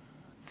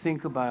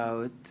think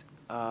about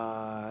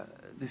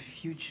the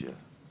future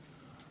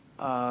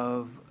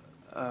of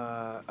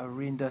a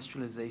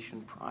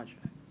reindustrialization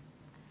project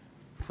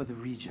for the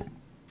region.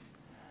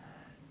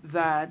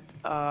 That,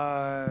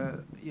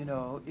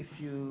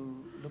 if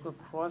you look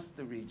across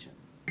the region,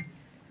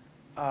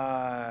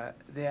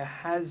 there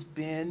has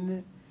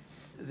been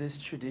this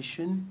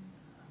tradition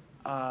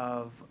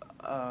of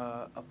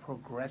a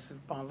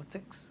progressive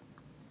politics,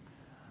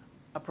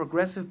 a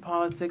progressive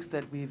politics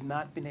that we've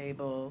not been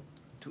able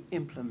to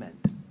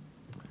implement.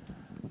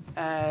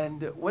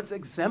 And what's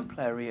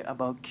exemplary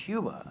about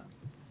Cuba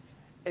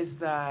is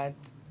that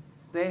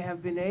they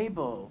have been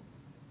able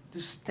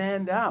to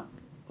stand up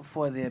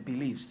for their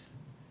beliefs,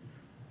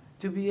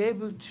 to be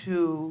able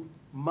to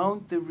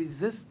mount the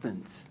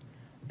resistance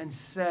and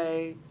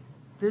say,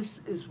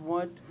 this is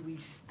what we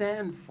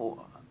stand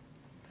for.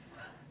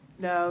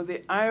 Now,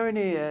 the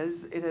irony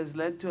is it has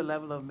led to a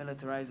level of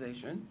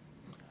militarization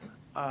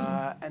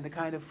and the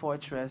kind of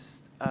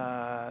fortress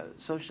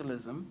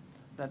socialism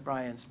that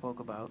Brian spoke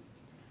about.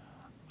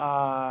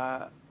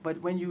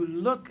 But when you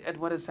look at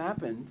what has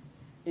happened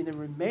in the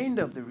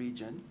remainder of the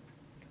region,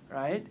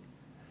 right,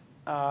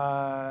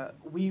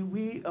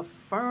 we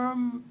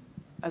affirm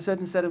a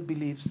certain set of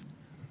beliefs,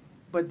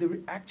 but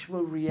the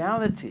actual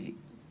reality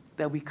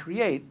that we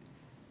create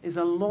is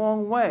a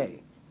long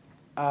way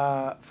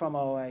from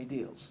our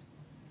ideals.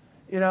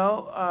 You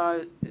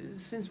know,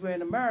 since we're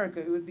in America,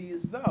 it would be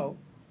as though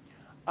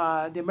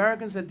the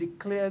Americans had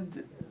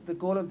declared the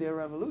goal of their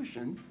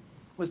revolution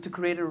was to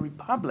create a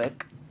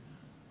republic,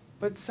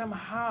 but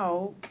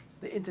somehow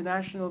the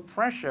international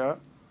pressure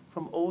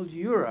from old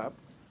Europe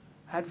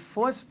had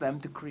forced them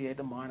to create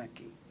a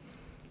monarchy.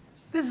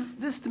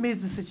 This to me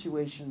is the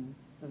situation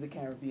that the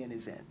Caribbean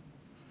is in.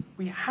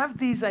 We have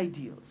these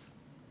ideals,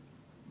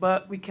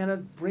 but we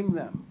cannot bring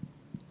them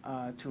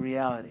to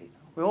reality.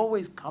 We're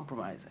always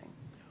compromising.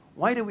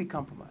 Why do we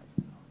compromise?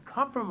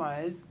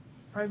 Compromise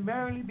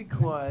primarily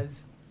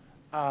because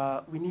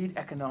we need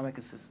economic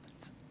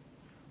assistance.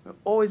 We're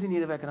always in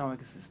need of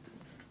economic assistance.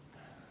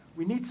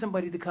 We need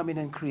somebody to come in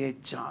and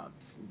create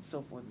jobs and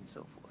so forth and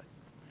so forth.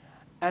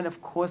 And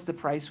of course, the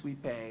price we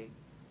pay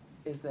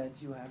is that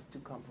you have to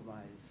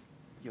compromise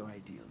your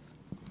ideals.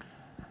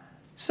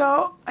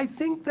 So I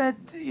think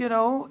that, you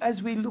know,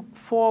 as we look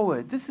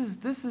forward, this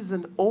is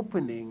an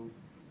opening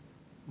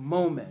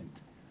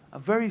moment, a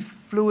very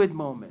fluid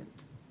moment.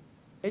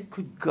 It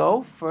could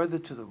go further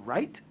to the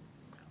right,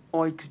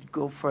 or it could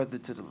go further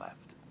to the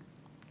left.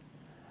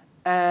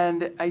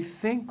 And I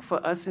think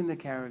for us in the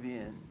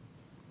Caribbean,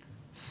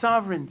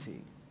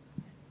 sovereignty,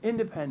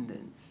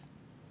 independence,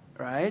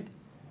 right,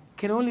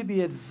 can only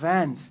be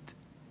advanced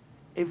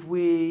if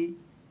we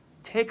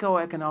take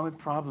our economic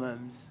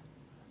problems,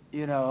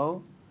 with a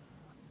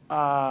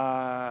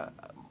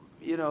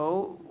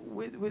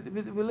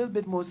little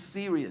bit more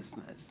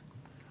seriousness.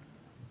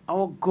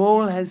 Our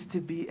goal has to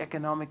be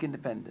economic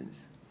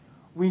independence.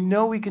 We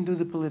know we can do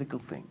the political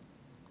thing,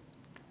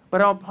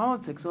 but our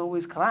politics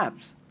always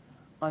collapse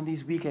on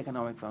these weak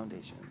economic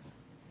foundations.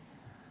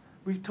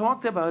 We've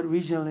talked about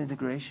regional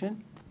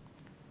integration,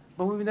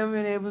 but we've never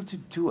been able to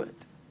do it.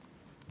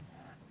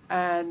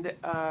 And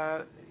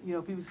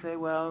people say,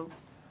 well,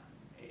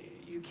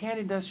 you can't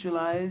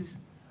industrialize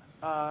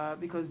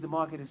because the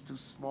market is too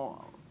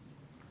small,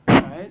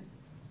 right?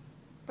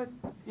 But,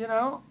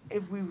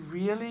 if we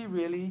really,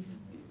 really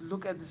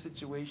look at the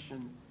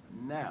situation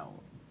now,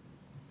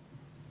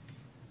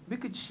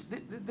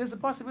 there's a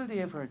possibility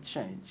here for a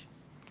change.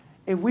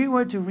 If we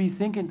were to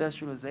rethink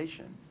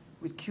industrialization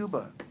with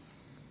Cuba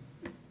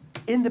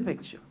in the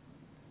picture,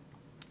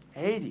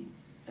 Haiti,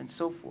 and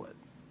so forth,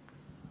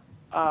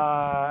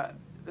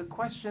 the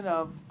question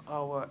of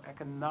our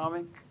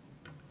economic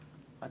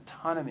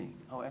autonomy,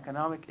 our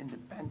economic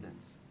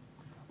independence,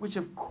 which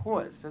of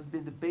course has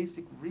been the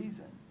basic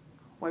reason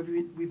why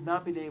we've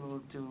not been able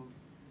to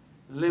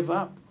live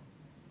up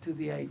to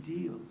the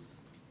ideals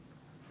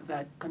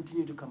that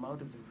continue to come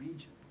out of the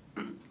region.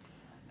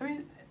 I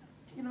mean,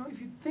 if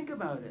you think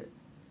about it,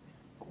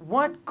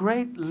 what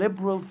great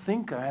liberal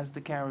thinker has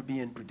the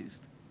Caribbean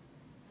produced?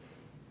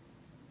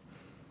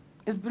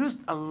 It's produced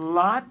a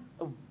lot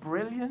of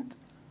brilliant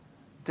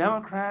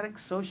democratic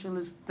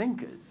socialist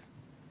thinkers,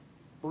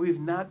 but we've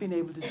not been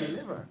able to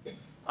deliver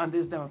on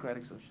this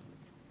democratic socialism.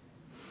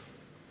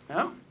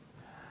 No?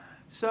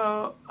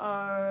 So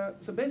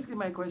basically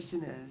my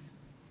question is,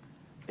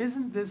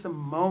 isn't this a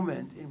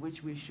moment in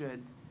which we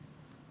should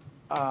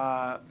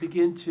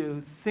begin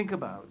to think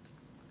about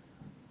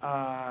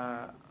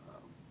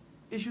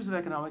issues of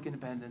economic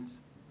independence,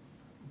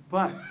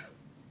 but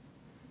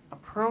a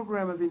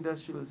program of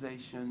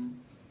industrialization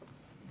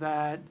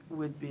that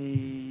would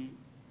be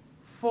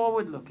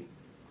forward-looking?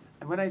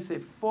 And when I say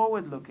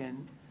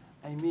forward-looking,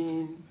 I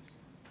mean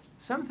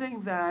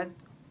something that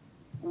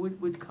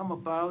would come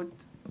about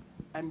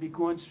and be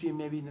going stream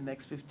maybe in the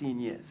next 15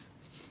 years.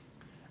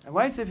 And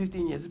why I say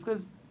 15 years is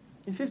because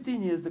in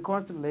 15 years, the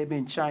cost of labor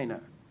in China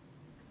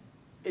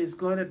is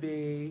going to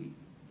be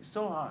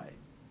so high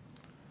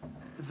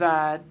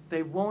that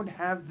they won't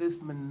have this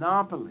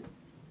monopoly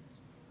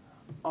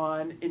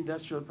on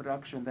industrial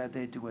production that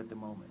they do at the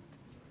moment.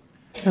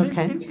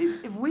 Okay.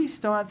 If we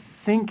start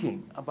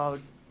thinking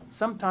about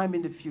sometime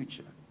in the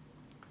future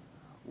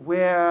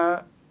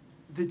where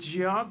the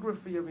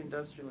geography of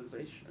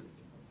industrialization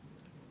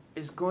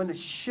is going to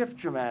shift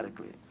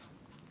dramatically,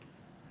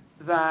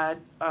 that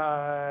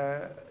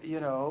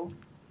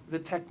the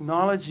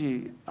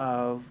technology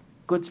of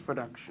goods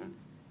production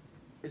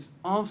is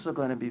also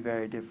going to be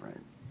very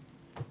different.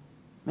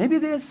 Maybe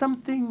there's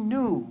something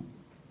new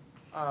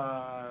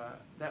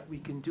that we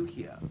can do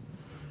here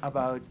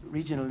about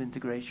regional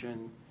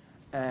integration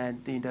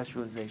and the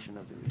industrialization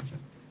of the region.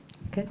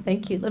 Okay,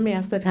 thank you. Let me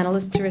ask the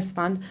panelists to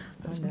respond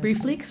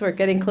briefly, because we're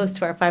getting close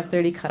to our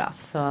 5:30 cutoff.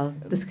 So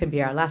this can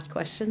be our last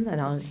question, and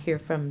I'll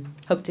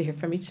hope to hear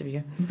from each of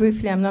you.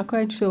 Briefly, I'm not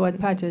quite sure what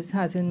Patrick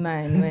has in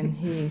mind when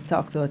he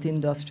talks about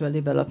industrial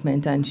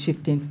development and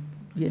shifting,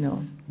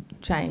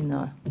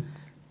 China.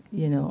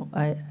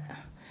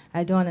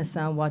 I don't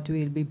understand what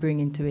we'll be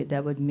bringing to it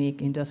that would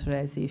make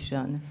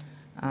industrialization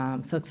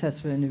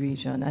successful in the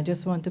region. I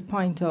just want to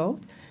point out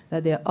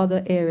that there are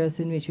other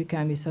areas in which we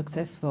can be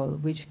successful,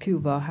 which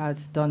Cuba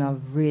has done a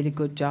really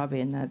good job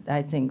in.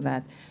 I think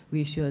that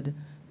we should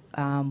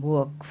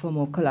work for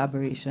more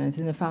collaboration. It's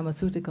in the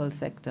pharmaceutical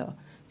sector.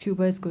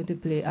 Cuba is going to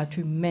play a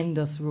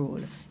tremendous role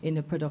in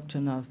the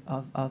production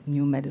of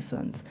new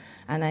medicines.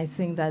 And I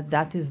think that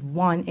that is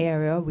one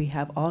area. We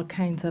have all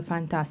kinds of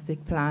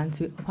fantastic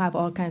plants. We have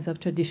all kinds of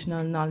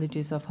traditional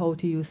knowledges of how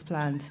to use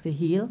plants to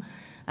heal.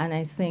 And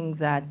I think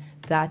that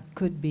that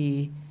could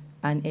be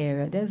an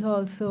area. There's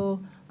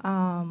also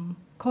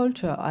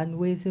culture and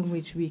ways in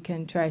which we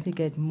can try to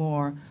get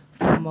more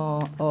from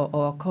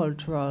our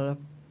cultural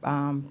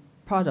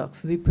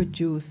products. We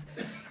produce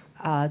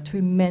a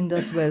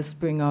tremendous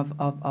wellspring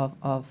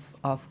of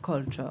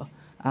culture,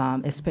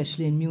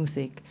 especially in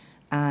music,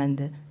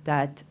 and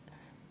that,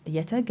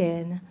 yet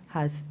again,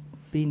 has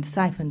been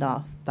siphoned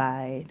off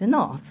by the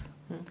North.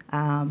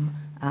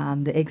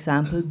 The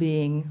example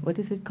being, what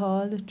is it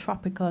called?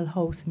 Tropical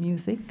house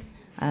music,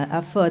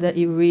 a further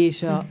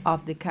erasure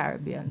of the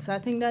Caribbean. So I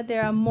think that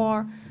there are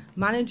more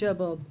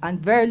manageable and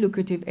very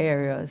lucrative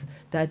areas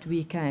that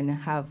we can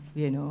have,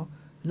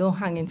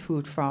 low-hanging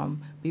fruit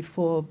from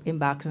before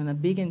embarking on a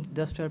big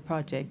industrial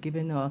project,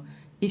 given our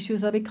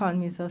issues of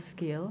economies of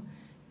scale,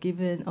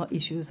 given our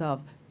issues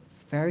of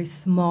very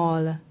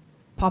small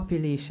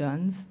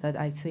populations that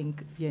I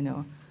think,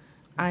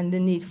 and the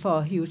need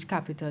for huge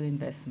capital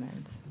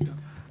investments.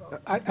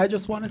 I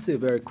just want to say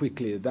very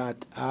quickly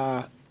that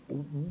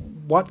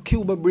what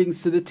Cuba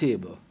brings to the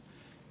table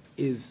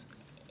is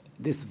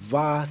this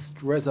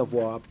vast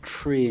reservoir of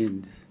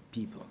trained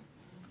people.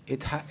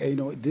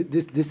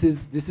 This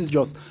is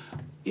just,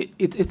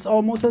 it's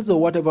almost as though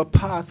whatever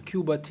path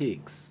Cuba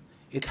takes,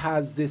 it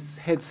has this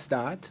head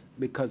start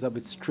because of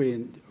its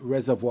trained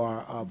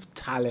reservoir of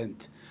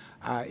talent.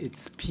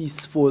 It's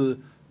peaceful,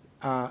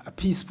 a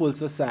peaceful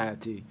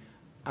society.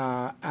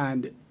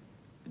 And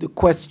the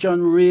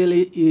question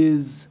really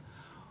is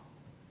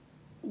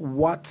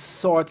what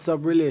sorts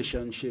of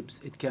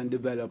relationships it can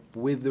develop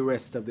with the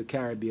rest of the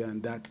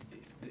Caribbean that,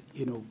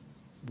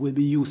 will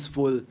be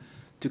useful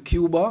to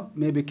Cuba.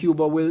 Maybe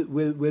Cuba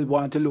will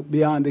want to look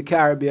beyond the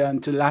Caribbean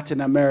to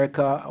Latin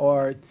America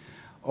or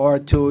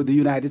to the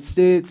United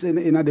States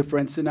in a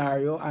different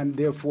scenario. And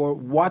therefore,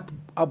 what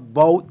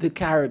about the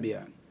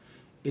Caribbean,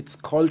 its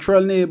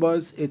cultural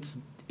neighbors, its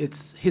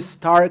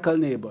historical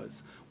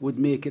neighbors, would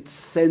make it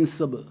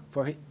sensible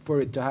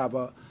for it to have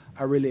a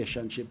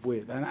relationship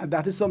with? And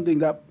that is something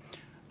that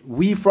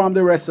we from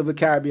the rest of the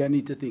Caribbean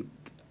need to think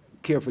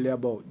carefully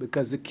about,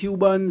 because the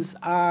Cubans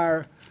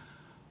are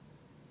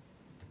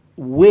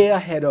way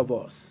ahead of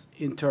us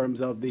in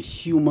terms of the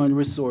human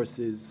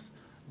resources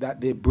that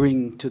they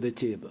bring to the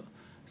table.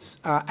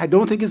 I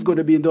don't think it's going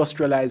to be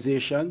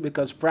industrialization,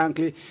 because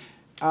frankly,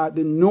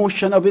 the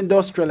notion of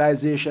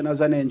industrialization as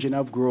an engine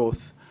of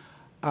growth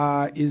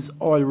is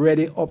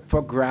already up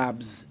for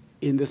grabs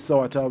in the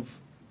sort of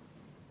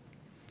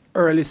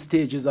early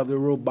stages of the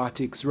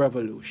robotics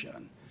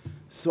revolution.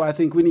 So I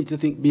think we need to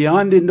think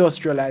beyond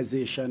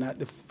industrialization at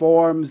the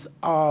forms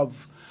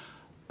of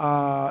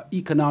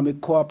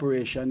economic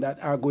cooperation that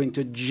are going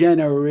to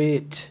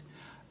generate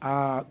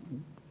the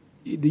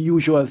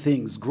usual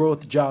things,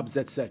 growth, jobs,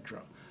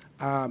 etc.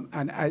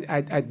 And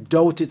I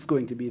doubt it's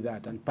going to be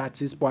that. And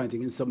Patsy is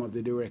pointing in some of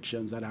the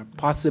directions that are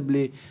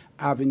possibly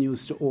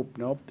avenues to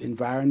open up.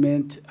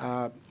 Environment,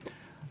 I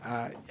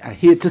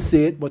hate to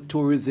say it, but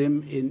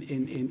tourism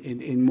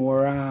in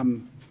more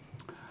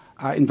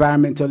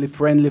environmentally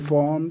friendly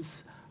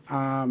forms,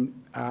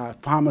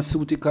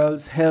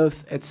 pharmaceuticals,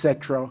 health,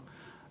 etc.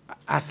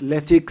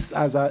 Athletics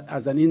as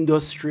an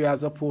industry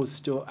as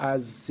opposed to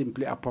as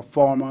simply a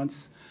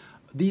performance.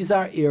 These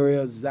are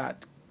areas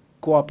that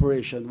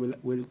cooperation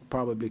will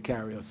probably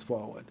carry us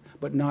forward,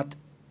 but not,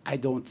 I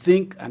don't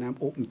think, and I'm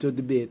open to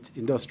debate,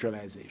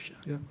 industrialization.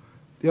 Yeah.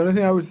 The only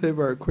thing I would say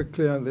very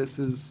quickly on this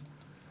is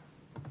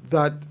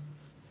that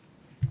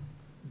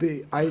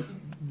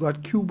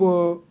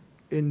Cuba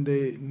in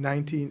the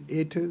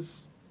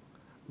 1980s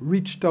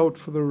reached out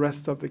for the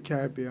rest of the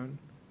Caribbean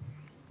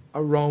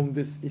around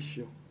this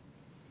issue,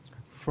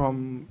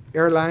 from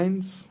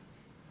airlines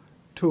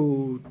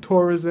to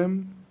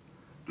tourism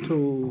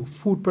to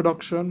food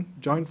production,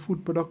 joint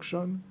food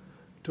production,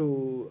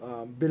 to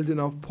building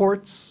of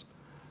ports,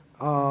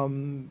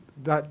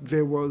 that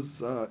there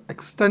was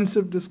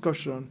extensive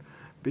discussion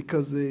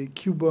because the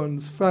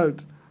Cubans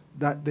felt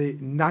that the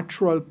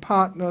natural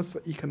partners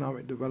for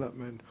economic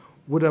development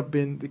would have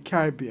been the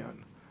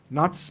Caribbean,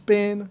 not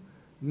Spain,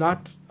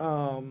 not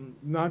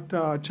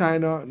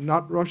China,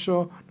 not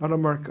Russia, not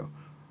America.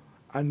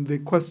 And the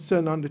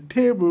question on the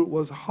table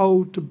was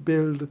how to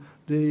build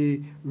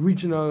the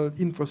regional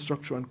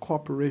infrastructure and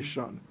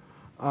cooperation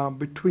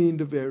between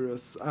the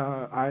various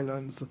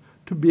islands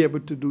to be able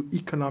to do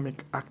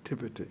economic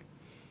activity.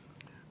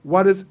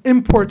 What is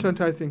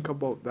important, I think,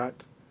 about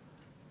that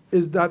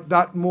is that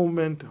that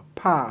moment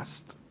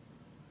passed.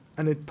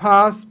 And it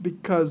passed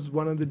because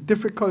one of the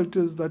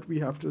difficulties that we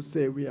have to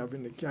say we have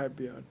in the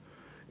Caribbean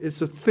is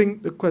to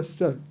think the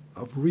question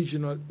of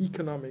regional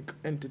economic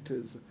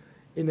entities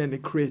in any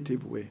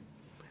creative way.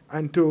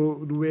 And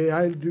to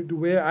the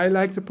way I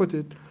like to put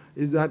it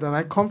is that, and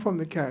I come from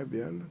the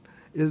Caribbean,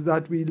 is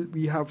that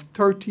we have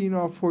 13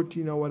 or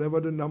 14 or whatever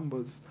the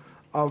numbers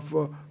of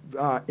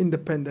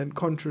independent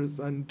countries,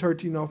 and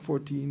 13 or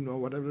 14 or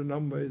whatever the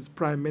number is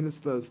prime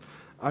ministers,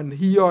 and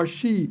he or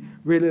she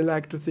really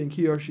like to think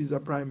he or she's a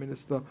prime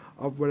minister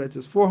of whether it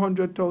is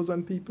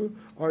 400,000 people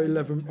or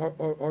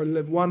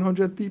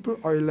 100 people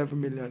or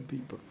 11 million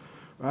people,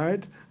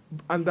 right?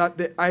 And that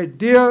the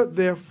idea,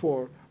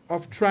 therefore,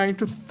 of trying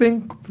to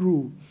think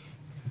through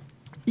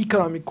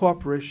economic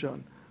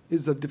cooperation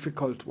is a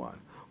difficult one.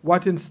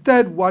 What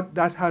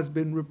that has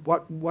been,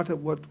 what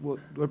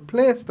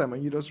replaced them,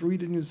 and you just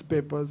read the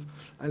newspapers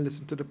and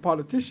listen to the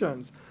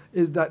politicians,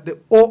 is that the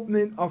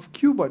opening of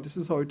Cuba, this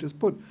is how it is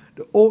put,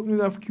 the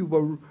opening of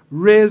Cuba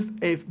raised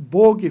a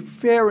bogey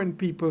fear in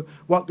people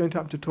what's going to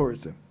happen to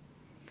tourism.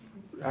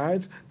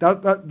 Right?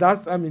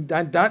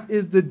 That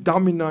is the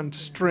dominant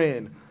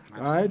strain.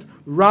 Right?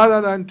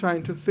 Rather than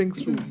trying to think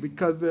through,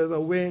 because there's a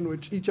way in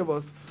which each of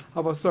us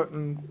have a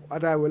certain,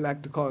 what I would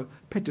like to call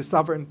petty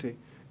sovereignty,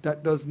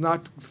 that does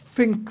not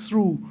think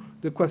through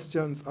the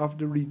questions of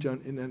the region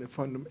in a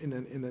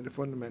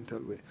fundamental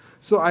way.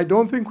 So I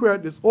don't think we're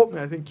at this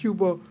opening. I think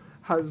Cuba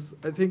has,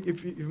 I think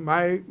if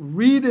my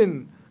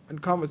reading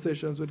and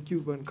conversations with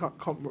Cuban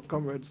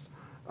comrades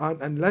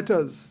and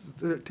letters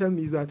tell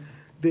me that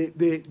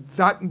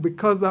that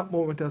because that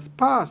moment has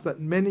passed, that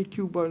many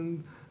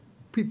Cuban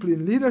people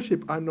in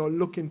leadership are now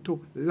looking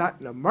to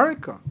Latin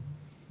America.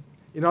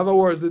 In other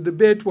words, the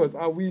debate was,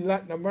 are we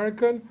Latin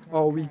American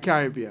or are we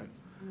Caribbean?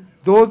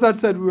 Those that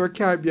said we were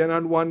Caribbean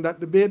and won that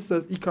debate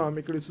says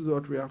economically this is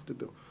what we have to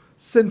do.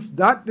 Since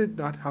that did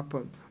not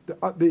happen,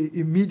 the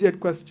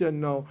immediate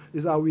question now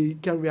is,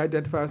 can we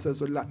identify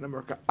ourselves with Latin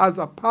America as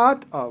a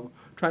part of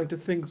trying to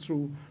think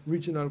through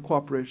regional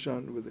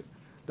cooperation with it?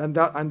 So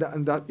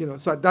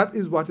that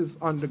is what is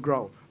on the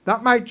ground.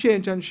 That might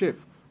change and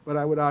shift, but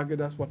I would argue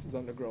that's what is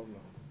on the ground now.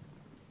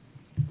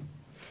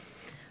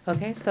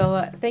 Okay,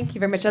 so thank you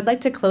very much. I'd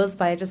like to close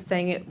by just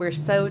saying we're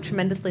so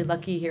tremendously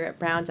lucky here at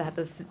Brown to have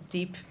this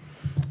deep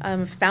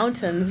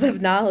fountains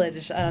of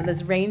knowledge,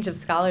 this range of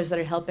scholars that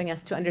are helping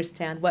us to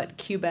understand what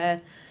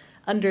Cuba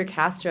under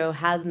Castro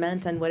has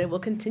meant and what it will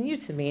continue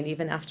to mean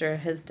even after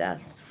his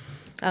death.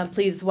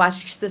 Please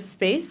watch this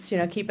space.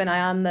 Keep an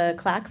eye on the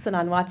CLACS and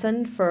on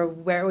Watson for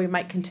where we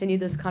might continue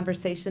this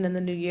conversation in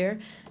the new year.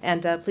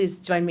 And please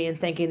join me in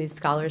thanking these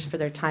scholars for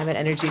their time and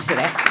energy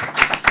today.